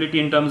compatibility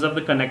in terms of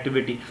the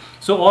connectivity.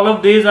 So all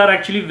of these are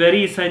actually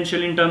very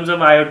essential in terms of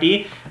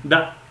IoT.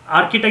 The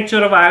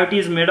architecture of IoT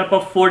is made up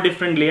of 4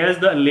 different layers.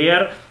 The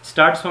layer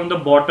starts from the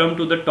bottom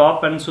to the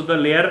top, and so the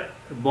layer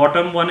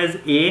bottom one is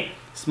A,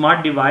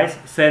 smart device,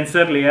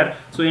 sensor layer.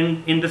 So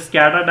in the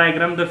SCADA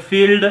diagram, the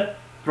field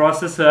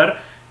processor,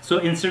 so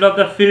instead of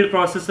the field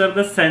processor,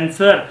 the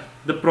sensor,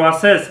 the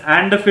process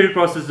and the field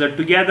processor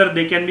together,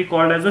 they can be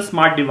called as a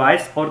smart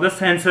device or the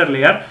sensor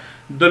layer.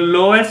 The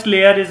lowest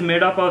layer is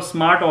made up of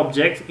smart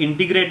objects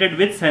integrated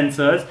with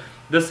sensors.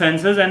 The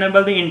sensors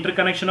enable the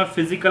interconnection of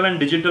physical and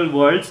digital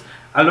worlds,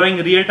 allowing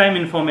real-time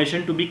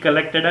information to be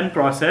collected and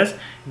processed.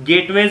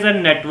 Gateways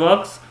and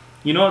networks,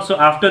 so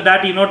after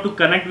that, to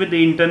connect with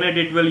the internet,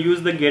 it will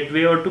use the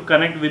gateway, or to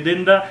connect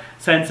within the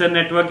sensor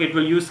network, it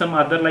will use some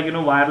other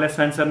wireless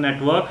sensor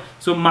network.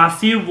 So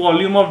massive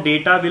volume of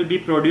data will be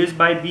produced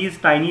by these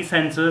tiny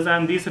sensors,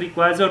 and this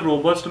requires a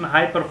robust and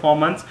high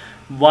performance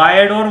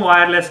wired or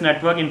wireless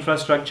network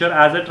infrastructure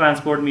as a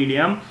transport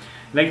medium.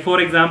 Like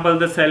for example,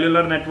 the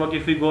cellular network,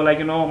 if we go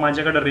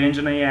माझ्याकडे range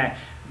नाही आहे,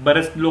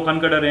 बरेच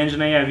लोकांकडे range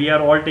नाही आहे, we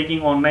are all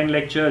taking online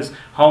lectures.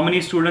 How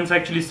many students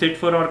actually sit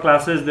for our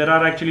classes? There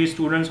are actually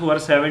students who are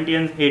 70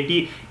 and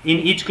 80 in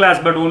each class,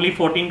 but only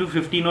 14 to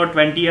 15 or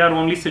 20 are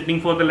only sitting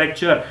for the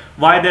lecture.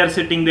 Why they are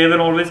sitting? They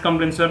will always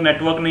complain, sir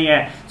network नाही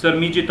आहे, sir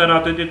मी जिथं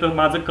राहतो तिथं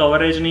माझं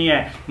coverage नाही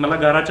आहे, मला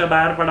घराच्या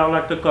बाहेर पडावं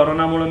लागतं,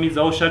 कोरोनामुळे मी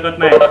जाऊ शकत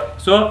नाही.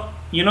 सो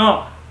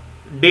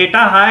डेटा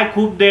हाय,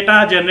 खूप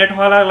डेटा जनरेट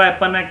व्हायला लागलाय,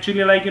 पण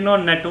ऍक्च्युली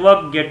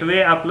नेटवर्क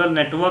गेटवे आपलं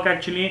नेटवर्क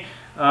ऍक्च्युली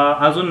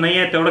अजून नाही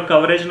आहे, तेवढं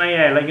कव्हरेज नाही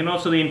आहे.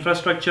 So the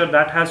infrastructure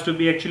that has to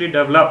be actually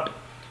developed,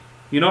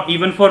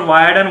 even for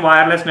wired and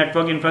wireless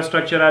network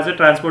infrastructure as a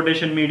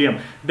transportation medium.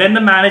 Then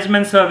the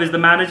management service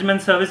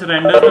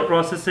renders the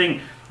processing,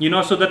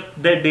 so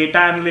that the data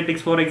analytics,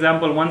 for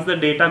example, once the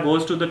data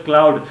goes to the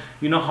cloud,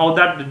 how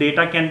that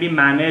data can be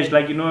managed.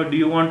 Do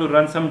you want to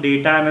run some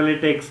data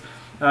analytics?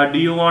 Do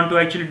you want to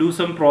actually do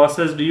some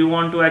process? Do you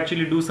want to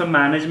actually do some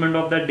management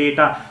of that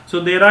data? So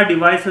there are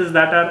devices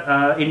that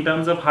are in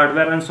terms of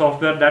hardware and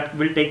software that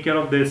will take care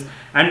of this.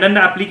 And then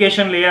the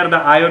application layer, the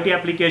IoT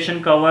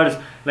application covers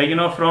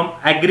from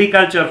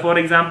agriculture. For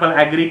example,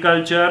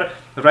 agriculture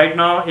right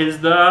now is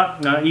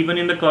the even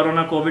in the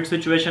corona COVID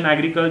situation,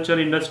 agriculture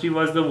industry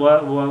was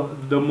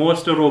the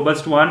most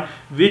robust one,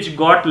 which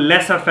got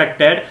less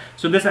affected.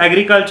 So this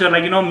agriculture,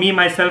 me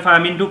myself,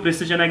 I'm into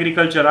precision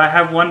agriculture. I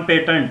have one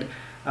patent,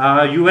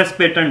 US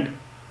patent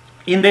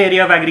in the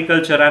area of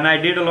agriculture, and I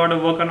did a lot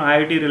of work on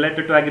IoT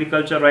related to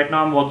agriculture. Right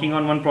now I'm working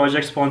on one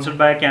project sponsored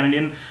by a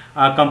Canadian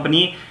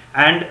company,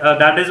 and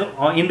that is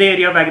in the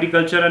area of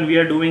agriculture, and we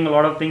are doing a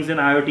lot of things in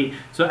IoT.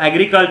 So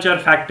agriculture,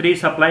 factory,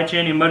 supply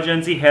chain,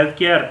 emergency,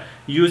 healthcare,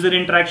 user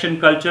interaction,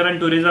 culture and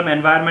tourism,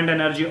 environment,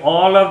 energy,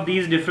 all of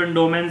these different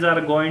domains are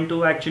going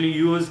to actually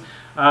use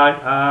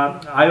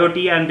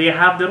IoT, and they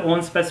have their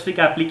own specific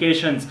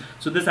applications.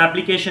 So this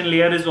application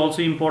layer is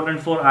also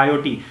important for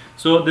IoT.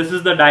 So this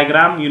is the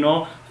diagram,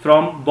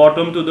 from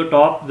bottom to the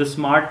top: the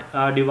smart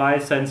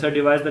device, sensor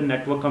device, the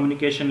network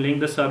communication link,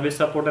 the service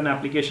support and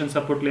application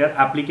support layer,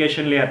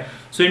 application layer.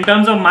 So in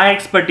terms of my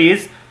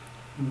expertise,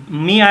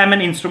 I am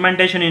an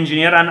instrumentation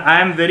engineer, and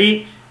I'm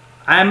very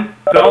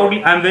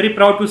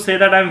proud to say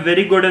that I'm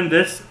very good in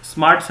this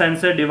smart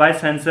sensor device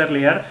sensor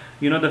layer,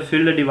 the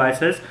field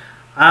devices.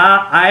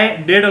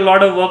 I did a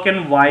lot of work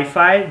in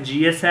Wi-Fi,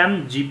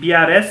 GSM,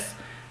 GPRS,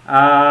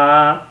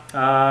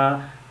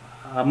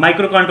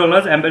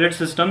 microcontrollers, embedded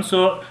systems,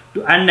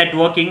 and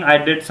networking I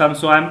did some.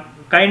 So I'm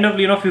kind of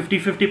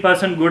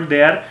 50% good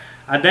there.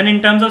 Then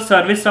in terms of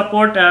service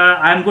support,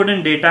 I'm good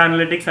in data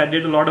analytics. I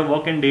did a lot of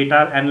work in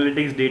data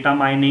analytics, data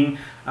mining,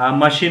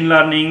 machine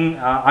learning,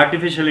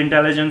 artificial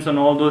intelligence, and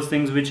all those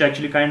things which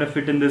actually kind of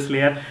fit in this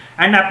layer.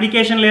 And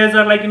application layers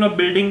are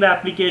building the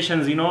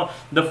applications,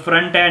 the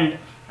front end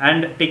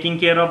and taking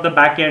care of the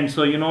back end.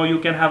 So you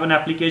can have an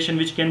application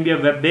which can be a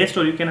web based,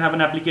 or you can have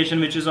an application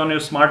which is on your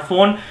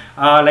smartphone,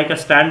 like a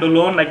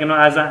standalone,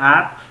 as an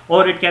app,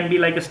 or it can be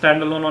like a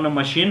standalone on a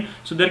machine.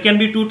 So there can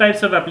be two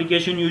types of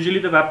application. Usually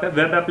the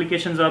web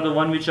applications are the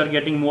one which are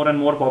getting more and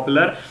more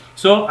popular.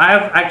 So I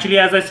have actually,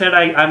 as I said,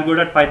 I'm good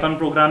at Python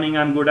programming,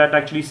 I'm good at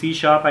actually C#,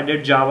 I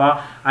did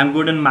Java, I'm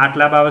good in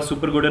MATLAB, I was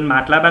super good in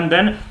MATLAB. And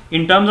then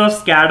in terms of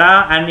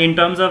SCADA and in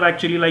terms of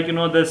actually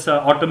this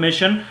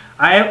automation,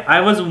 I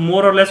was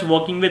more or less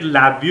working with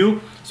LabVIEW.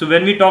 So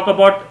when we talk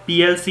about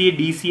PLC,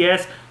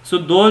 DCS, so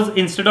those,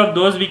 instead of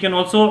those, we can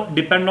also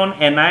depend on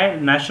NI,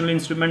 National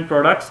Instrument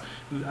Products.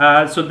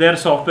 So their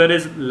software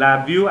is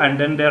LabVIEW, and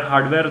then their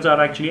hardwares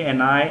are actually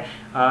NI,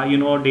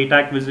 data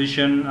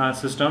acquisition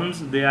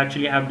systems. They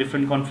actually have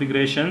different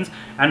configurations,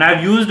 and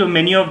I've used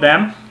many of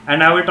them,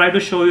 and I will try to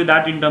show you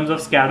that in terms of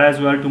SCADA as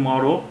well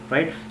tomorrow,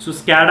 right? So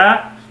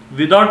SCADA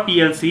without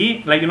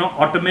PLC,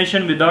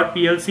 automation without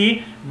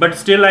PLC, but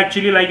still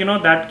actually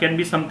that can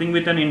be something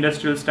with an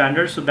industrial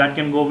standard. So that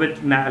can go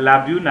with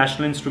LabVIEW,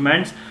 National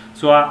Instruments.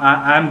 So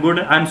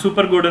I'm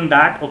super good in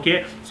that.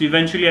 Okay, so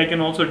eventually I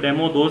can also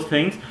demo those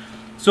things.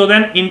 So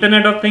then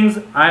Internet of Things,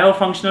 IO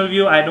functional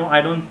view, I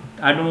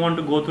don't want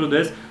to go through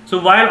this. So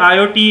while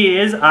IoT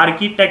is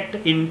architect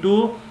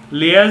into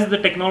layers, the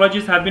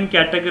technologies have been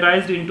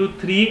categorized into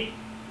three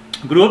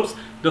groups.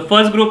 The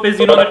first group is,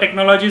 the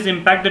technologies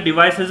impact the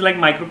devices like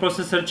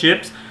microprocessor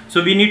chips.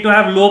 So we need to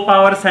have low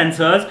power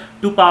sensors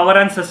to power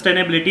and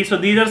sustainability. So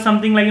these are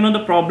something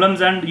the problems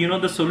and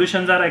the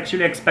solutions are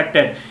actually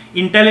expected.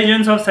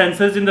 Intelligence of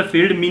sensors in the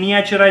field,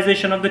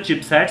 miniaturization of the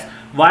chipsets,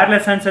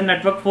 wireless sensor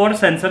network for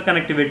sensor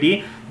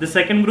connectivity. The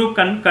second group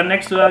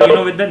connects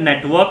with the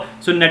network.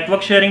 So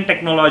network sharing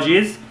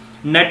technologies.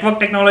 network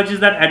technologies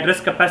that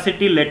address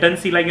capacity,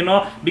 latency, like, you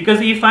know,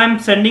 because if I'm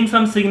sending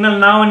some signal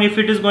now and if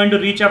it is going to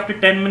reach after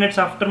 10 minutes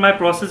after my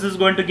process is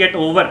going to get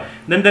over,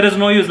 then there is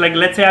no use. Like,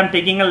 let's say I'm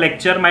taking a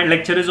lecture, my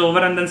lecture is over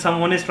and then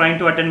someone is trying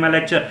to attend my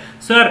lecture.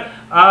 Sir,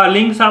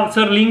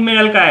 link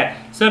मिळेल काय?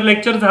 Sir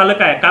lecture झालं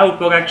काय? काय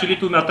उपयोग? Actually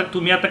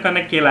तुम्ही आता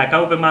connect केलाय,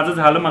 काय उपयोग? माझं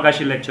झालं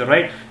मगाशी lecture,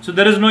 right? So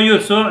there is no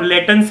use. So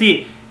latency,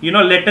 you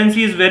know,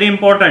 latency is very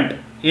important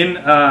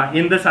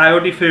in this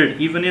IoT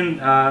field, even in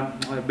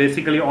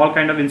basically all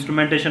kind of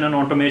instrumentation and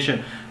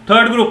automation.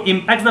 Third group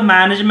impacts the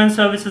management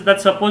services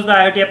that support the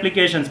IoT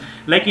applications,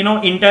 like, you know,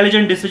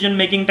 intelligent decision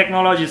making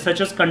technologies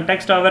such as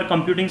context aware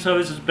computing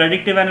services,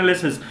 predictive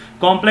analysis,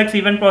 complex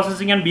event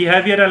processing and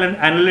behavioral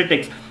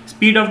analytics,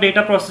 speed of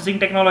data processing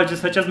technologies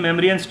such as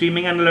memory and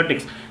streaming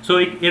analytics. So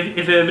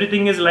if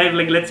everything is live,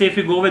 like let's say if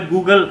you go with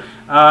Google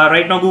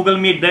right now, Google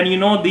Meet, then, you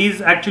know,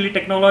 these actually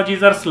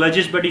technologies are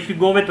sluggish. But if you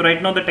go with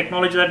right now the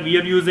technology that we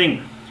are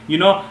using, you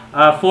know,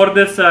 for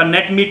this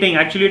net meeting,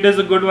 actually it is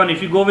a good one.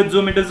 If you go with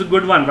Zoom, it is a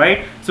good one,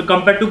 right? So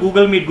compared to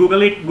Google Meet,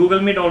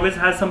 Google Meet always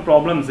has some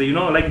problems, you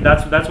know, like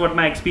that's what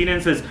my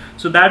experience is.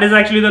 So that is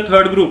actually the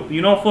third group,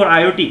 you know, for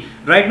IoT.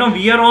 Right now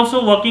we are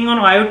also working on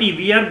IoT.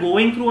 We are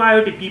going through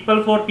IoT,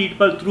 people for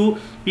people, through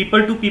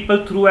people to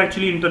people, through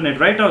actually internet,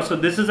 right? So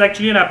this is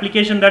actually an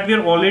application that we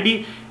are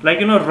already, like,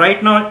 you know,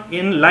 right now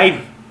in live,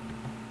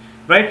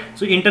 right?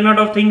 So Internet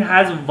of Things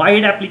has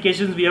wide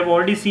applications. We have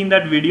already seen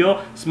that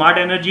video: smart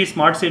energy,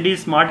 smart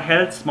cities, smart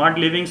health, smart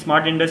living,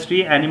 smart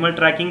industry, animal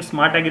tracking,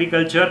 smart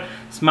agriculture,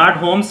 smart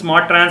homes,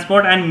 smart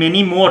transport, and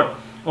many more.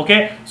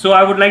 Okay, so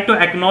I would like to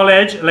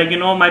acknowledge, like, you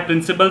know, my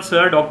principal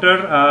sir, Dr.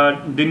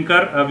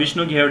 Dinkar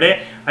Vishnu Ghevde.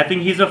 I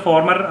think he's a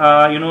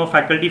former you know,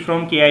 faculty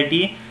from KIT.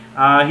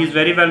 He's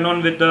very well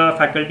known with the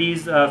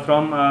faculties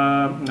from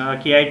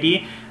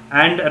KIT,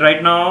 and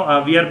right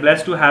now we are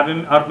blessed to have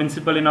him, our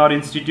principal, in our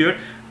institute.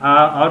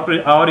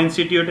 Our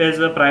institute is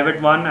a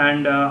private one,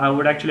 and I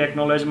would actually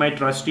acknowledge my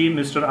trustee,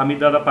 Mr. Amit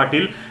Dada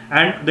Patil,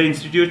 and the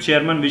institute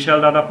chairman,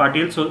 Vishal Dada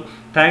Patil. So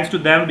thanks to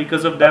them,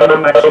 because of them,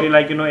 I'm actually,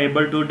 like, you know,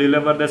 able to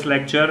deliver this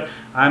lecture.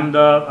 I'm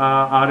the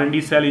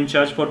R&D cell in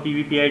charge for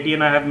PVPIT,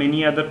 and I have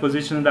many other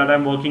positions that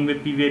I'm working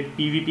with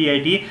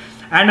PVPIT.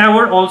 And I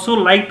would also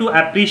like to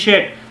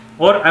appreciate,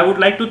 or I would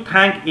like to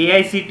thank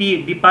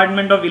AICT,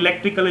 Department of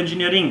Electrical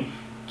Engineering,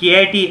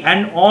 KIT,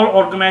 and all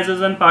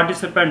organizers and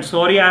participants.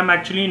 Sorry, I'm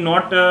actually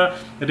not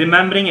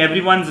remembering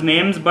everyone's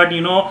names, but,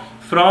 you know,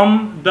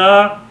 from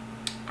the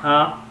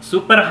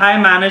super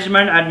high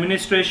management,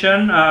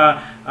 administration,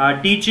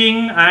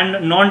 teaching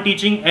and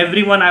non-teaching,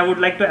 everyone, I would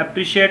like to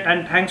appreciate,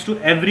 and thanks to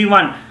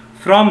everyone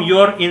from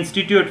your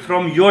institute,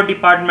 from your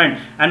department,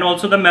 and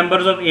also the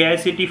members of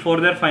AICT for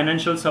their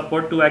financial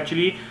support to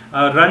actually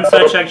run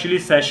such actually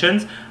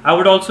sessions. I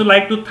would also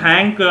like to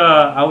thank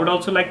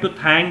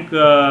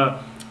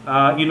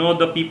you know,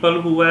 the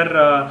people who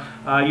were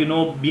you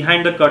know,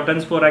 behind the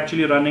curtains for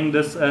actually running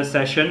this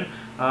session.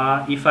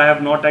 If I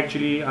have not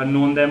actually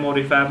known them, or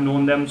if I have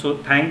known them, so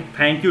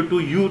thank you to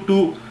you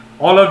too,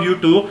 all of you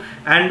too.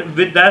 And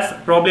with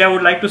that, probably I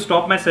would like to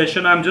stop my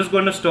session. I'm just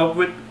going to stop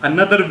with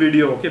another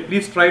video. Okay,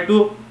 please try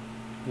to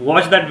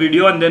watch that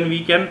video, and then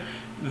we can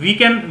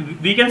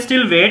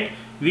still wait.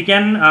 We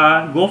can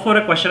go for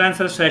a question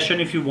answer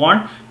session if you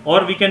want,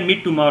 or we can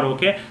meet tomorrow.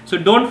 Okay, so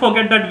don't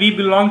forget that we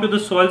belong to the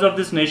soils of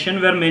this nation,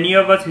 where many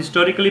of us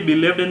historically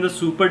believed in the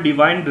super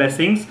divine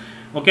blessings.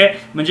 Okay,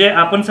 म्हणजे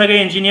आपण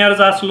सगळे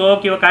engineers असलो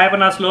किंवा काय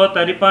पण असलो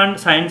तरी पण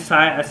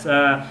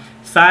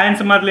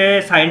सायन्स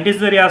मधले सायंटिस्ट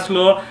जरी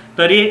असलो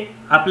तरी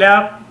आपल्या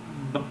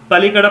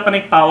पलीकडे पण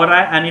एक पॉवर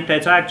आहे, आणि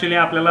त्याचा ऍक्च्युली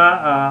आपल्याला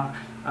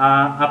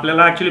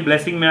ऍक्च्युली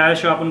ब्लेसिंग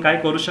मिळाल्याशिवाय आपण काय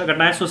करू शकत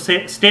नाही. So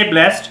stay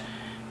blessed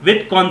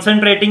with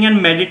concentrating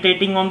and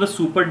meditating on the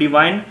super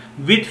divine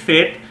with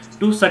faith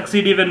to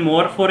succeed even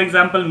more. For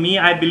example, me,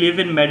 I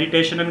believe in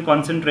meditation and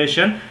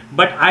concentration,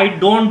 but I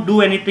don't do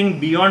anything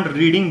beyond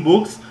reading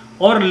books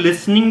or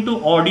listening to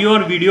audio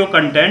or video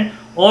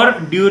content or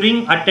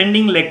during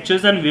attending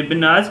lectures and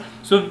webinars.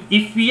 So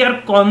if we are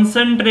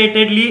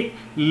concentratedly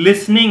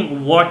listening,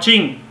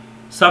 watching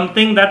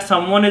something that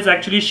someone is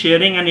actually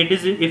sharing, and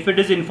if it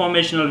is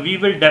informational, we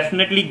will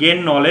definitely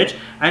gain knowledge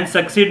and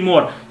succeed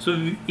more. So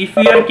if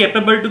we are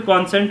capable to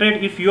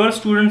concentrate, if your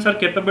students are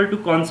capable to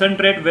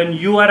concentrate when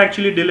you are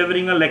actually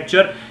delivering a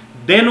lecture,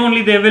 then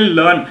only they will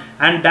learn,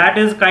 and that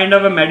is kind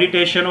of a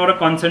meditation or a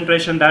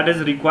concentration that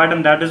is required,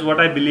 and that is what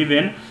I believe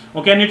in.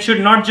 Okay, and it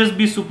should not just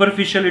be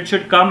superficial, it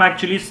should come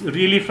actually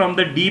really from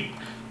the deep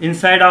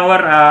inside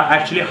our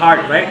actually heart,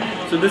 right?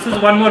 So this is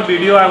one more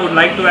video I would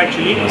like to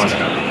actually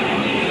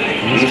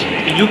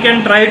you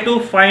can try to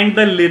find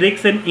the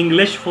lyrics in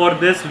English for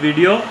this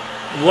video.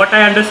 What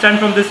I understand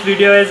from this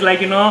video is,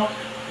 like, you know,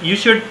 you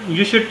should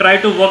try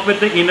to work with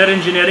the inner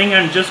engineering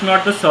and just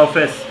not the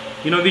surface.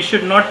 You know, we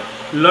should not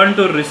learn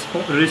to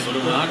respond, but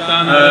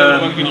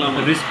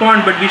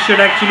we should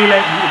actually,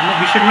 like,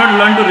 we should not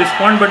learn to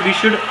respond, but we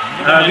should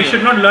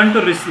not learn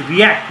to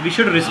react. We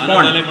should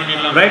respond,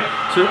 right?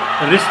 So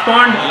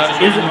respond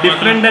is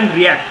different than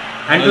react,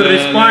 and to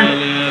respond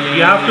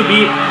you have to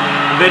be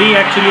very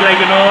actually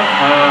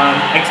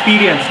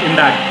experienced in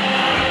that.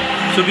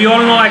 So we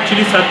all know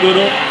actually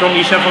Sadhguru from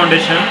Isha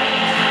Foundation.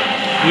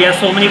 He has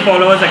so many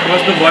followers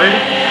across the world.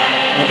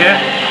 Okay.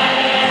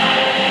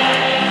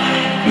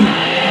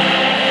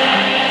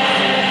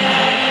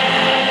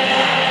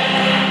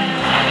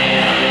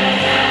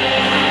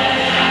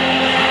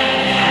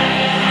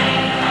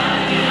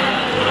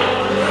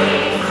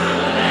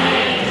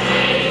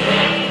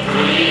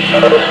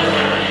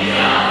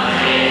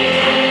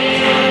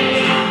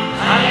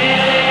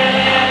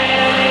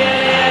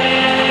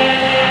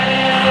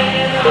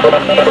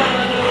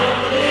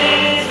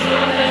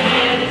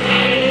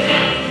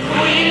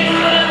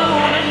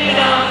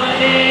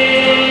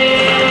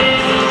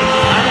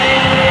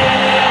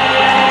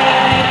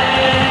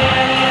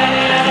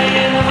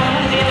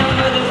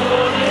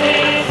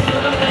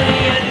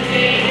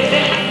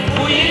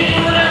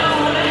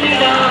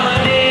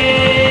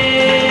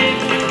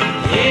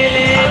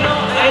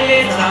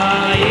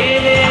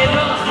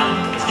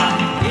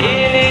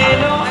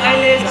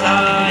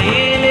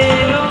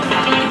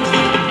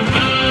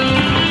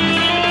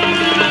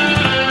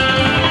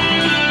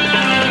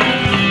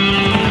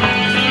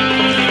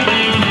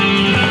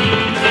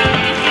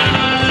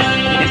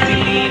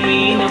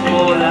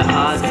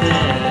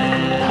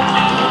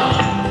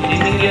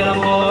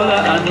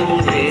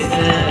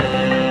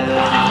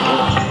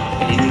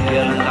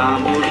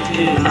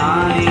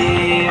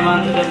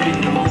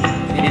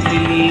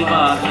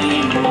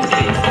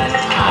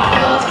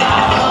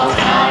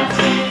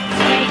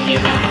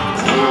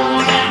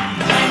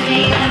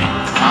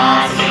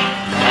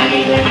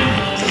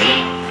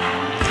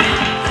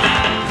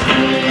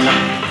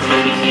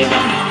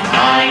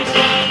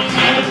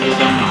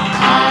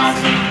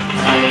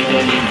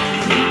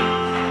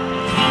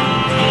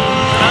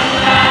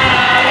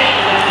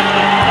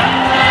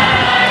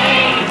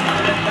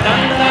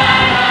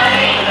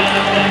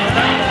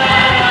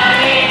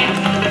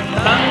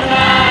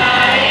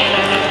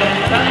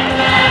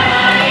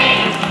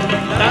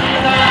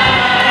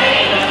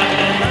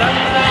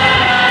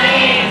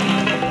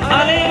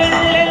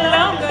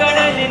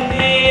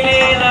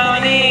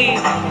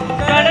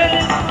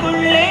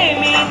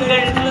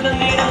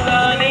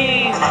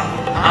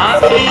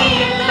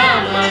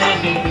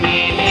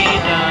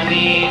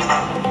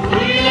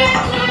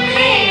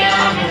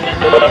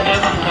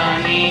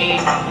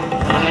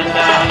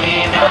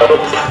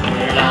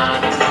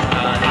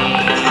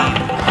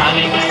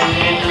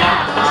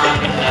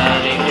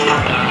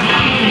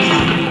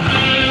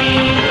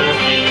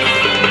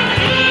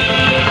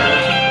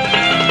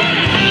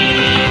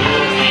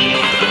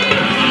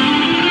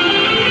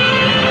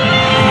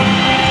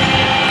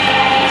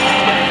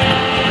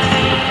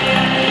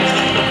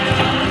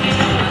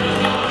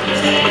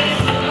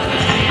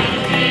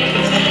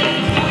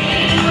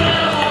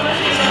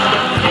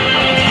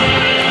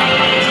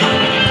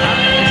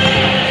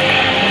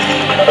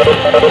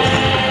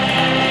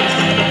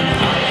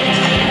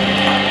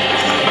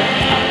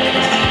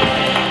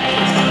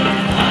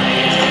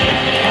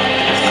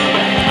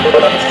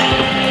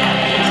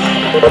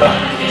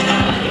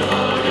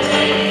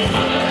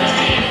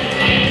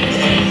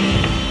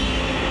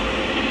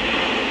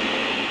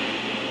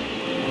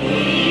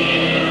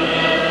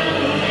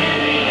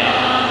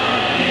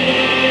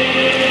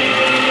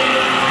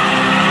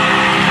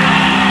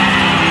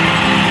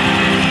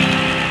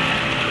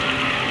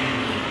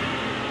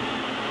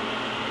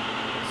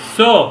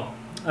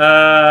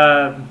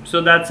 So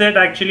that's it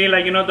actually,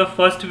 the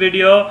first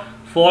video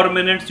 4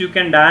 minutes you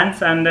can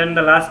dance, and then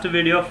the last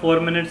video 4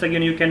 minutes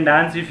again you can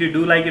dance. If you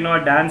do a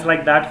dance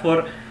like that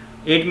for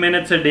 8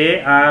 minutes a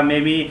day,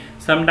 maybe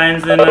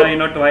sometimes in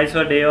twice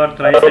a day or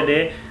thrice a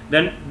day,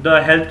 then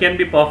the health can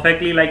be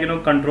perfectly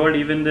controlled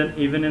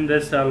even in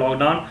this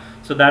lockdown.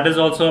 So that is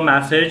also a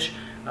message,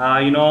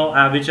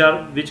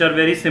 which are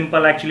very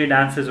simple actually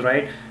dances,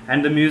 right?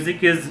 And the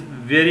music is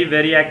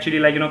very actually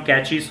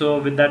catchy. So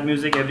with that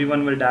music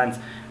everyone will dance,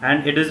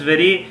 and it is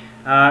very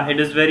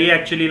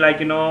actually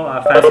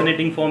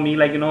fascinating for me,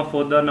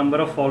 for the number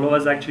of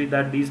followers actually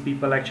that these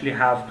people actually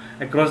have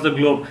across the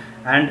globe.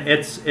 And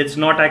it's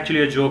not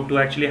actually a joke to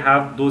actually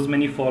have those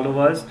many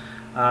followers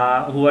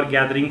who are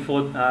gathering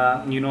for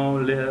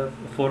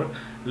for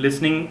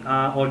listening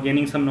or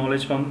gaining some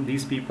knowledge from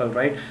these people,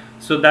 right?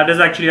 So that is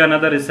actually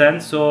another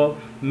essence. So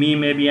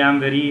maybe I'm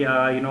very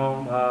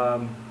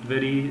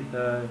very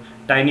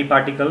tiny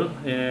particle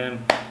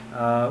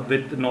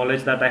with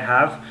knowledge that I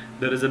have.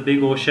 There is a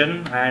big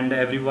ocean, and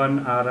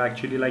everyone are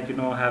actually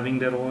having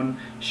their own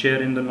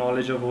share in the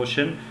knowledge of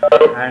ocean.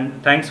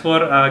 And thanks for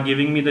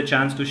giving me the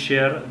chance to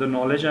share the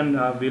knowledge, and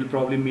we'll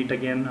probably meet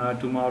again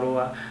tomorrow.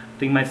 I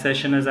think my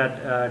session is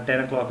at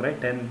 10 o'clock,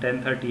 right? 10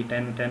 or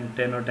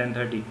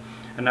 10:30,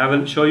 and I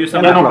will show you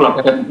some 10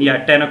 o'clock.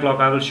 Yeah, 10 o'clock.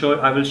 I will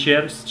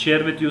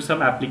share with you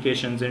some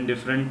applications in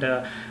different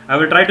I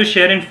will try to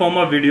share in form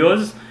of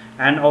videos,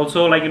 and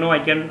also I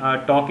can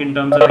talk in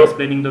terms of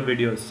explaining the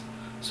videos.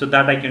 So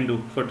that I can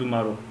do for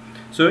tomorrow.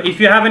 So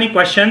if you have any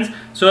questions,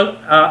 so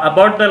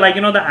about the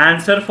the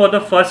answer for the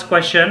first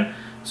question.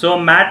 So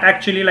Matt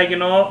actually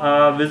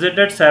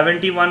visited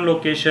 71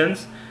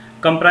 locations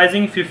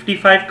comprising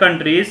 55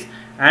 countries,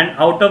 and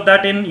out of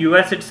that in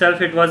US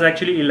itself it was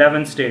actually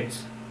 11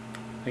 states.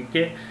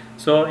 Okay,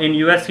 so in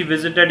US he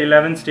visited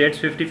 11 states,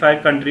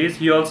 55 countries.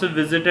 He also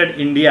visited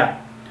India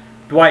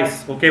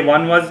twice. Okay,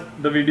 one was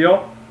the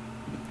video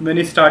when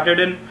he started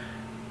in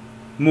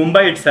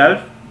Mumbai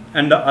itself,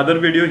 and the other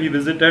video he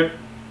visited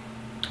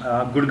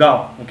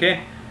BUDHGAON,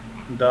 okay,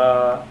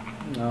 the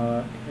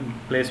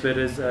place where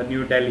is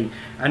New Delhi.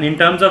 And in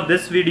terms of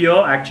this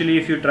video, actually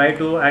if you try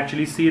to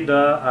actually see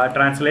the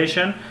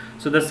translation,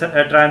 so the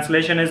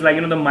translation is like,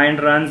 the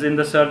mind runs in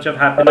the search of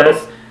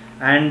happiness,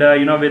 and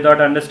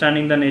without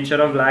understanding the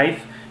nature of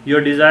life,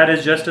 your desire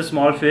is just a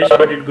small fish,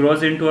 but it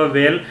grows into a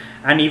whale,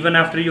 and even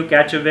after you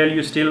catch a whale,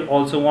 you still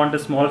also want a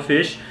small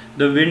fish.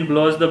 The wind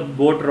blows, the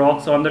boat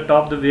rocks on the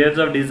top, the waves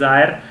of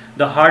desire,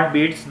 the heart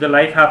beats, the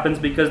life happens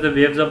because the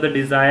waves of the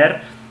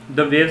desire.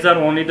 The waves are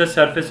only the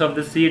surface of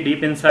the sea,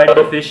 deep inside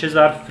the fishes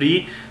are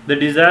free. The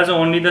desires are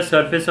only the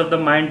surface of the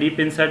mind, deep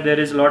inside there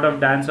is a lot of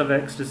dance of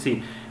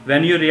ecstasy.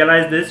 When you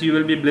realize this, you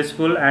will be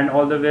blissful, and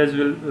all the waves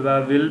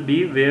will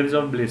be waves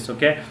of bliss.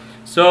 Okay,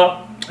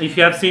 so if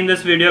you have seen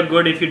this video,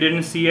 good. If you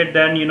didn't see it,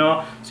 then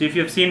so if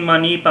you have seen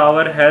money,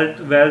 power,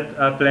 health,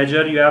 wealth,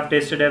 pleasure, you have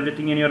tasted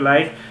everything in your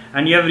life,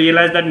 and you have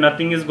realized that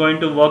nothing is going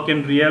to work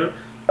in real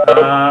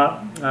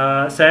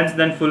sense,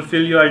 then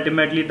fulfill you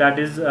ultimately. That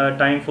is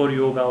time for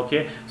yoga.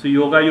 Okay, so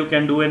yoga you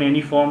can do in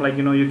any form, like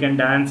you can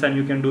dance and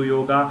you can do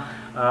yoga.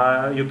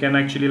 You can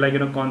actually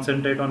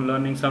concentrate on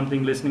learning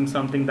something, listening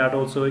something. That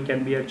also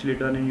can be actually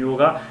done in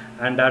yoga,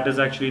 and that is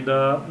actually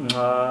the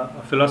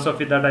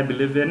philosophy that I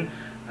believe in.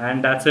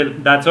 And that's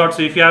it, that's all.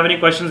 So if you have any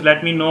questions,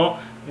 let me know.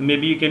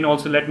 Maybe you can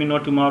also let me know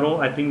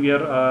tomorrow. I think we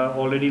are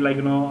already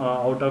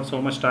out of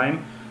so much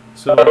time.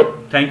 So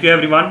thank you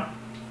everyone.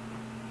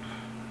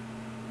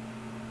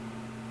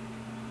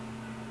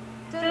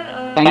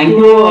 Thank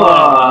you,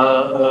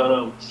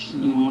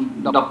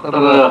 Dr.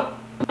 Sir.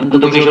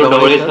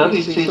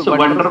 This is a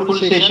wonderful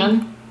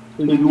session.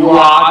 You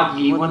are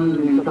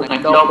given the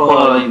kind of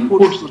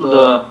inputs to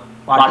the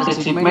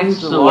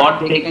participants, what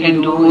they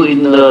can do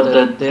in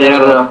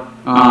their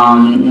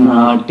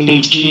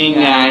teaching,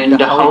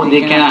 and how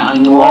they can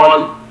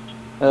involve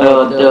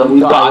with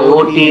the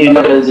IoT and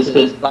this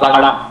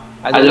SCADA,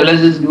 as well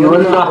as is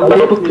given how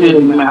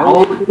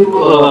to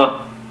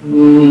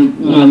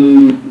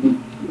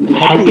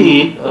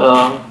happy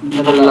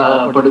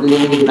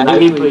particularly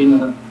life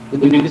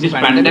in this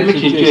pandemic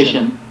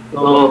situation.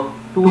 So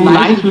 2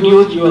 nice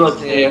videos you have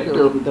shared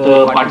with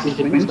the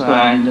participants,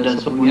 and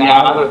so we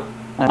are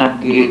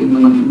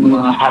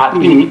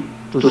happy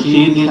to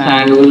see this,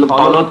 and we will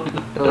follow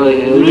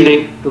every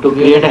day to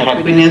create a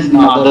happiness in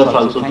others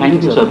also.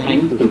 Thank you, sir.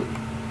 Thank you.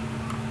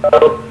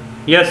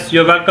 Yes,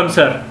 you're welcome,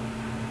 sir.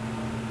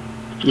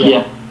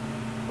 Yeah.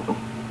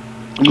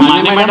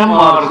 Madam,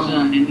 or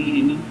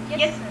any?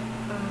 Yes, sir.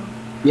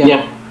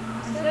 Yeah.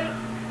 Sir,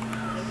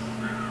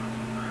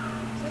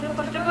 so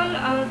first of all,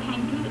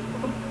 thank you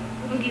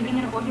for giving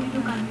an opportunity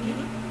to come here.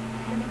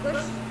 And of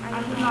course, I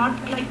would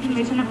not like to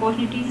miss an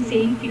opportunity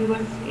saying few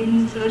words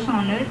in Sir's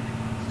honor.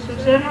 So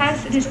Sir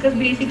has discussed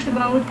basics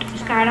about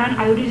SCADA and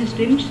IoT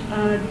systems.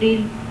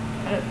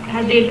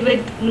 Has dealt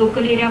with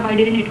local area wide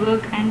area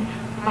network and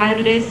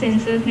wireless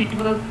sensors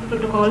network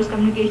protocols,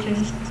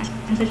 communications,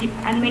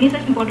 and many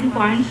such important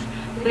points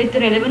with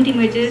relevant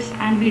images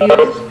and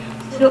videos.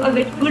 So a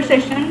very good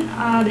session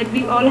that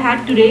we all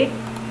had today.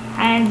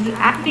 And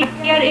as we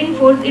are in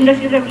 4th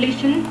Industrial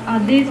Revolution,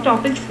 these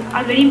topics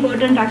are very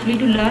important actually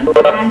to learn.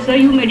 And Sir,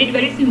 you made it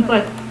very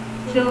simple.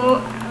 So,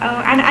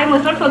 and I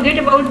must not forget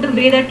about the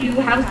way that you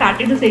have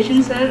started the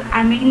session, Sir.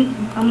 I mean,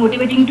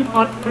 motivating to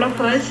all of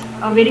us,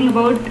 reading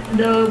about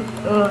the,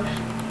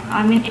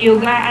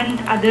 yoga and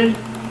other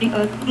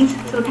things.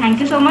 So thank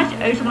you so much.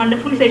 It's a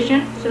wonderful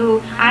session.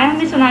 So I am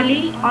Ms.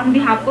 Sonali on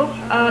behalf of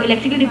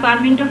Electrical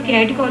Department of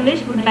KIT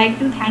College. Would like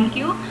to thank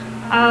you.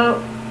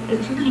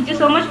 Thank you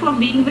so much for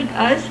being with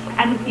us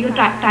and your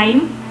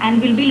time,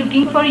 and we'll be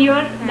looking for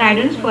your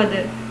guidance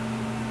further.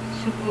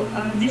 So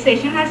this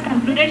session has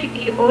concluded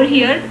over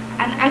here,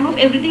 and I hope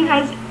everything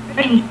has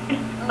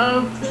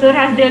Sir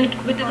has dealt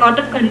with a lot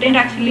of content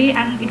actually,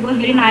 and it was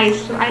very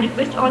nice. So I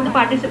request all the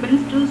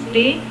participants to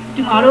stay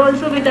tomorrow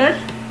also with us.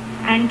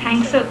 And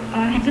thank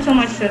you so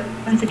much, Sir,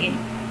 once again.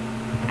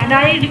 And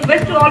I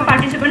request to all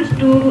participants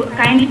to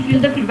kindly fill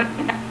the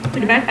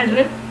feedback as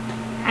well.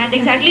 And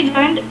exactly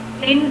joined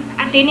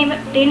at 10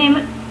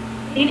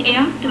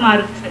 a.m.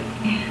 tomorrow, sir.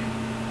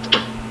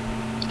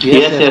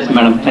 Yes,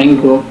 madam.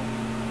 Thank you.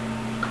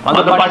 All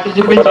the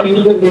participants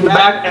fill the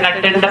feedback and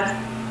attend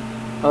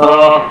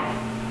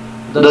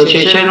the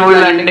session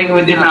will ending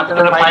within after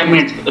 5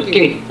 minutes.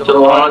 Okay.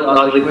 So all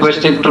are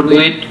requested to do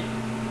it.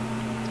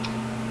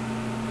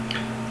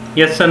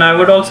 Yes, and I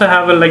would also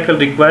have a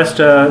request.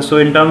 So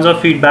in terms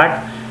of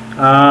feedback,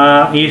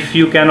 if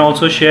you can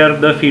also share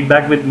the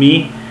feedback with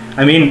me,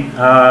 I mean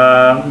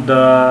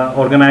the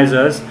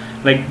organizers,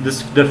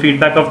 the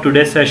feedback of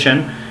today's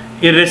session.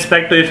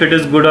 irrespective if it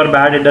is good or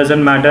bad, it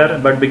doesn't matter,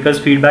 but because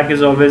feedback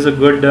is always a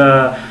good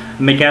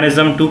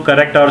mechanism to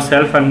correct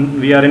ourselves, and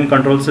we are in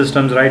control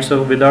systems, right?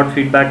 So without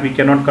feedback we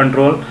cannot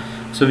control,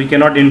 so we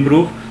cannot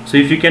improve. So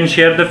if you can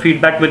share the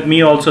feedback with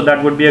me also,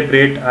 that would be a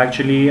great,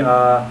 actually,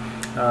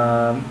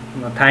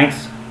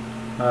 thanks,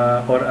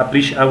 or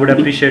I would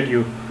appreciate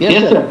you.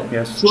 Yes, sir.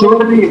 Yes.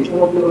 Surely.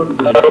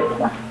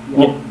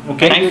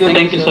 Okay.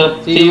 Thank you,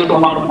 sir. See you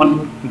tomorrow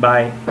morning.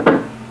 Bye.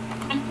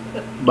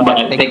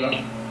 Bye. Take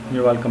care.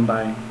 You're welcome.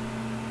 Bye.